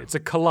footage. Yeah. It's a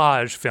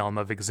collage film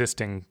of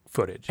existing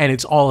footage. And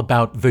it's all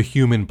about the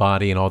human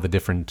body and all the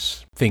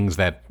different things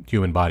that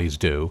human bodies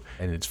do.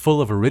 And it's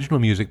full of original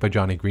music by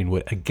Jonny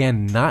Greenwood.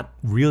 Again, not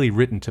really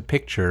written to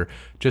picture,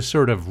 just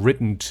sort of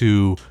written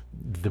to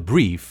the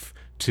brief,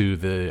 to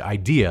the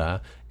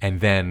idea, and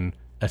then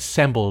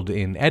assembled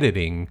in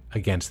editing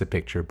against the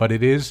picture. But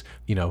it is,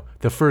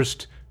 the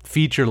first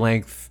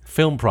feature-length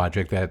film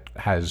project that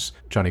has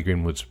Jonny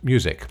Greenwood's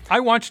music. I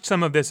watched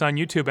some of this on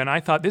YouTube, and I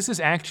thought this is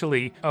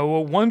actually a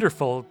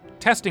wonderful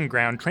testing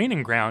ground,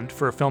 training ground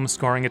for film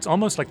scoring. It's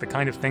almost like the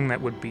kind of thing that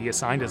would be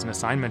assigned as an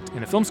assignment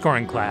in a film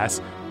scoring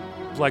class.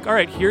 Like, all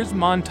right, here's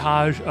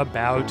montage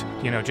about,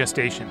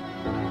 gestation.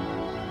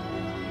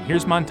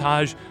 Here's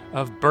montage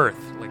of birth,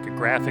 like a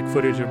graphic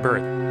footage of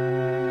birth.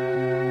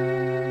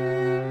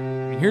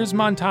 Here's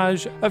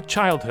montage of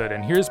childhood,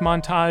 and here's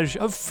montage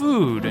of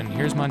food, and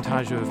here's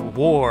montage of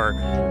war.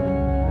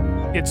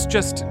 It's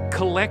just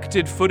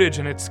collected footage,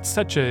 and it's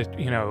such a,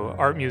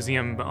 art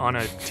museum on a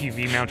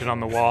TV mounted on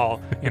the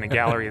wall in a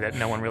gallery that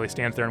no one really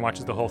stands there and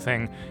watches the whole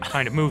thing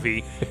kind of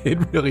movie. It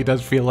really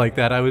does feel like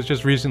that. I was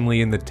just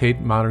recently in the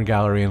Tate Modern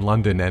Gallery in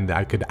London, and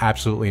I could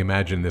absolutely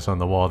imagine this on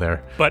the wall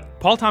there. But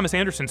Paul Thomas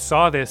Anderson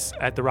saw this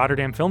at the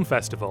Rotterdam Film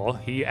Festival.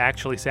 He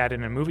actually sat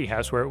in a movie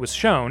house where it was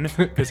shown,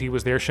 because he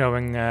was there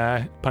showing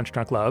Punch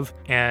Drunk Love,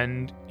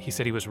 and he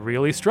said he was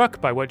really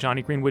struck by what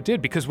Jonny Greenwood did,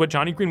 because what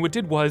Jonny Greenwood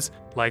did was,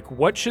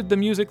 what should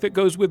the music that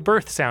goes with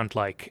Birth sound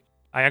like?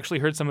 I actually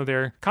heard some of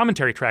their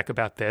commentary track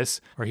about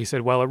this, where he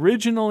said, well,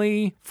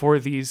 originally, for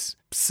these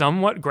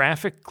somewhat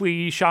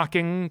graphically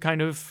shocking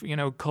kind of,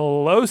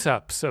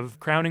 close-ups of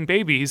crowning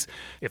babies,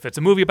 if it's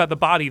a movie about the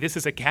body, this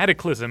is a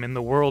cataclysm in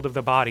the world of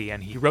the body.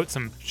 And he wrote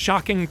some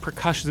shocking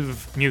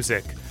percussive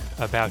music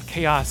about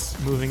chaos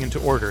moving into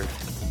order.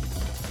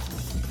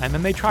 And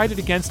then they tried it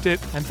against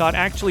it and thought,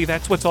 actually,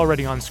 that's what's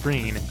already on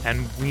screen,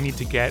 and we need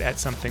to get at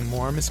something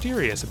more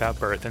mysterious about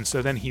Birth. And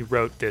so then he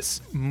wrote this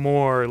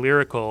more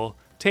lyrical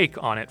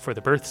take on it for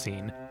the Birth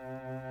scene.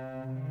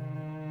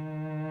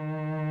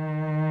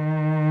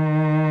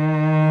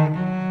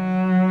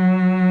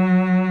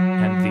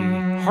 And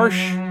the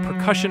harsh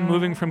percussion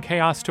moving from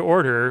chaos to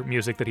order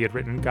music that he had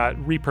written got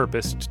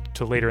repurposed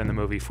to later in the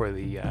movie for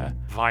the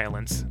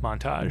violence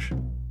montage.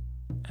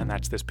 And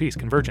that's this piece,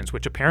 Convergence,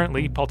 which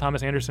apparently Paul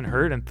Thomas Anderson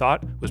heard and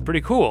thought was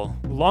pretty cool,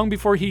 long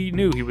before he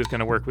knew he was going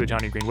to work with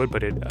Jonny Greenwood,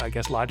 but it, I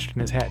guess, lodged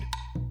in his head.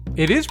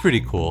 It is pretty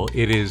cool.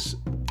 It is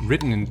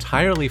written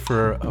entirely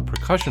for a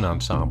percussion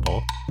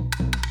ensemble.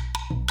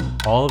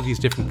 All of these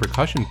different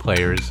percussion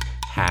players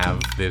have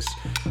this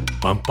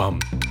bump,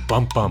 bump,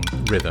 bump, bump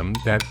rhythm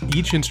that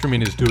each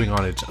instrument is doing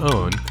on its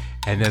own.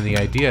 And then the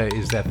idea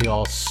is that they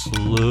all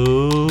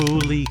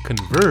slowly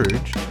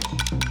converge.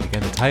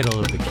 Again, the title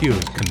of the cue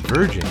is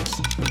Convergence.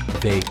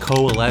 They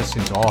coalesce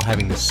into all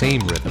having the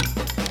same rhythm.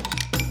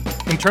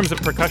 In terms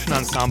of percussion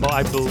ensemble,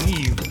 I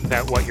believe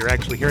that what you're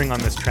actually hearing on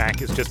this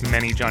track is just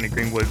many Jonny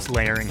Greenwoods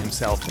layering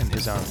himself in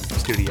his own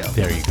studio.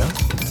 There you go.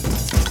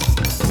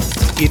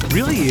 It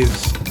really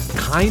is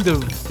kind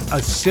of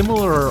a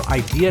similar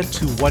idea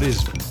to what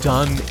is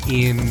done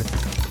in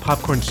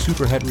Popcorn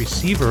Superhead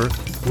Receiver,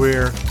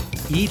 where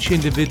each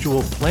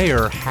individual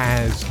player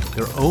has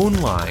their own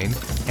line,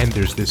 and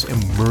there's this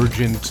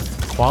emergent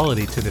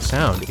quality to the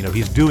sound.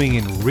 He's doing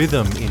in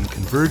rhythm in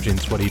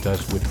Convergence what he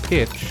does with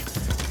pitch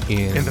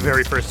in the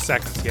very first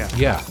seconds, yeah.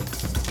 Yeah.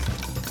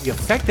 The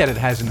effect that it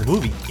has in the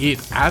movie, it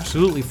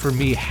absolutely, for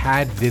me,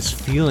 had this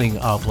feeling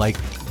of,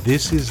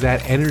 this is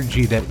that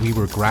energy that we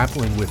were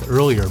grappling with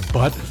earlier,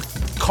 but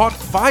caught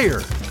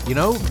fire.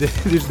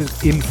 There's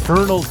this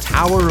infernal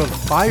tower of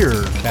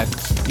fire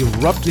that's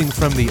erupting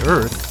from the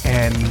earth,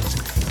 and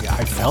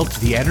I felt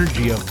the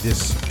energy of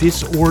this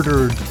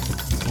disordered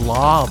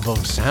blob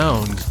of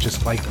sound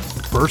just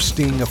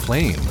bursting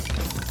aflame.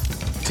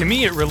 To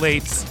me, it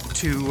relates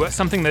to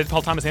something that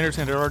Paul Thomas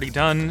Anderson had already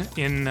done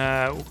in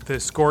the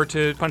score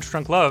to Punch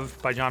Drunk Love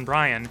by John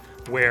Bryan,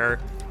 where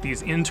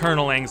these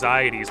internal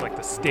anxieties, like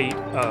the state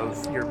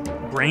of your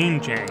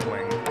brain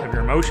jangling, of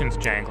your emotions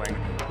jangling,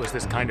 was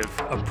this kind of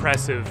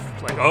oppressive,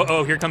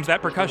 oh, here comes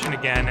that percussion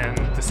again, and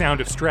the sound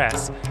of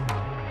stress.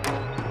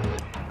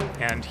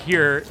 And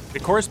here,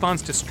 it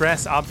corresponds to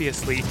stress,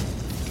 obviously,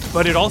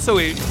 but it also,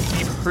 you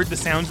heard the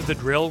sounds of the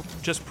drill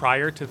just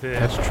prior to the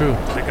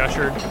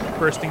gusher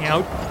bursting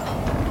out.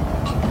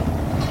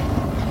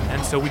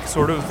 And so we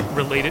sort of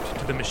relate it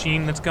to the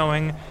machine that's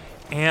going,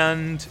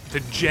 and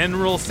the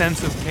general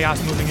sense of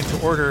chaos moving into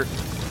order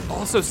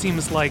also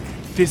seems like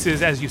this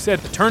is, as you said,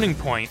 the turning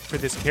point for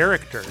this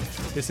character.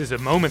 This is a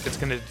moment that's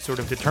going to sort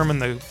of determine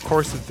the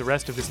course of the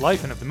rest of his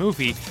life and of the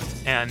movie.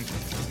 And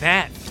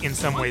that, in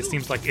some ways,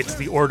 seems like it's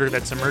the order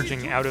that's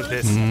emerging out of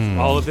this.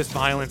 All of this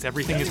violence,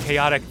 everything is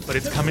chaotic, but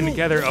it's coming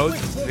together. Oh,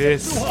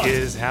 this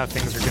is how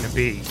things are going to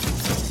be.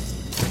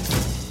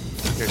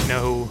 There's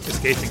no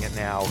escaping it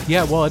now.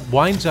 Yeah, well, it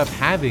winds up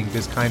having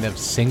this kind of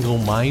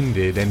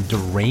single-minded and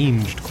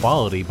deranged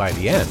quality by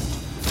the end.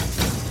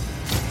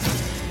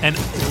 And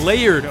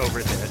layered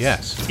over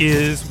this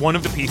is one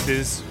of the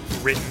pieces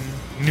written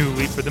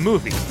newly for the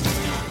movie. I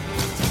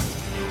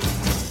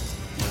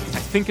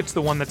think it's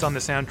the one that's on the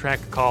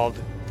soundtrack called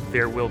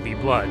There Will Be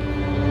Blood.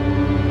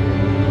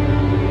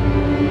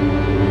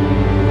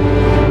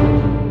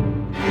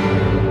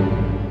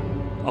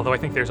 Although I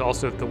think there's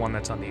also the one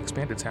that's on the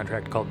expanded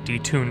soundtrack called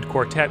Detuned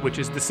Quartet, which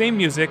is the same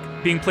music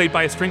being played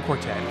by a string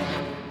quartet.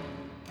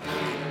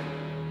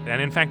 And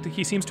in fact,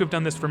 he seems to have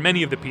done this for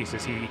many of the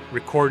pieces. He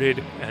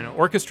recorded an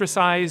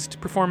orchestra-sized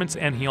performance,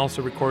 and he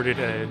also recorded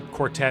a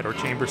quartet or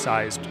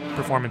chamber-sized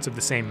performance of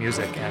the same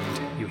music,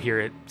 and you hear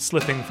it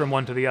slipping from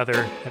one to the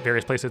other at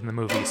various places in the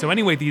movie. So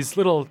anyway, these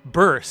little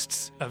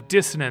bursts of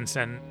dissonance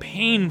and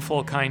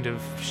painful kind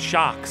of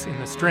shocks in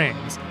the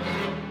strings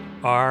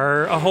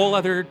are a whole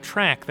other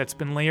track that's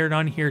been layered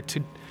on here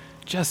to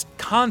just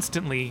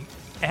constantly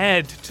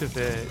add to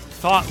the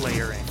thought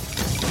layering.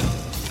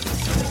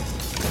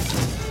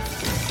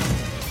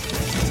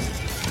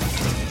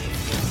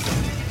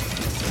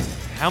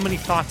 How many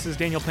thoughts is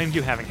Daniel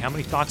Plainview having? How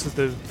many thoughts is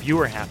the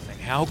viewer having?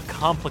 How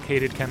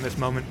complicated can this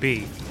moment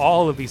be?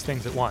 All of these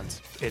things at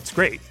once. It's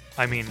great.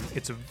 I mean,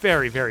 it's a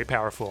very, very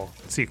powerful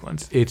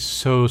sequence. It's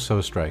so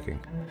striking.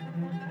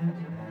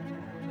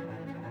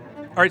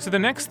 All right, so the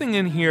next thing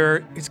in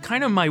here is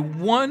kind of my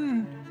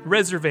one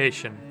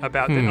reservation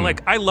about this.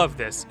 Like, I love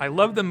this. I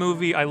love the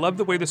movie. I love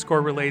the way the score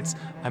relates.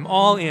 I'm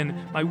all in.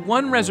 My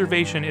one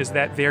reservation is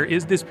that there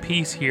is this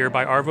piece here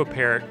by Arvo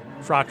Pärt,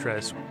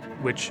 Fratris,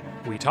 which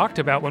we talked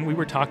about when we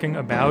were talking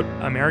about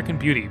American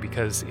Beauty,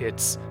 because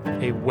it's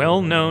a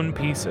well-known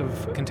piece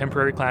of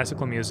contemporary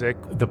classical music.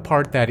 The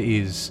part that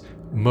is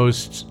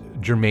most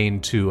germane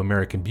to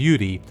American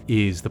Beauty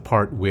is the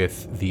part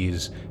with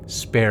these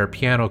spare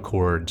piano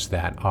chords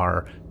that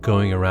are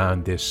going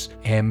around this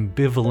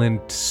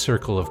ambivalent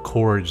circle of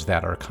chords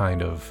that are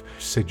kind of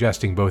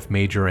suggesting both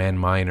major and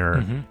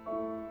minor.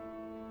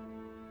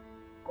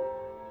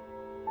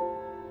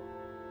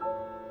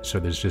 So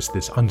there's just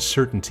this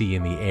uncertainty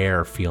in the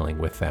air feeling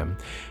with them.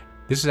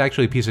 This is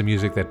actually a piece of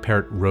music that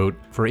Pärt wrote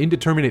for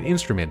indeterminate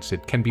instruments.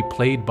 It can be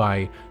played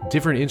by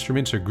different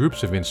instruments or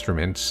groups of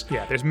instruments.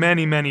 Yeah, there's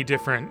many, many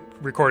different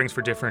recordings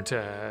for different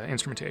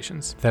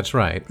instrumentations. That's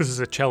right. This is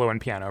a cello and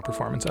piano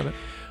performance of it.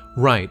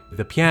 Right.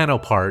 The piano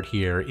part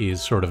here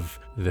is sort of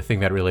the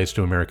thing that relates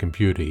to American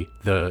Beauty.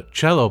 The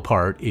cello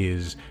part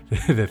is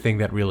the thing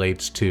that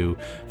relates to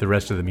the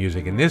rest of the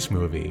music in this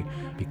movie,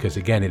 because,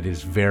 again, it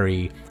is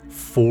very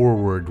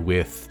forward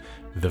with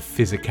the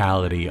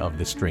physicality of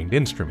the stringed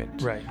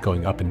instrument, right,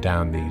 going up and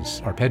down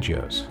these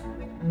arpeggios.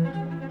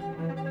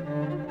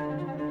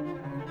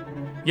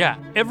 Yeah,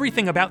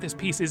 everything about this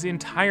piece is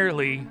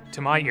entirely,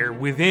 to my ear,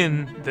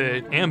 within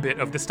the ambit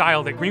of the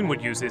style that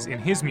Greenwood uses in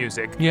his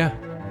music. Yeah.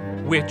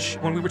 Which,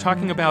 when we were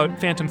talking about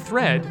Phantom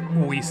Thread,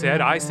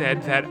 I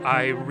said that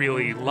I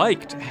really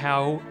liked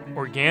how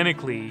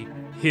organically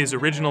his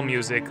original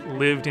music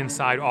lived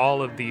inside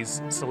all of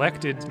these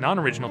selected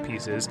non-original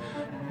pieces,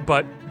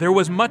 but there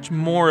was much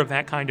more of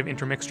that kind of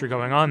intermixture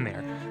going on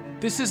there.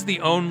 This is the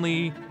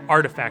only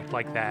artifact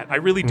like that. I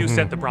really do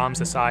set the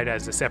Brahms aside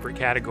as a separate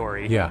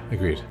category. Yeah,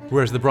 agreed.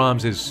 Whereas the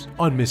Brahms is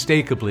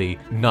unmistakably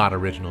not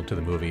original to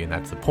the movie, and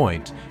that's the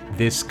point.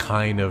 This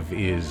kind of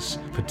is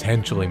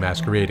potentially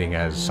masquerading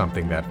as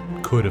something that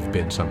could have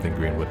been something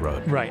Greenwood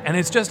wrote. Right, and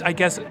it's just, I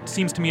guess, it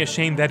seems to me a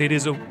shame that it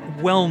is a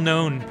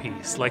well-known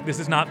piece. Like, this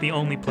is not the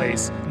only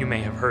place you may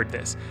have heard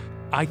this.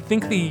 I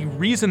think the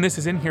reason this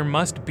is in here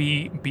must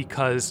be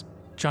because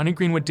Jonny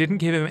Greenwood didn't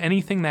give him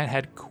anything that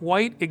had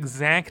quite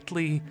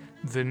exactly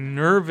the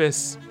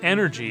nervous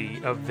energy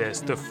of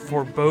this, the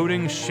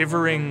foreboding,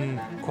 shivering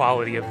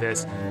quality of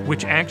this,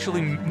 which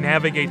actually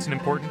navigates an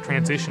important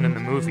transition in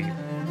the movie.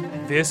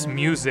 This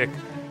music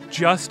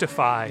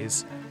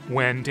justifies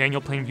when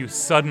Daniel Plainview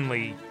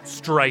suddenly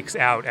strikes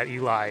out at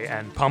Eli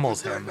and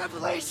pummels him.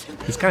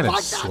 He's kind of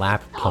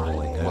slap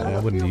pummeling. I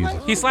wouldn't use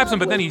it. He slaps him,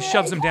 but then he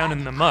shoves him down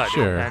in the mud.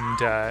 Sure.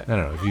 And, I don't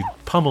know. If you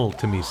pummel,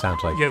 to me,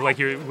 sounds like... Yeah, like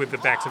you're with the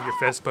backs of your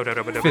fists.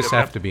 Fists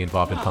have to be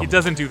involved in pummeling. He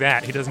doesn't do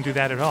that. He doesn't do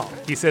that at all.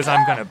 He says,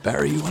 I'm going to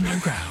bury you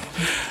underground.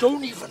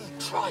 Don't even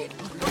try it.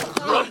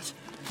 Right.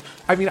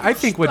 I mean, I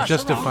think what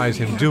justifies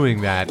him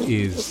doing that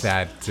is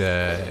that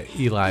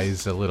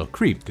Eli's a little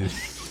creep.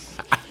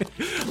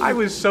 I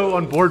was so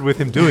on board with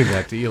him doing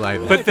that to Eli.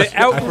 But the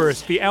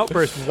outburst,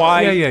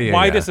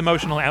 why this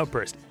emotional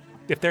outburst?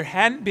 If there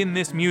hadn't been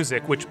this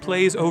music, which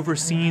plays over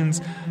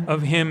scenes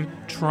of him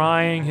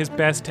trying his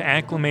best to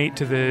acclimate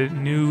to the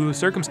new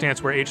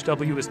circumstance where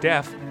H.W. is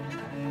deaf,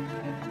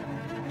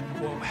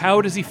 well,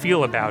 how does he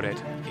feel about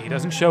it? He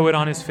doesn't show it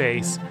on his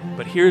face,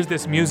 but here's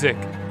this music,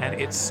 and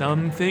it's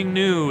something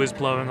new is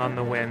blowing on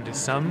the wind.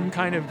 Some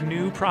kind of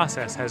new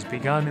process has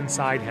begun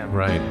inside him.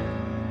 Right.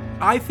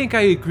 I think I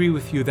agree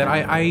with you that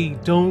I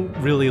don't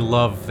really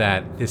love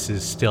that this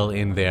is still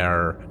in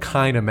there,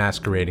 kind of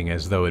masquerading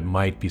as though it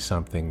might be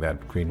something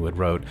that Greenwood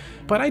wrote.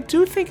 But I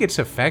do think it's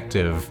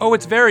effective. Oh,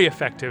 it's very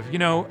effective. You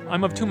know,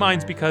 I'm of two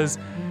minds because,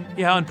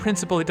 yeah, on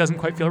principle it doesn't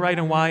quite feel right,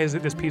 and why is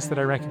it this piece that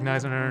I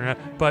recognize?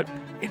 But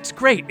it's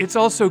great. It's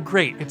also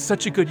great. It's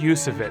such a good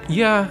use of it.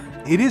 Yeah,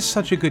 it is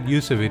such a good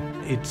use of it.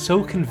 It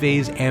so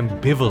conveys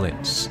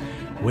ambivalence.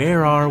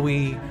 Where are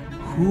we?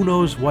 Who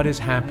knows what is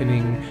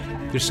happening?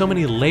 There's so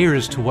many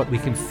layers to what we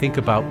can think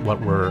about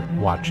what we're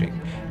watching.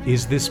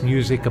 Is this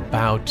music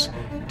about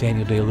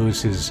Daniel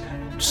Day-Lewis's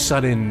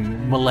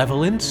sudden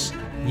malevolence?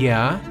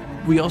 Yeah.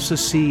 We also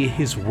see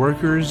his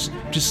workers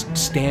just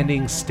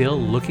standing still,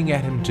 looking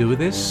at him do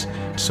this.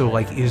 So,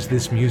 like, is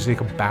this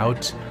music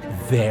about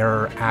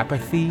their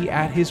apathy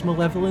at his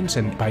malevolence,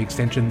 and by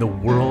extension, the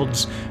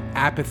world's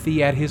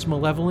apathy at his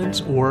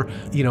malevolence? Or,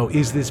 you know,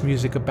 is this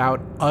music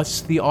about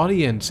us, the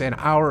audience, and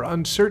our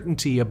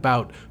uncertainty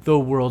about the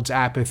world's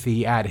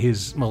apathy at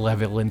his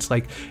malevolence?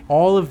 Like,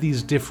 all of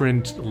these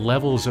different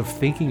levels of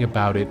thinking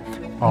about it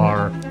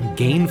are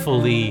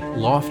gainfully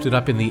lofted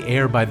up in the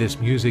air by this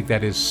music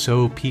that is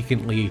so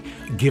piquantly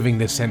giving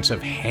this sense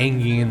of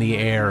hanging in the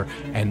air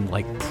and,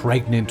 like,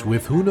 pregnant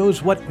with who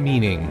knows what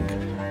meaning.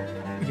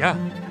 Yeah.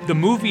 The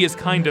movie is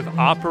kind of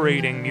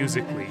operating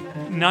musically,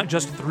 not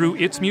just through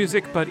its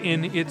music, but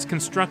in its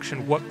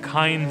construction, what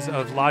kinds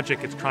of logic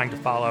it's trying to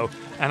follow.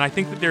 And I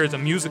think that there is a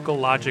musical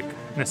logic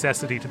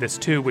necessity to this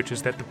too, which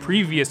is that the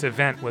previous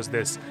event was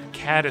this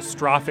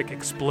catastrophic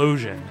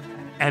explosion.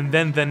 And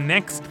then the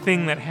next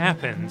thing that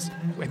happens,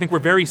 I think we're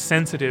very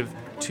sensitive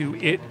to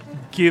it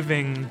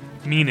giving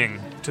meaning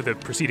to the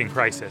preceding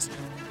crisis.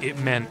 It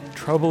meant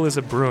trouble is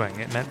a-brewing.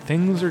 It meant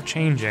things are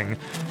changing.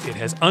 It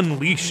has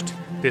unleashed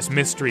this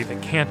mystery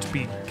that can't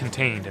be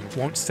contained and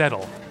won't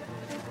settle.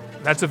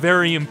 That's a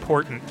very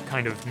important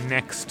kind of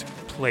next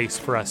place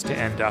for us to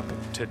end up,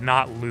 to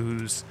not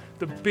lose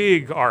the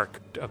big arc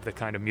of the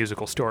kind of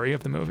musical story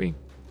of the movie.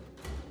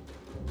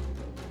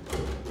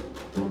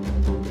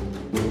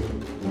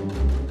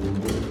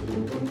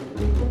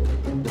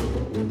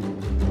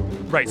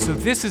 Right, so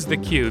this is the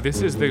cue.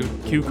 This is the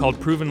cue called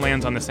Proven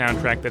Lands on the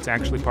soundtrack that's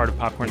actually part of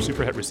Popcorn's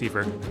Superhit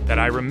receiver that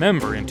I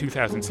remember in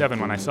 2007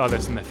 when I saw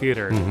this in the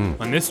theater. Mm-hmm.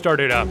 When this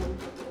started up,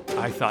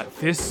 I thought,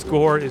 this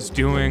score is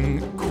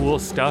doing cool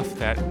stuff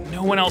that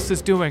no one else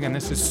is doing, and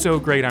this is so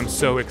great. I'm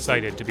so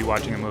excited to be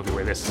watching a movie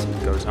where this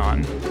goes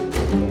on.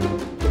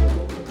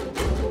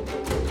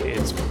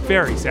 It's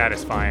very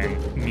satisfying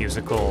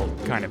musical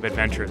kind of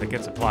adventure that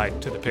gets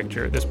applied to the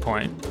picture at this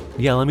point.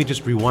 Yeah, let me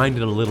just rewind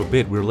it a little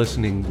bit. We're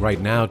listening right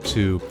now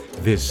to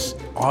this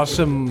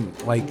awesome,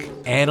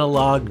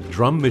 analog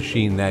drum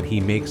machine that he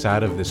makes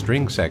out of the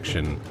string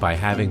section by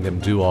having them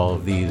do all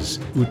of these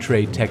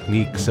outre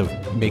techniques of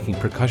making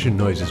percussion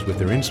noises with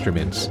their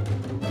instruments.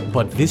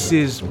 But this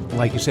is,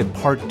 like you said,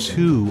 part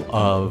 2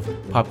 of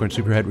Popcorn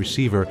Superhead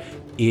Receiver.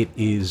 It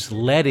is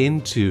led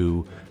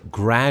into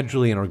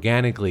gradually and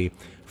organically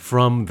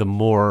from the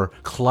more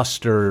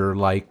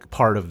cluster-like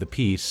part of the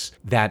piece.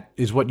 That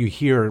is what you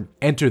hear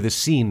enter the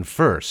scene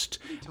first,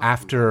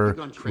 after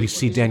we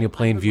see Daniel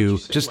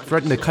Plainview just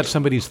threaten to cut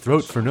somebody's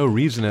throat for no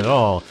reason at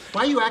all.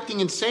 Why are you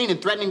acting insane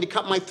and threatening to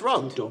cut my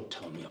throat? Don't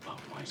tell me about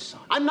my son.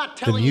 I'm not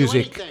telling The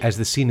music, you anything. as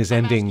the scene is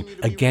ending,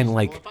 again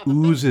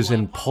oozes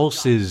and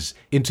pulses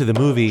into the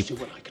movie. See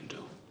what I can do.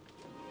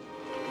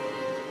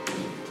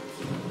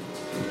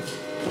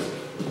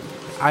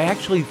 I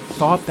actually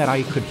thought that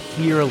I could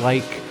hear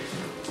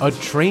a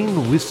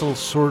train whistle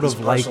sort of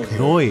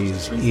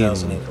noise in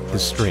the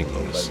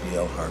strings.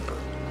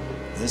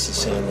 This is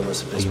San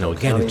Luis Obispo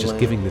Again, it's just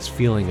giving this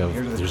feeling of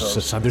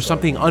there's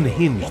something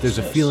unhinged. There's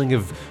a feeling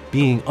of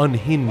being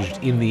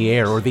unhinged in the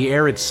air, or the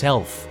air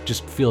itself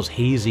just feels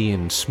hazy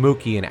and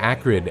smoky and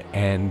acrid,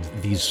 and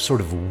these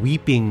sort of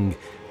weeping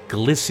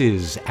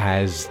glisses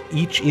as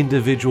each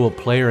individual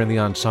player in the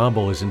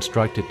ensemble is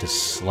instructed to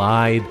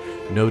slide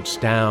notes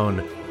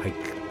down like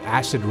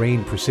acid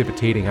rain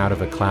precipitating out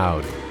of a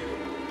cloud.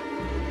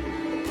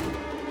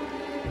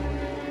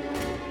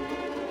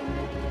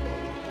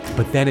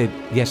 But then it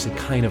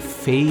kind of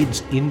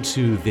fades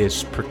into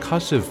this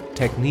percussive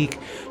technique.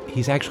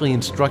 He's actually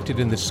instructed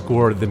in the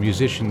score the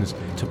musicians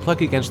to pluck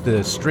against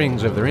the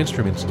strings of their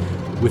instruments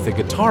with a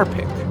guitar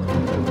pick.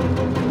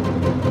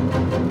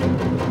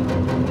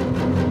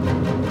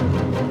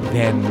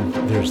 Then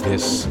there's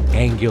this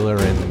angular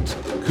and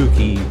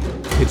kooky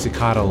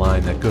pizzicato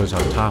line that goes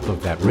on top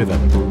of that rhythm.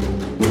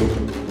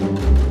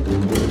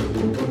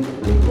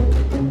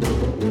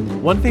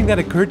 One thing that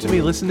occurred to me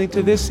listening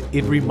to this,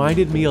 it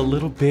reminded me a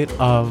little bit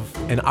of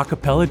an a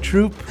cappella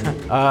troupe,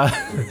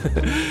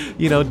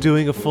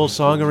 doing a full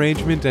song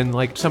arrangement, and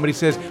somebody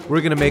says,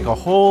 we're going to make a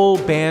whole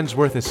band's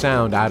worth of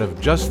sound out of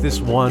just this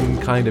one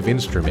kind of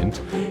instrument.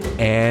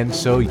 And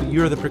so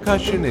you're the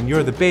percussion, and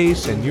you're the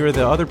bass, and you're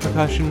the other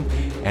percussion,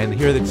 and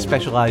here are the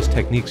specialized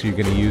techniques you're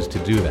going to use to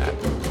do that.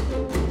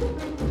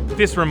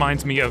 This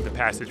reminds me of the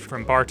passage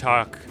from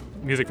Bartók,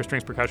 Music for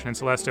Strings, Percussion, and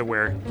Celesta,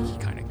 where he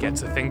kind of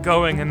gets a thing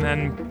going and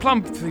then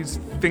plump, these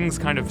things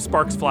kind of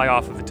sparks fly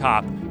off of the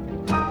top.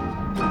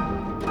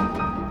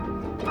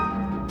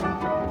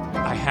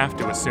 I have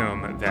to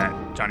assume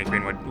that Jonny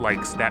Greenwood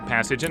likes that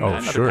passage and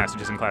other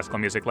passages in classical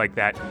music like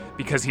that,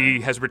 because he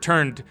has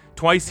returned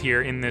twice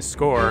here in this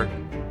score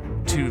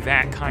to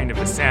that kind of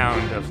a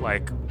sound of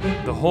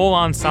the whole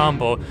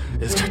ensemble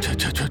is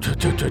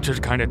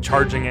kind of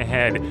charging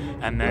ahead,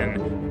 and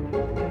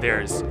then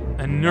there's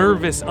a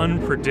nervous,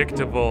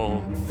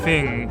 unpredictable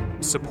thing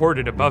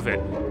supported above it.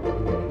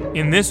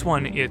 In this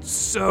one, it's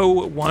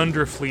so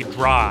wonderfully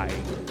dry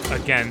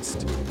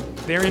against...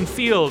 They're in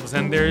fields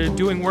and they're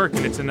doing work,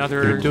 and it's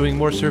another... They're doing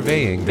more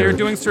surveying. They're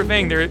doing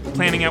surveying. They're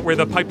planning out where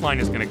the pipeline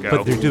is going to go.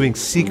 But they're doing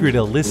secret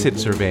illicit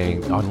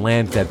surveying on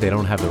land that they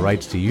don't have the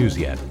rights to use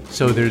yet.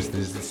 So there's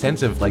this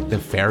sense of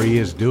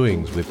nefarious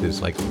doings with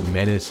this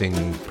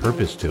menacing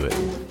purpose to it.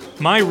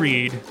 My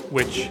read,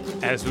 which,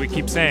 as we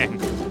keep saying,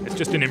 it's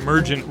just an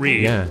emergent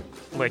read. Yeah.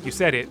 Like you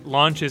said, it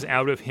launches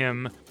out of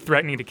him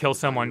threatening to kill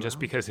someone just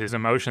because his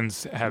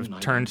emotions have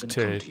turned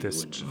to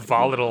this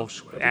volatile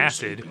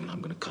acid. I'm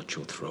going to cut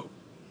your throat.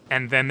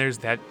 And then there's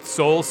that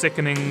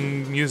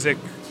soul-sickening music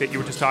that you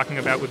were just talking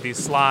about with these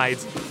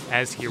slides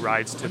as he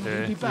rides to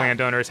the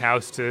landowner's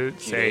house to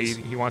say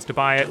he wants to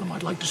buy it. Tell him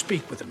I'd like to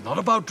speak with him, not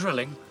about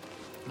drilling.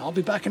 I'll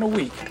be back in a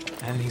week.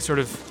 And he sort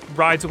of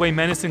rides away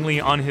menacingly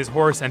on his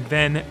horse, and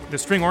then the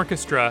string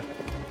orchestra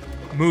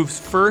moves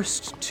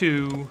first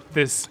to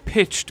this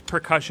pitched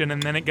percussion,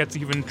 and then it gets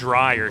even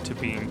drier to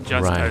being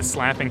just a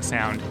slapping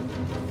sound.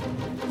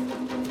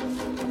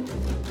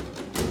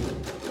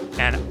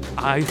 And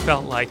I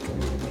felt like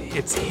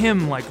it's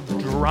him like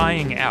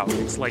drying out.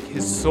 It's like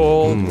his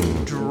soul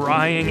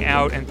drying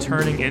out and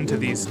turning into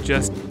these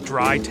just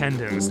dry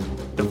tendons.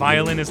 The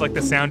violin is like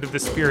the sound of the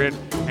spirit,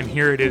 and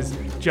here it is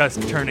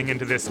just turning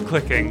into this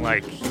clicking,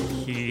 like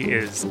he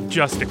is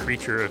just a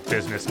creature of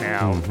business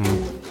now.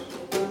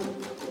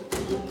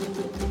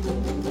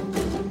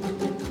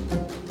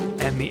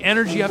 And the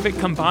energy of it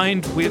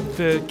combined with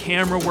the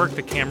camera work,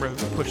 the camera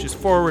pushes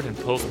forward and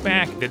pulls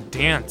back. The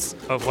dance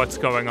of what's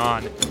going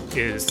on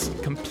is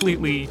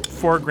completely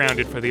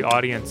foregrounded for the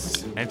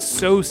audience. And it's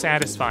so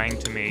satisfying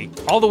to me.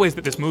 All the ways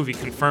that this movie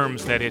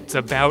confirms that it's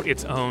about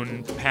its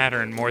own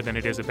pattern more than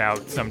it is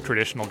about some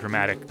traditional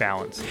dramatic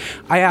balance.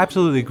 I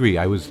absolutely agree.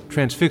 I was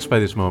transfixed by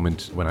this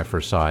moment when I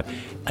first saw it.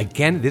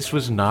 Again, this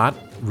was not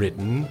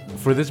written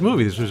for this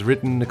movie. This was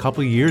written a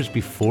couple of years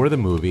before the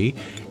movie.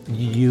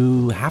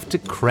 You have to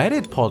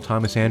credit Paul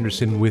Thomas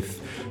Anderson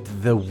with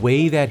the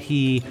way that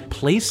he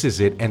places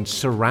it and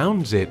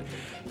surrounds it.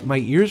 My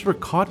ears were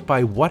caught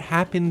by what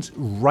happens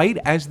right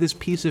as this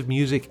piece of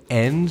music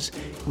ends.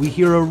 We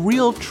hear a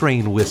real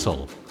train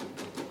whistle.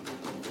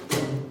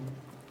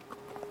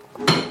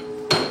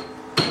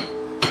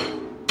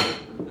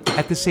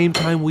 At the same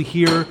time, we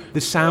hear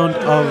the sound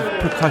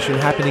of percussion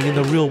happening in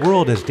the real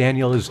world as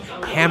Daniel is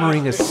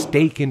hammering a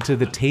stake into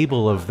the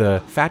table of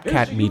the Fat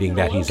Cat meeting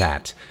that he's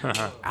at.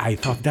 I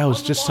thought that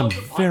was just some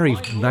very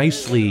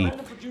nicely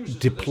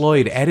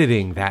deployed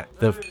editing, that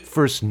the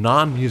first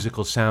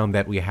non-musical sound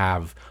that we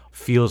have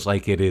feels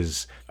like it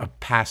is a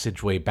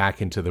passageway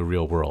back into the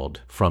real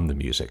world from the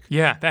music.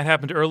 Yeah, that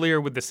happened earlier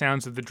with the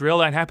sounds of the drill.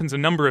 That happens a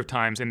number of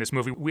times in this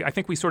movie. I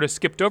think we sort of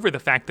skipped over the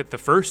fact that the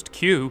first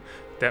cue,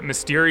 that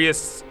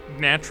mysterious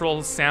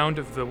natural sound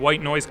of the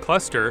white noise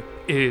cluster,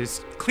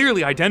 is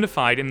clearly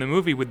identified in the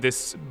movie with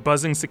this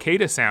buzzing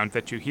cicada sound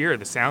that you hear,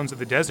 the sounds of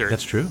the desert.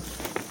 That's true.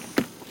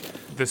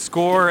 The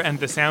score and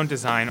the sound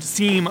design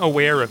seem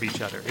aware of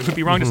each other. It would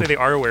be wrong to say they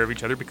are aware of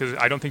each other, because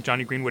I don't think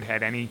Jonny Greenwood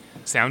had any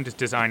sound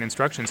design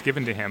instructions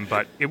given to him,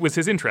 but it was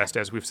his interest,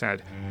 as we've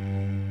said.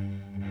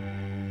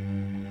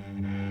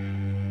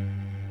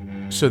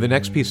 So the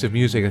next piece of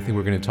music I think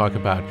we're going to talk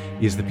about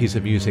is the piece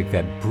of music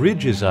that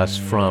bridges us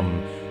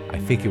from, I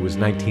think it was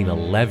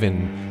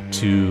 1911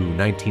 to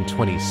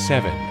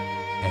 1927,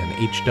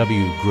 and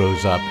H.W.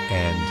 grows up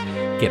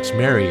and gets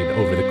married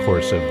over the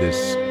course of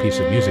this piece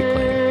of music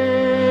playing.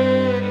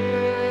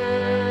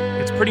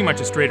 Pretty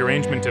much a straight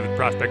arrangement of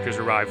Prospectors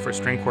Arrive for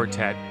string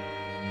quartet,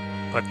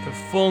 but the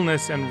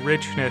fullness and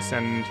richness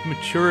and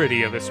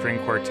maturity of a string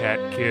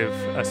quartet give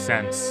a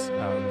sense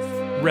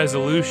of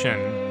resolution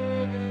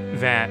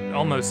that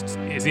almost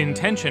is in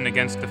tension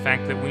against the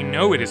fact that we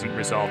know it isn't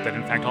resolved, that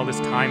in fact all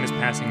this time is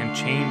passing and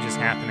change is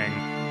happening,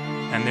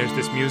 and there's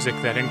this music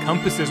that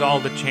encompasses all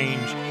the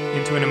change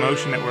into an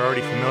emotion that we're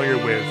already familiar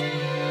with.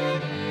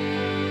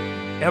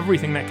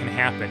 Everything that can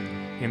happen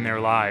in their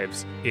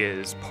lives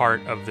is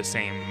part of the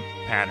same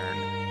pattern.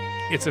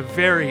 It's a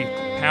very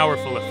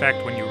powerful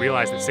effect when you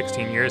realize that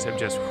 16 years have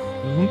just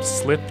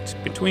slipped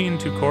between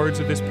two chords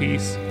of this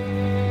piece.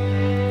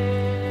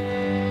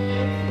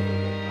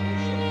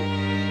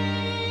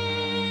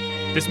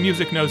 This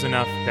music knows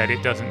enough that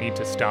it doesn't need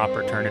to stop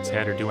or turn its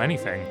head or do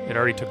anything. It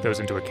already took those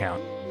into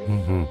account.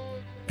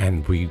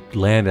 And we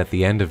land at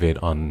the end of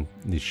it on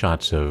the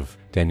shots of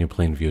Daniel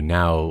Plainview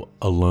now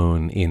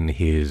alone in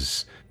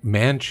his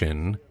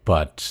mansion,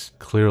 but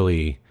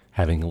clearly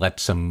having let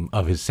some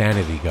of his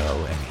sanity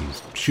go, and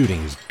he's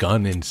shooting his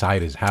gun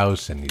inside his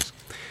house, and he's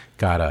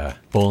got a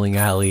bowling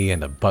alley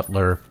and a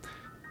butler.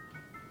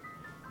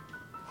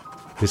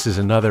 This is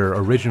another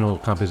original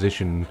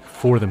composition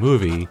for the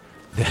movie.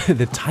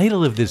 The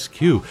title of this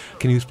cue,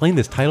 can you explain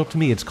this title to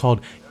me? It's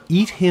called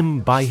Eat Him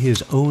by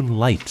His Own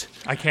Light.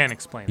 I can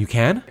explain. You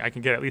can? I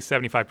can get at least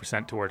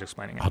 75% towards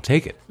explaining it. I'll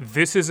take it.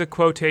 This is a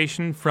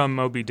quotation from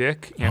Moby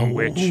Dick in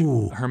which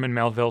Herman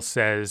Melville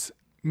says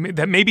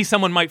that maybe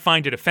someone might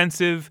find it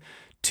offensive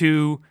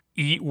to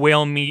eat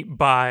whale meat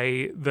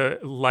by the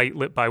light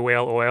lit by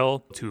whale oil,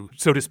 to,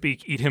 so to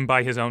speak, eat him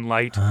by his own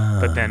light.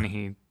 But then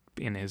he,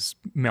 in his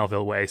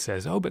Melville way,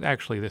 says, oh, but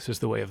actually this is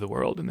the way of the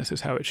world and this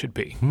is how it should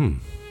be.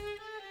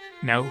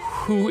 Now,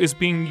 who is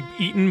being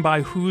eaten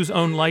by whose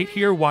own light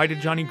here? Why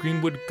did Jonny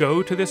Greenwood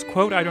go to this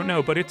quote? I don't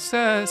know, but it's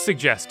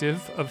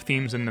suggestive of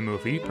themes in the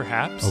movie,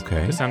 perhaps,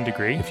 to some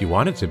degree. If you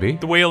want it to be.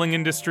 The whaling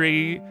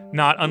industry,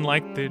 not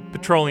unlike the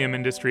petroleum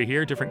industry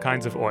here, different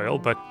kinds of oil,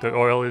 but the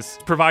oil is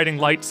providing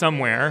light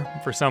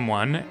somewhere for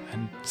someone,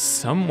 and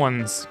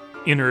someone's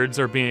innards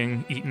are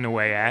being eaten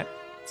away at.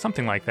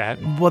 Something like that.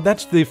 Well,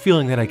 that's the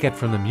feeling that I get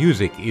from the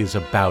music, is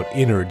about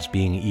innards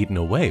being eaten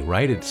away,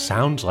 right? It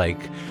sounds like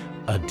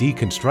a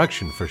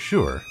deconstruction for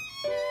sure.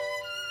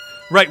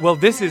 Right, well,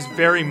 this is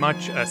very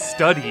much a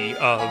study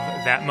of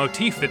that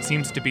motif that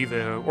seems to be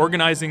the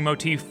organizing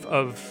motif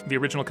of the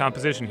original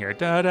composition here.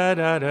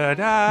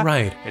 Da-da-da-da-da.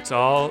 Right. It's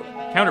all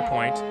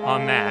counterpoint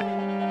on that.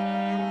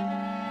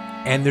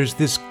 And there's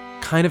this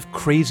kind of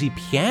crazy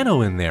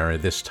piano in there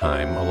this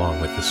time, along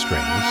with the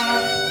strings.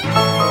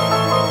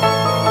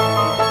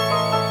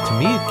 To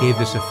me, it gave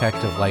this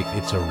effect of like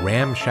it's a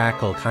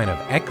ramshackle kind of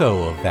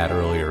echo of that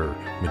earlier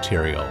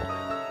material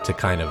to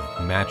kind of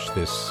match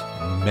this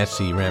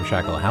messy,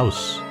 ramshackle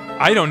house.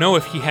 I don't know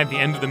if he had the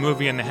end of the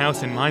movie and the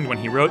house in mind when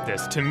he wrote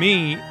this. To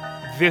me,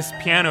 this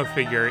piano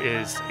figure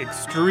is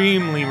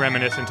extremely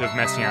reminiscent of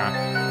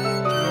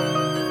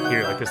Messiaen.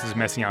 Here, like this is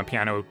Messiaen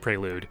piano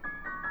prelude.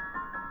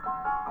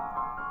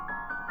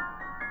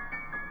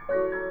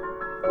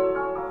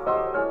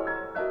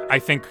 I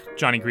think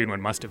Jonny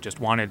Greenwood must have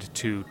just wanted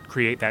to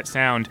create that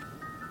sound.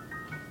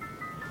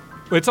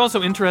 But it's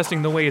also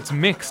interesting the way it's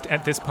mixed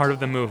at this part of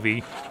the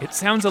movie. It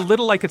sounds a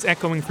little like it's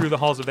echoing through the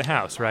halls of the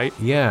house, right?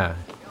 Yeah,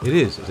 it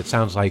is. It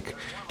sounds like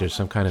there's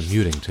some kind of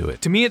muting to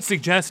it. To me, it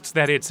suggests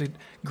that it's a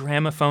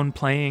gramophone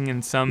playing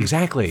in some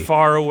exactly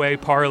faraway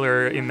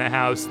parlor in the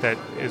house that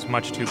is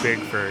much too big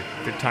for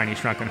the tiny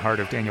shrunken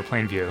heart of Daniel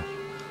Plainview.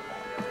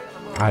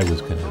 I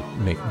was going to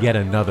make yet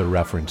another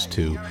reference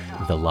to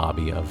the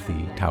lobby of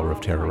the Tower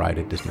of Terror ride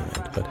at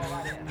Disneyland, but...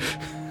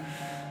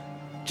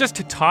 Just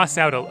to toss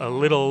out a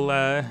little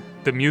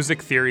the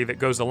music theory that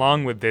goes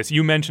along with this,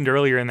 you mentioned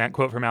earlier in that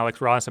quote from Alex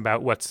Ross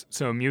about what's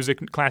so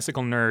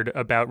classical nerd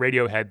about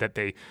Radiohead that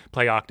they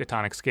play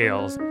octatonic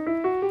scales.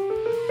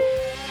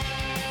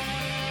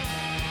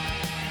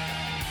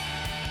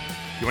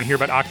 You want to hear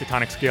about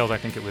octatonic scales? I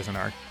think it was in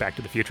our Back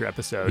to the Future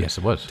episode. Yes,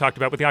 it was. Talked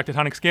about what the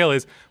octatonic scale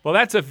is. Well,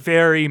 that's a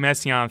very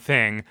Messiaen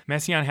thing.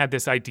 Messiaen had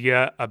this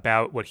idea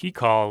about what he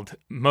called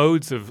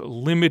modes of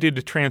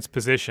limited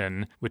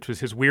transposition, which was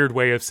his weird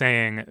way of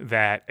saying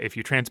that if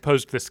you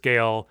transposed the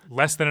scale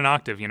less than an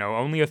octave,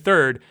 only a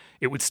third,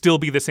 it would still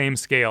be the same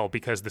scale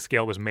because the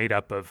scale was made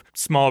up of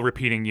small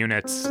repeating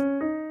units,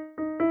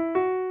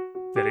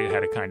 that it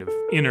had a kind of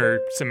inner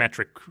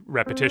symmetric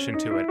repetition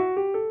to it.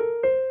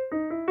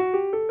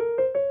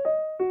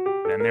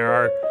 And there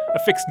are a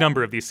fixed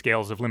number of these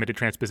scales of limited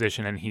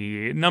transposition, and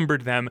he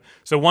numbered them.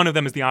 So one of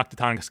them is the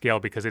octatonic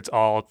scale because it's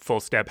all full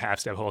step, half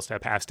step, whole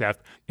step, half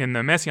step. In the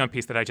Messiaen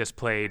piece that I just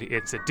played,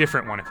 it's a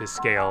different one of his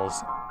scales.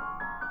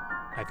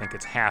 I think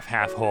it's half,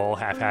 half, whole,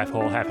 half, half,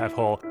 whole, half, half,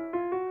 whole.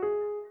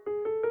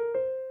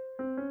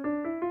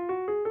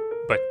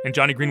 But in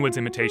Jonny Greenwood's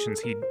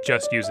imitations, he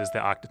just uses the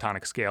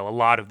octatonic scale. A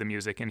lot of the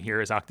music in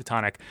here is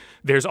octatonic.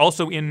 There's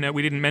also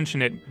we didn't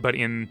mention it, but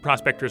in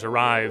Prospectors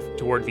Arrive,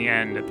 toward the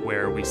end,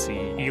 where we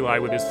see Eli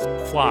with his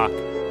flock,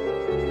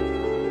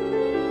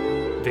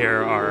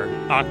 there are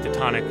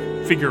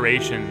octatonic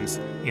figurations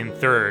in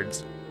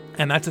thirds.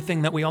 And that's a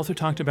thing that we also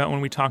talked about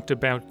when we talked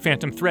about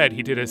Phantom Thread.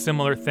 He did a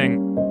similar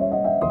thing.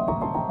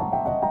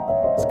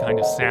 This kind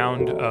of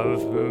sound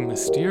of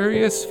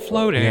mysterious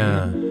floating.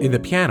 Yeah, in the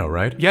piano,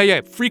 right? Yeah,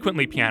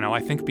 frequently piano,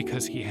 I think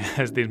because he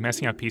has the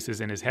Messiaen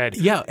pieces in his head.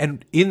 Yeah,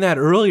 and in that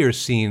earlier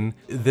scene,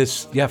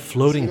 this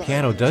floating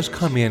piano does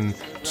come in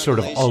sort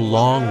of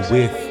along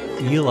with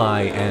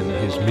Eli and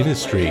his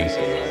ministry.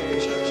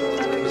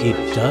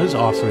 It does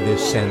offer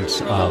this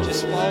sense of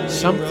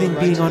something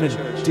being on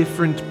a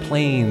different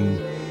plane.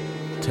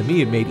 To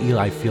me, it made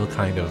Eli feel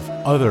kind of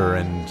other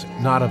and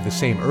not of the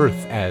same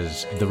earth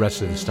as the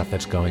rest of the stuff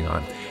that's going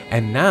on.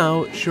 And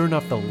now, sure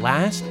enough, the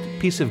last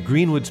piece of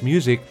Greenwood's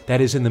music that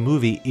is in the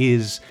movie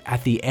is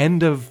at the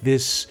end of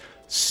this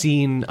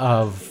scene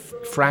of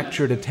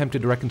fractured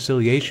attempted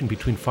reconciliation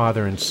between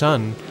father and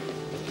son.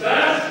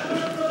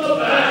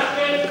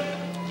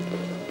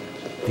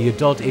 The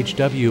adult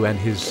HW and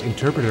his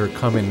interpreter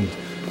come and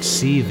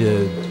see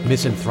the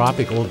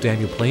misanthropic old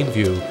Daniel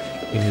Plainview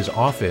in his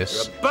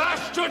office.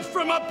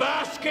 From a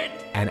basket.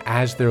 And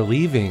as they're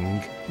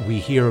leaving, we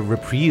hear a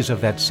reprise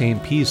of that same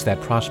piece, that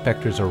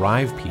Prospectors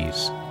Arrive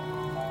piece.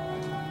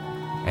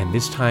 And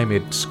this time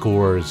it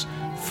scores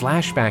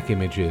flashback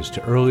images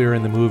to earlier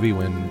in the movie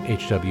when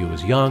HW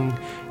was young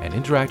and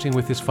interacting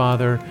with his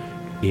father.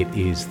 It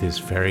is this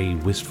very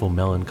wistful,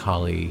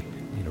 melancholy,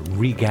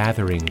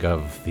 regathering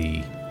of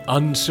the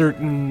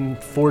uncertain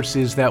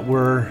forces that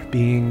were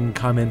being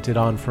commented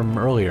on from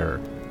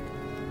earlier.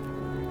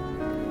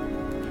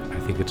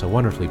 I think it's a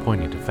wonderfully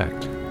poignant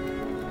effect.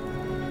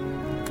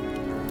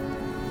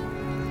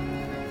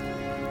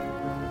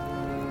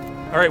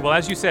 All right, well,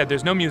 as you said,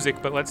 there's no music,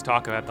 but let's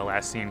talk about the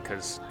last scene,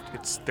 because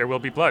There Will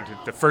Be Blood.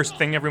 The first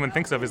thing everyone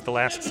thinks of is the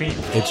last scene.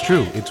 It's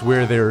true. It's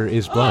where there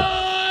is blood.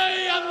 I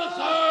am the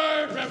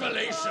third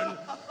revelation.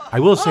 I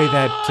will say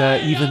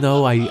that even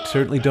though I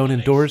certainly don't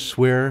endorse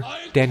where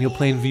Daniel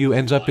Plainview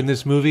ends up in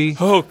this movie...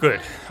 Oh, good.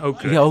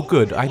 Yeah,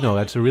 good. I know,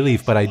 that's a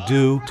relief, but I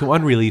do, to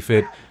unrelief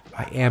it,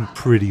 I am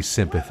pretty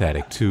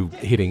sympathetic to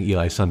hitting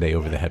Eli Sunday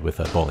over the head with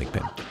a bowling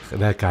pin.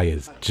 That guy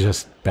is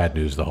just bad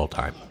news the whole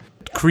time.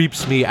 It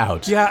creeps me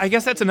out. Yeah, I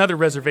guess that's another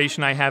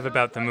reservation I have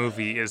about the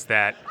movie, is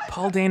that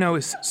Paul Dano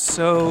is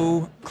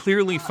so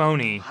clearly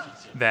phony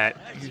that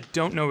you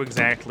don't know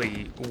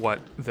exactly what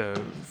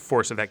the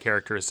force of that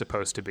character is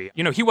supposed to be.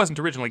 You know, he wasn't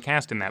originally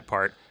cast in that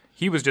part.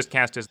 He was just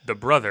cast as the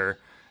brother,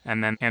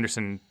 and then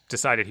Anderson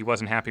decided he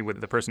wasn't happy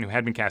with the person who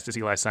had been cast as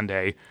Eli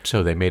Sunday.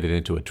 So they made it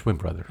into a twin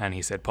brother. And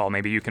he said, Paul,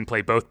 maybe you can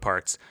play both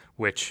parts,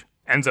 which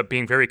ends up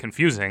being very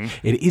confusing.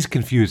 It is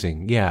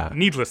confusing, yeah.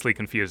 Needlessly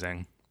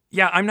confusing.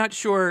 Yeah, I'm not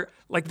sure.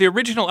 Like, the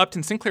original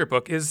Upton Sinclair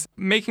book is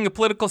making a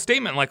political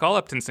statement, like all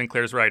Upton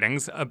Sinclair's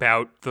writings,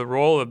 about the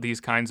role of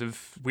these kinds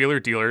of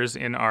wheeler-dealers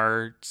in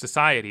our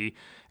society.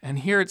 And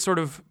here it sort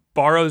of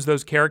borrows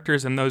those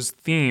characters and those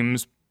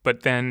themes,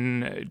 but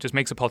then just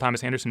makes a Paul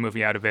Thomas Anderson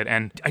movie out of it.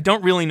 And I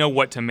don't really know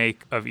what to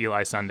make of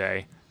Eli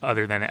Sunday,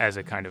 other than as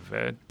a kind of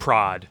a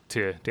prod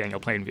to Daniel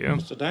Plainview.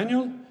 Mr.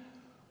 Daniel?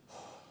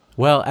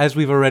 Well, as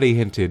we've already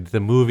hinted, the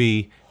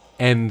movie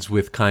ends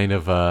with kind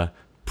of a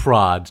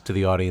prod to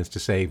the audience to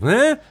say,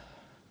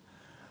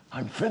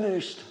 I'm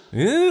finished.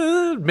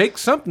 Make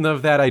something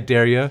of that, I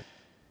dare you.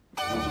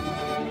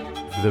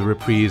 The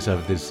reprise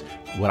of this,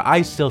 what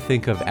I still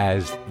think of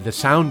as the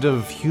sound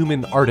of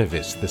human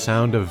artifice, the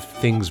sound of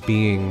things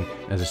being,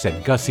 as I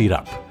said, gussied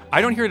up.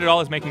 I don't hear it at all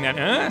as making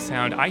that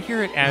sound. I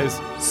hear it as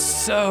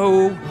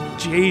so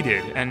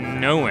jaded and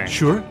knowing.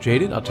 Sure,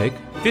 jaded, I'll take.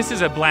 This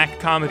is a black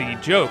comedy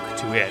joke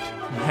to it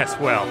as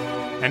well.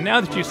 And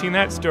now that you've seen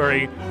that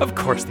story, of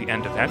course the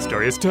end of that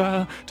story is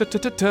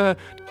ta-ta-ta-ta.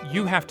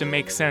 You have to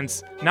make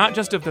sense not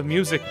just of the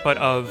music, but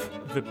of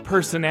the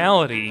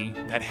personality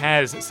that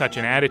has such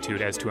an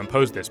attitude as to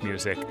impose this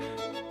music.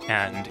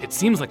 And it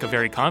seems like a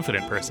very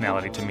confident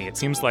personality to me. It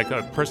seems like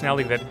a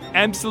personality that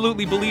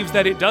absolutely believes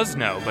that it does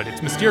know, but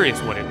it's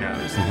mysterious what it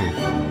knows.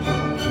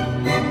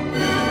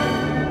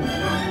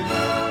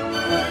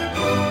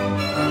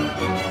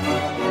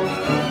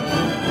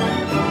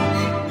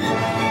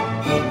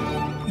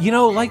 You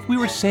know, like we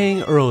were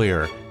saying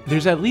earlier,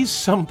 there's at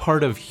least some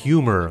part of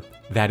humor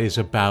that is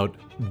about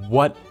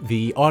what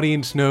the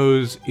audience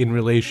knows in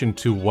relation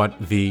to what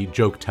the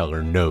joke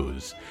teller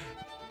knows.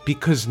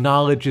 Because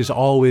knowledge is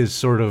always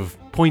sort of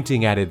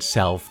pointing at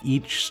itself.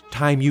 Each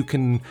time you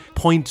can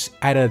point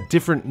at a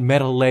different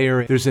meta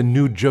layer, there's a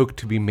new joke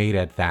to be made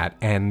at that.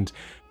 And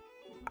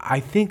I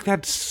think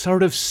that's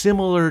sort of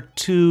similar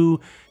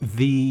to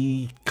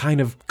the kind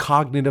of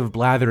cognitive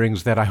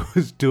blatherings that I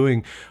was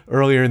doing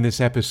earlier in this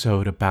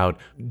episode about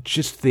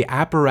just the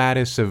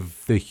apparatus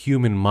of the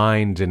human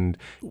mind and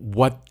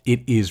what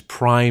it is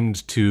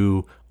primed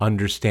to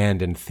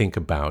understand and think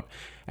about,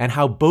 and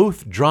how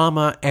both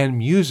drama and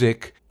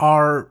music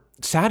are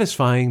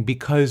satisfying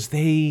because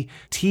they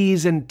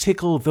tease and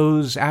tickle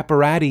those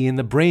apparati in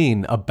the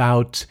brain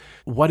about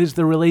what is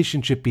the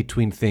relationship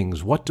between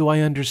things, what do I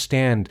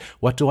understand,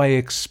 what do I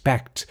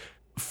expect.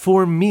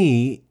 For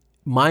me,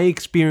 my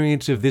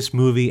experience of this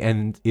movie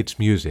and its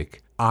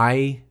music,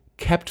 I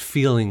kept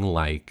feeling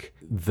like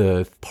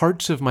the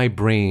parts of my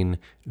brain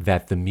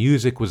that the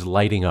music was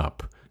lighting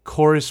up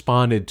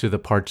corresponded to the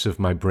parts of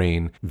my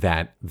brain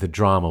that the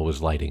drama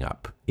was lighting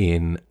up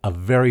in a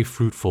very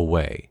fruitful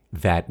way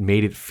that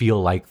made it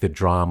feel like the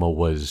drama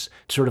was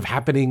sort of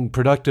happening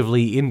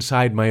productively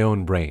inside my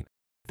own brain.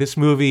 This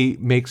movie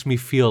makes me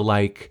feel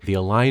like the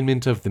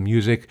alignment of the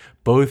music,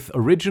 both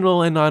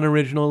original and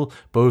non-original,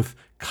 both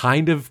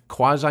kind of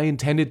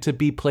quasi-intended to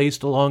be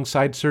placed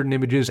alongside certain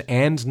images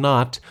and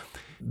not,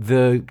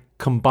 the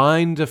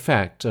combined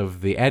effect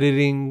of the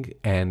editing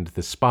and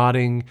the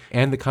spotting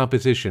and the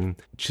composition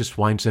just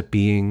winds up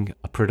being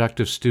a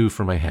productive stew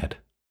for my head.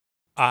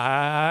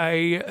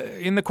 I,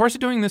 in the course of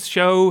doing this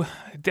show,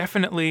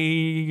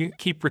 definitely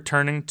keep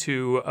returning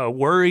to a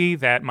worry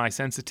that my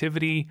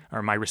sensitivity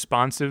or my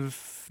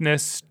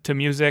responsiveness to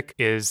music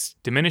is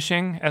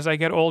diminishing as I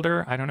get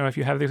older. I don't know if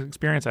you have this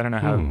experience. I don't know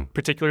how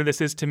particular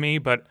this is to me,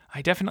 but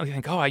I definitely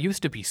think, I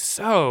used to be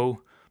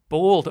so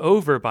bowled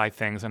over by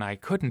things, and I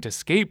couldn't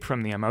escape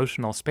from the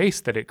emotional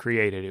space that it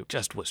created. It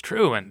just was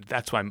true, and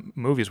that's why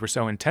movies were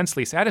so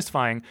intensely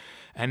satisfying.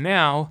 And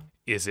now,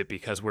 is it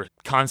because we're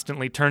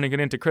constantly turning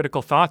it into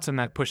critical thoughts and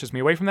that pushes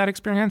me away from that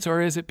experience,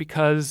 or is it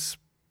because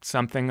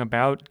something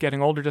about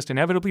getting older just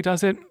inevitably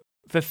does it?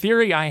 The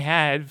theory I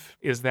have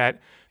is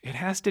that it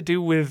has to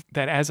do with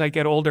that as I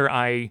get older,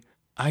 I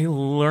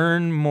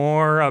learn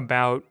more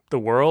about the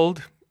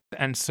world.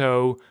 And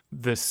so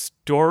the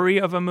story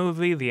of a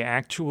movie, the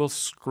actual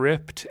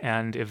script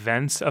and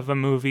events of a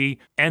movie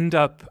end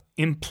up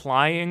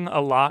implying a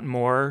lot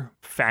more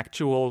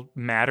factual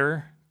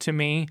matter to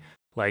me.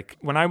 Like,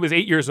 when I was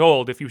 8 years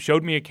old, if you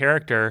showed me a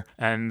character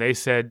and they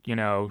said,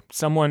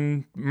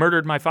 someone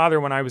murdered my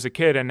father when I was a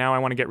kid and now I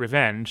want to get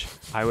revenge,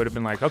 I would have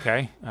been like,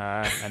 okay,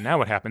 and now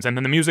what happens? And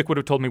then the music would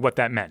have told me what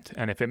that meant.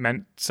 And if it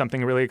meant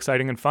something really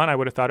exciting and fun, I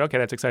would have thought, okay,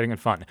 that's exciting and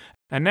fun.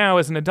 And now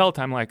as an adult,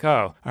 I'm like,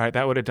 oh, all right,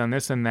 that would have done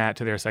this and that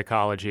to their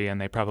psychology, and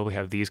they probably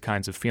have these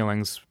kinds of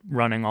feelings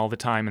running all the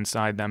time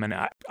inside them. And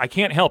I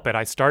can't help it.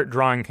 I start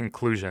drawing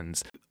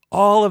conclusions.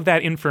 All of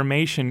that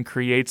information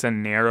creates a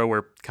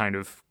narrower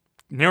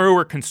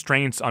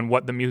constraints on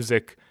what the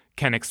music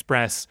can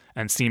express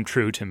and seem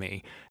true to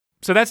me.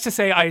 So that's to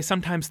say, I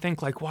sometimes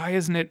think, like, why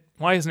isn't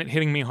it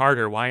hitting me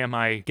harder? Why am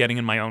I getting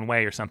in my own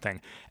way or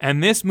something?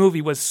 And this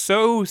movie was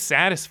so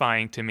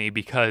satisfying to me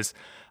because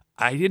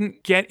I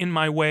didn't get in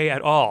my way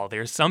at all.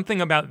 There's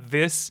something about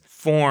this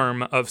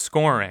form of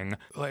scoring.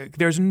 Like,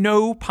 there's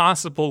no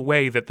possible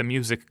way that the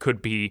music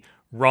could be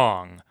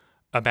wrong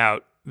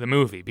about the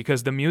movie,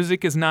 because the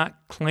music is not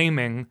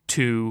claiming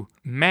to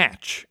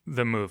match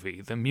the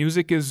movie. The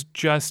music is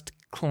just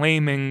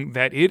claiming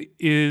that it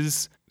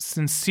is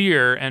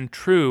sincere and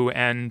true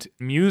and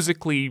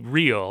musically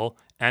real,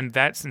 and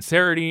that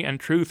sincerity and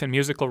truth and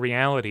musical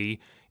reality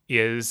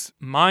is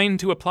mine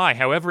to apply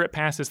however it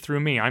passes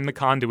through me. I'm the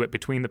conduit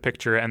between the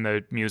picture and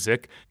the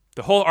music.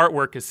 The whole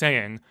artwork is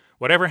saying,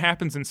 whatever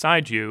happens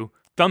inside you,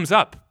 thumbs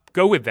up.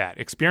 Go with that.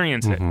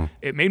 Experience it.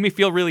 It made me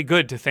feel really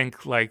good to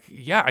think, like,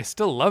 yeah, I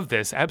still love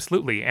this,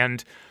 absolutely.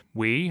 And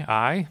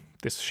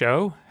this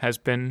show has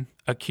been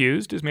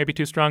accused, is maybe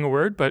too strong a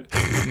word, but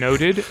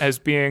noted as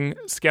being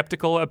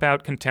skeptical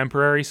about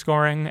contemporary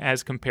scoring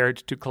as compared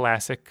to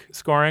classic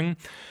scoring.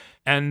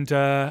 And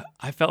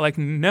I felt like,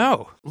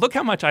 no, look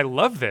how much I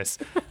love this.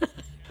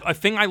 A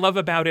thing I love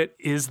about it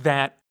is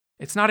that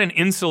it's not an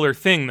insular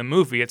thing, the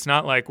movie. It's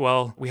not like,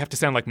 well, we have to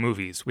sound like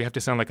movies. We have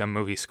to sound like a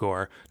movie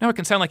score. No, it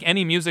can sound like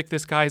any music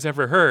this guy's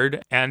ever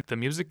heard. And the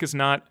music is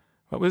not,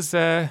 what was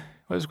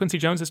Quincy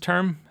Jones's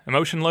term?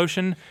 Emotion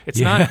lotion? It's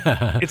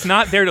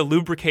not there to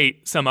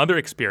lubricate some other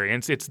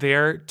experience. It's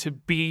there to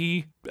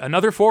be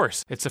another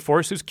force. It's a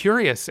force who's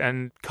curious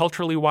and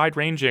culturally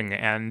wide-ranging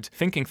and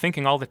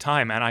thinking all the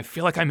time. And I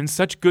feel like I'm in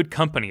such good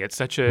company. It's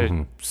such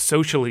a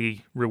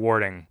socially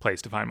rewarding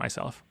place to find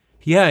myself.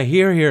 Yeah,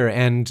 here.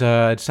 And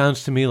it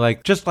sounds to me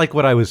like just like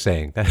what I was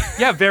saying.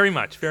 Yeah, very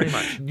much, very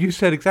much. You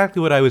said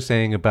exactly what I was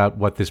saying about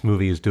what this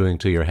movie is doing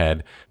to your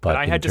head. But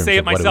I had to say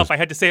it myself. I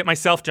had to say it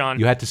myself, John.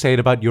 You had to say it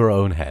about your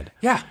own head.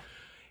 Yeah.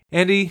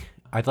 Andy,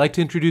 I'd like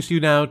to introduce you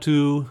now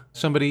to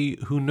somebody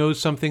who knows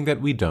something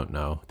that we don't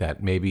know,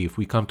 that maybe if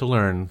we come to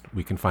learn,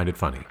 we can find it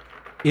funny.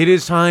 It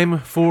is time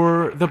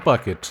for the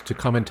Bucket to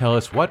come and tell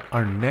us what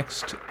our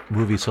next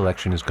movie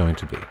selection is going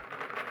to be.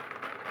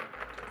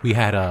 We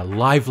had a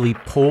lively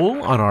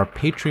poll on our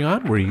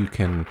Patreon where you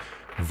can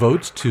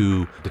vote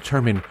to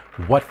determine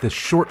what the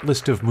short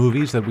list of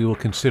movies that we will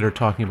consider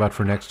talking about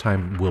for next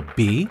time will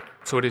be.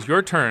 So it is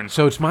your turn.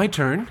 So it's my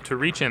turn. To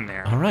reach in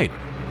there. All right.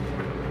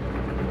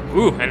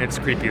 Ooh, and it's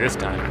creepy this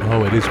time.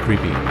 Oh, it is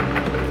creepy.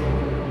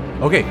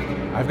 Okay,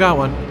 I've got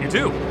one. You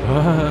do?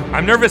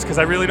 I'm nervous because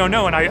I really don't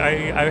know, and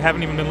I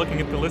haven't even been looking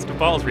at the list of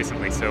balls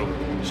recently, so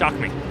shock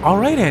me. All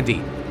right,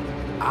 Andy.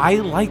 I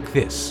like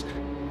this.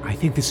 I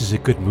think this is a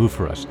good move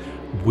for us.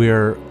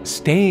 We're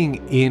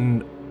staying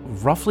in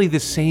roughly the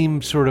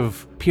same sort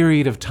of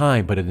period of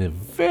time, but in a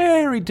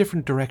very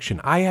different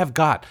direction. I have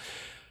got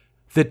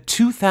the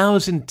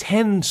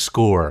 2010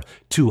 score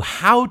to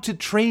How to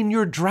Train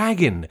Your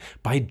Dragon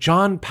by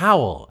John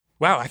Powell.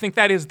 Wow, I think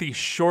that is the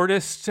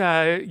shortest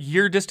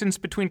year distance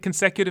between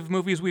consecutive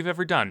movies we've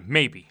ever done.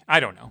 Maybe.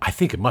 I don't know. I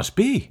think it must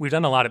be. We've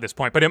done a lot at this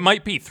point, but it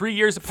might be 3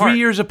 years apart. 3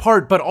 years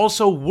apart, but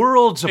also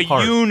worlds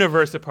apart. A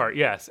universe apart,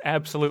 yes,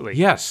 absolutely.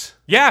 Yes.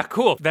 Yeah,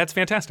 cool. That's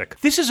fantastic.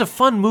 This is a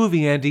fun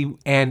movie, Andy,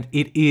 and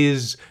it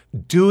is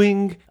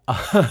doing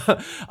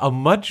a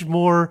much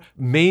more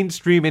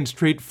mainstream and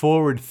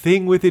straightforward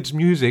thing with its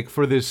music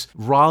for this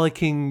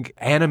rollicking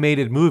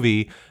animated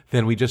movie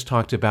than we just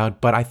talked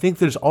about. But I think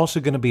there's also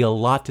going to be a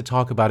lot to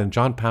talk about, and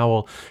John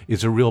Powell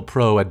is a real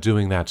pro at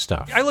doing that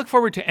stuff. I look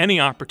forward to any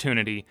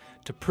opportunity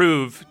to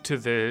prove to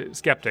the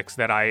skeptics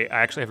that I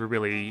actually have a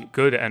really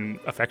good and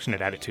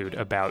affectionate attitude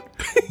about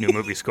new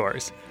movie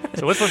scores.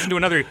 So let's listen to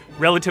another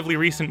relatively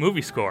recent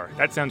movie score.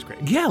 That sounds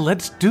great. Yeah,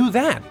 let's do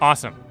that.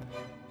 Awesome.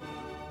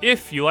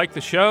 If you like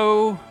the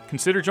show,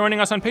 consider joining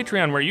us on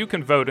Patreon, where you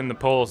can vote in the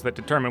polls that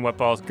determine what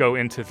balls go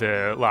into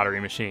the lottery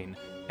machine.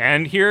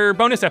 And hear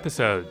bonus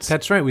episodes.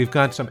 That's right. We've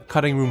got some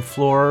cutting room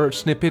floor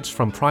snippets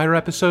from prior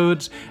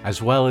episodes,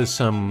 as well as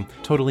some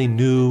totally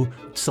new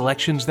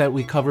selections that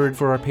we covered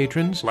for our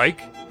patrons.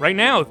 Like, right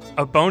now,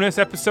 a bonus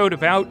episode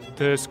about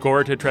the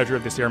score to Treasure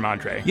of the Sierra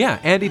Madre. Yeah,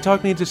 Andy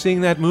talked me into seeing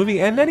that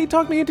movie, and then he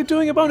talked me into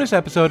doing a bonus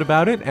episode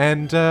about it,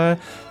 and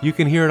you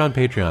can hear it on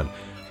Patreon.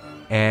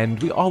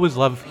 And we always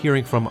love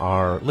hearing from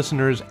our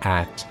listeners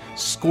at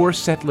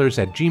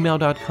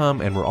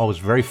scoresettlers@gmail.com, and we're always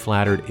very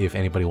flattered if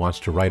anybody wants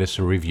to write us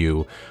a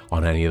review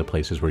on any of the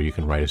places where you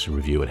can write us a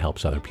review. It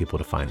helps other people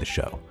to find the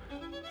show.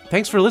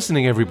 Thanks for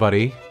listening,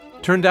 everybody.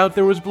 Turned out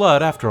there was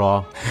blood, after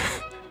all.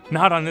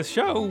 Not on this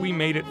show. We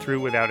made it through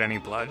without any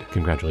blood.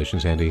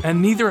 Congratulations, Andy.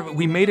 And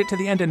we made it to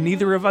the end, and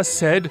neither of us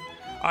said,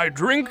 I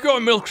drink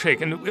your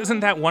milkshake. And isn't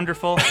that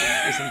wonderful?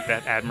 Isn't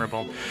that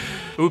admirable?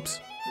 Oops.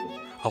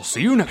 I'll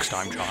see you next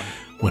time, John.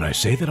 When I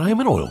say that I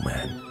am an oil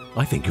man,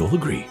 I think you'll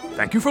agree.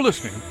 Thank you for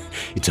listening.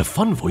 It's a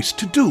fun voice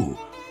to do.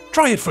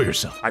 Try it for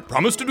yourself. I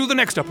promise to do the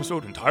next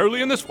episode entirely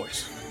in this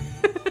voice.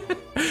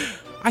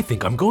 I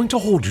think I'm going to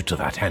hold you to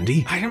that,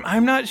 Andy.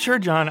 I'm not sure,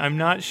 John. I'm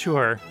not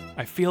sure.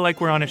 I feel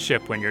like we're on a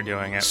ship when you're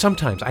doing it.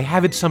 Sometimes. I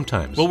have it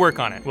sometimes. We'll work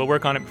on it. We'll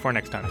work on it before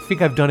next time. I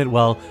think I've done it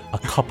well a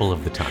couple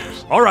of the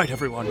times. All right,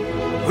 everyone.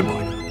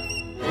 Goodbye.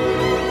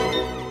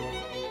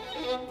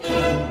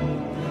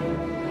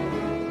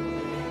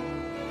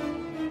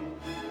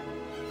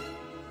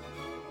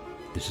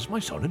 This is my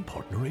son and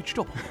partner,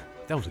 H-Double.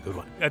 That was a good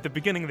one. At the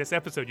beginning of this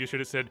episode, you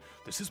should have said,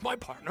 "This is my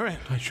partner,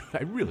 Andy."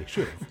 I really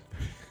should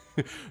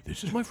have.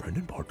 This is my friend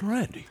and partner,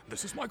 Andy.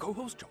 This is my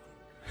co-host, John.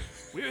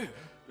 We're here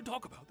to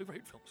talk about the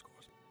great film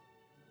scores.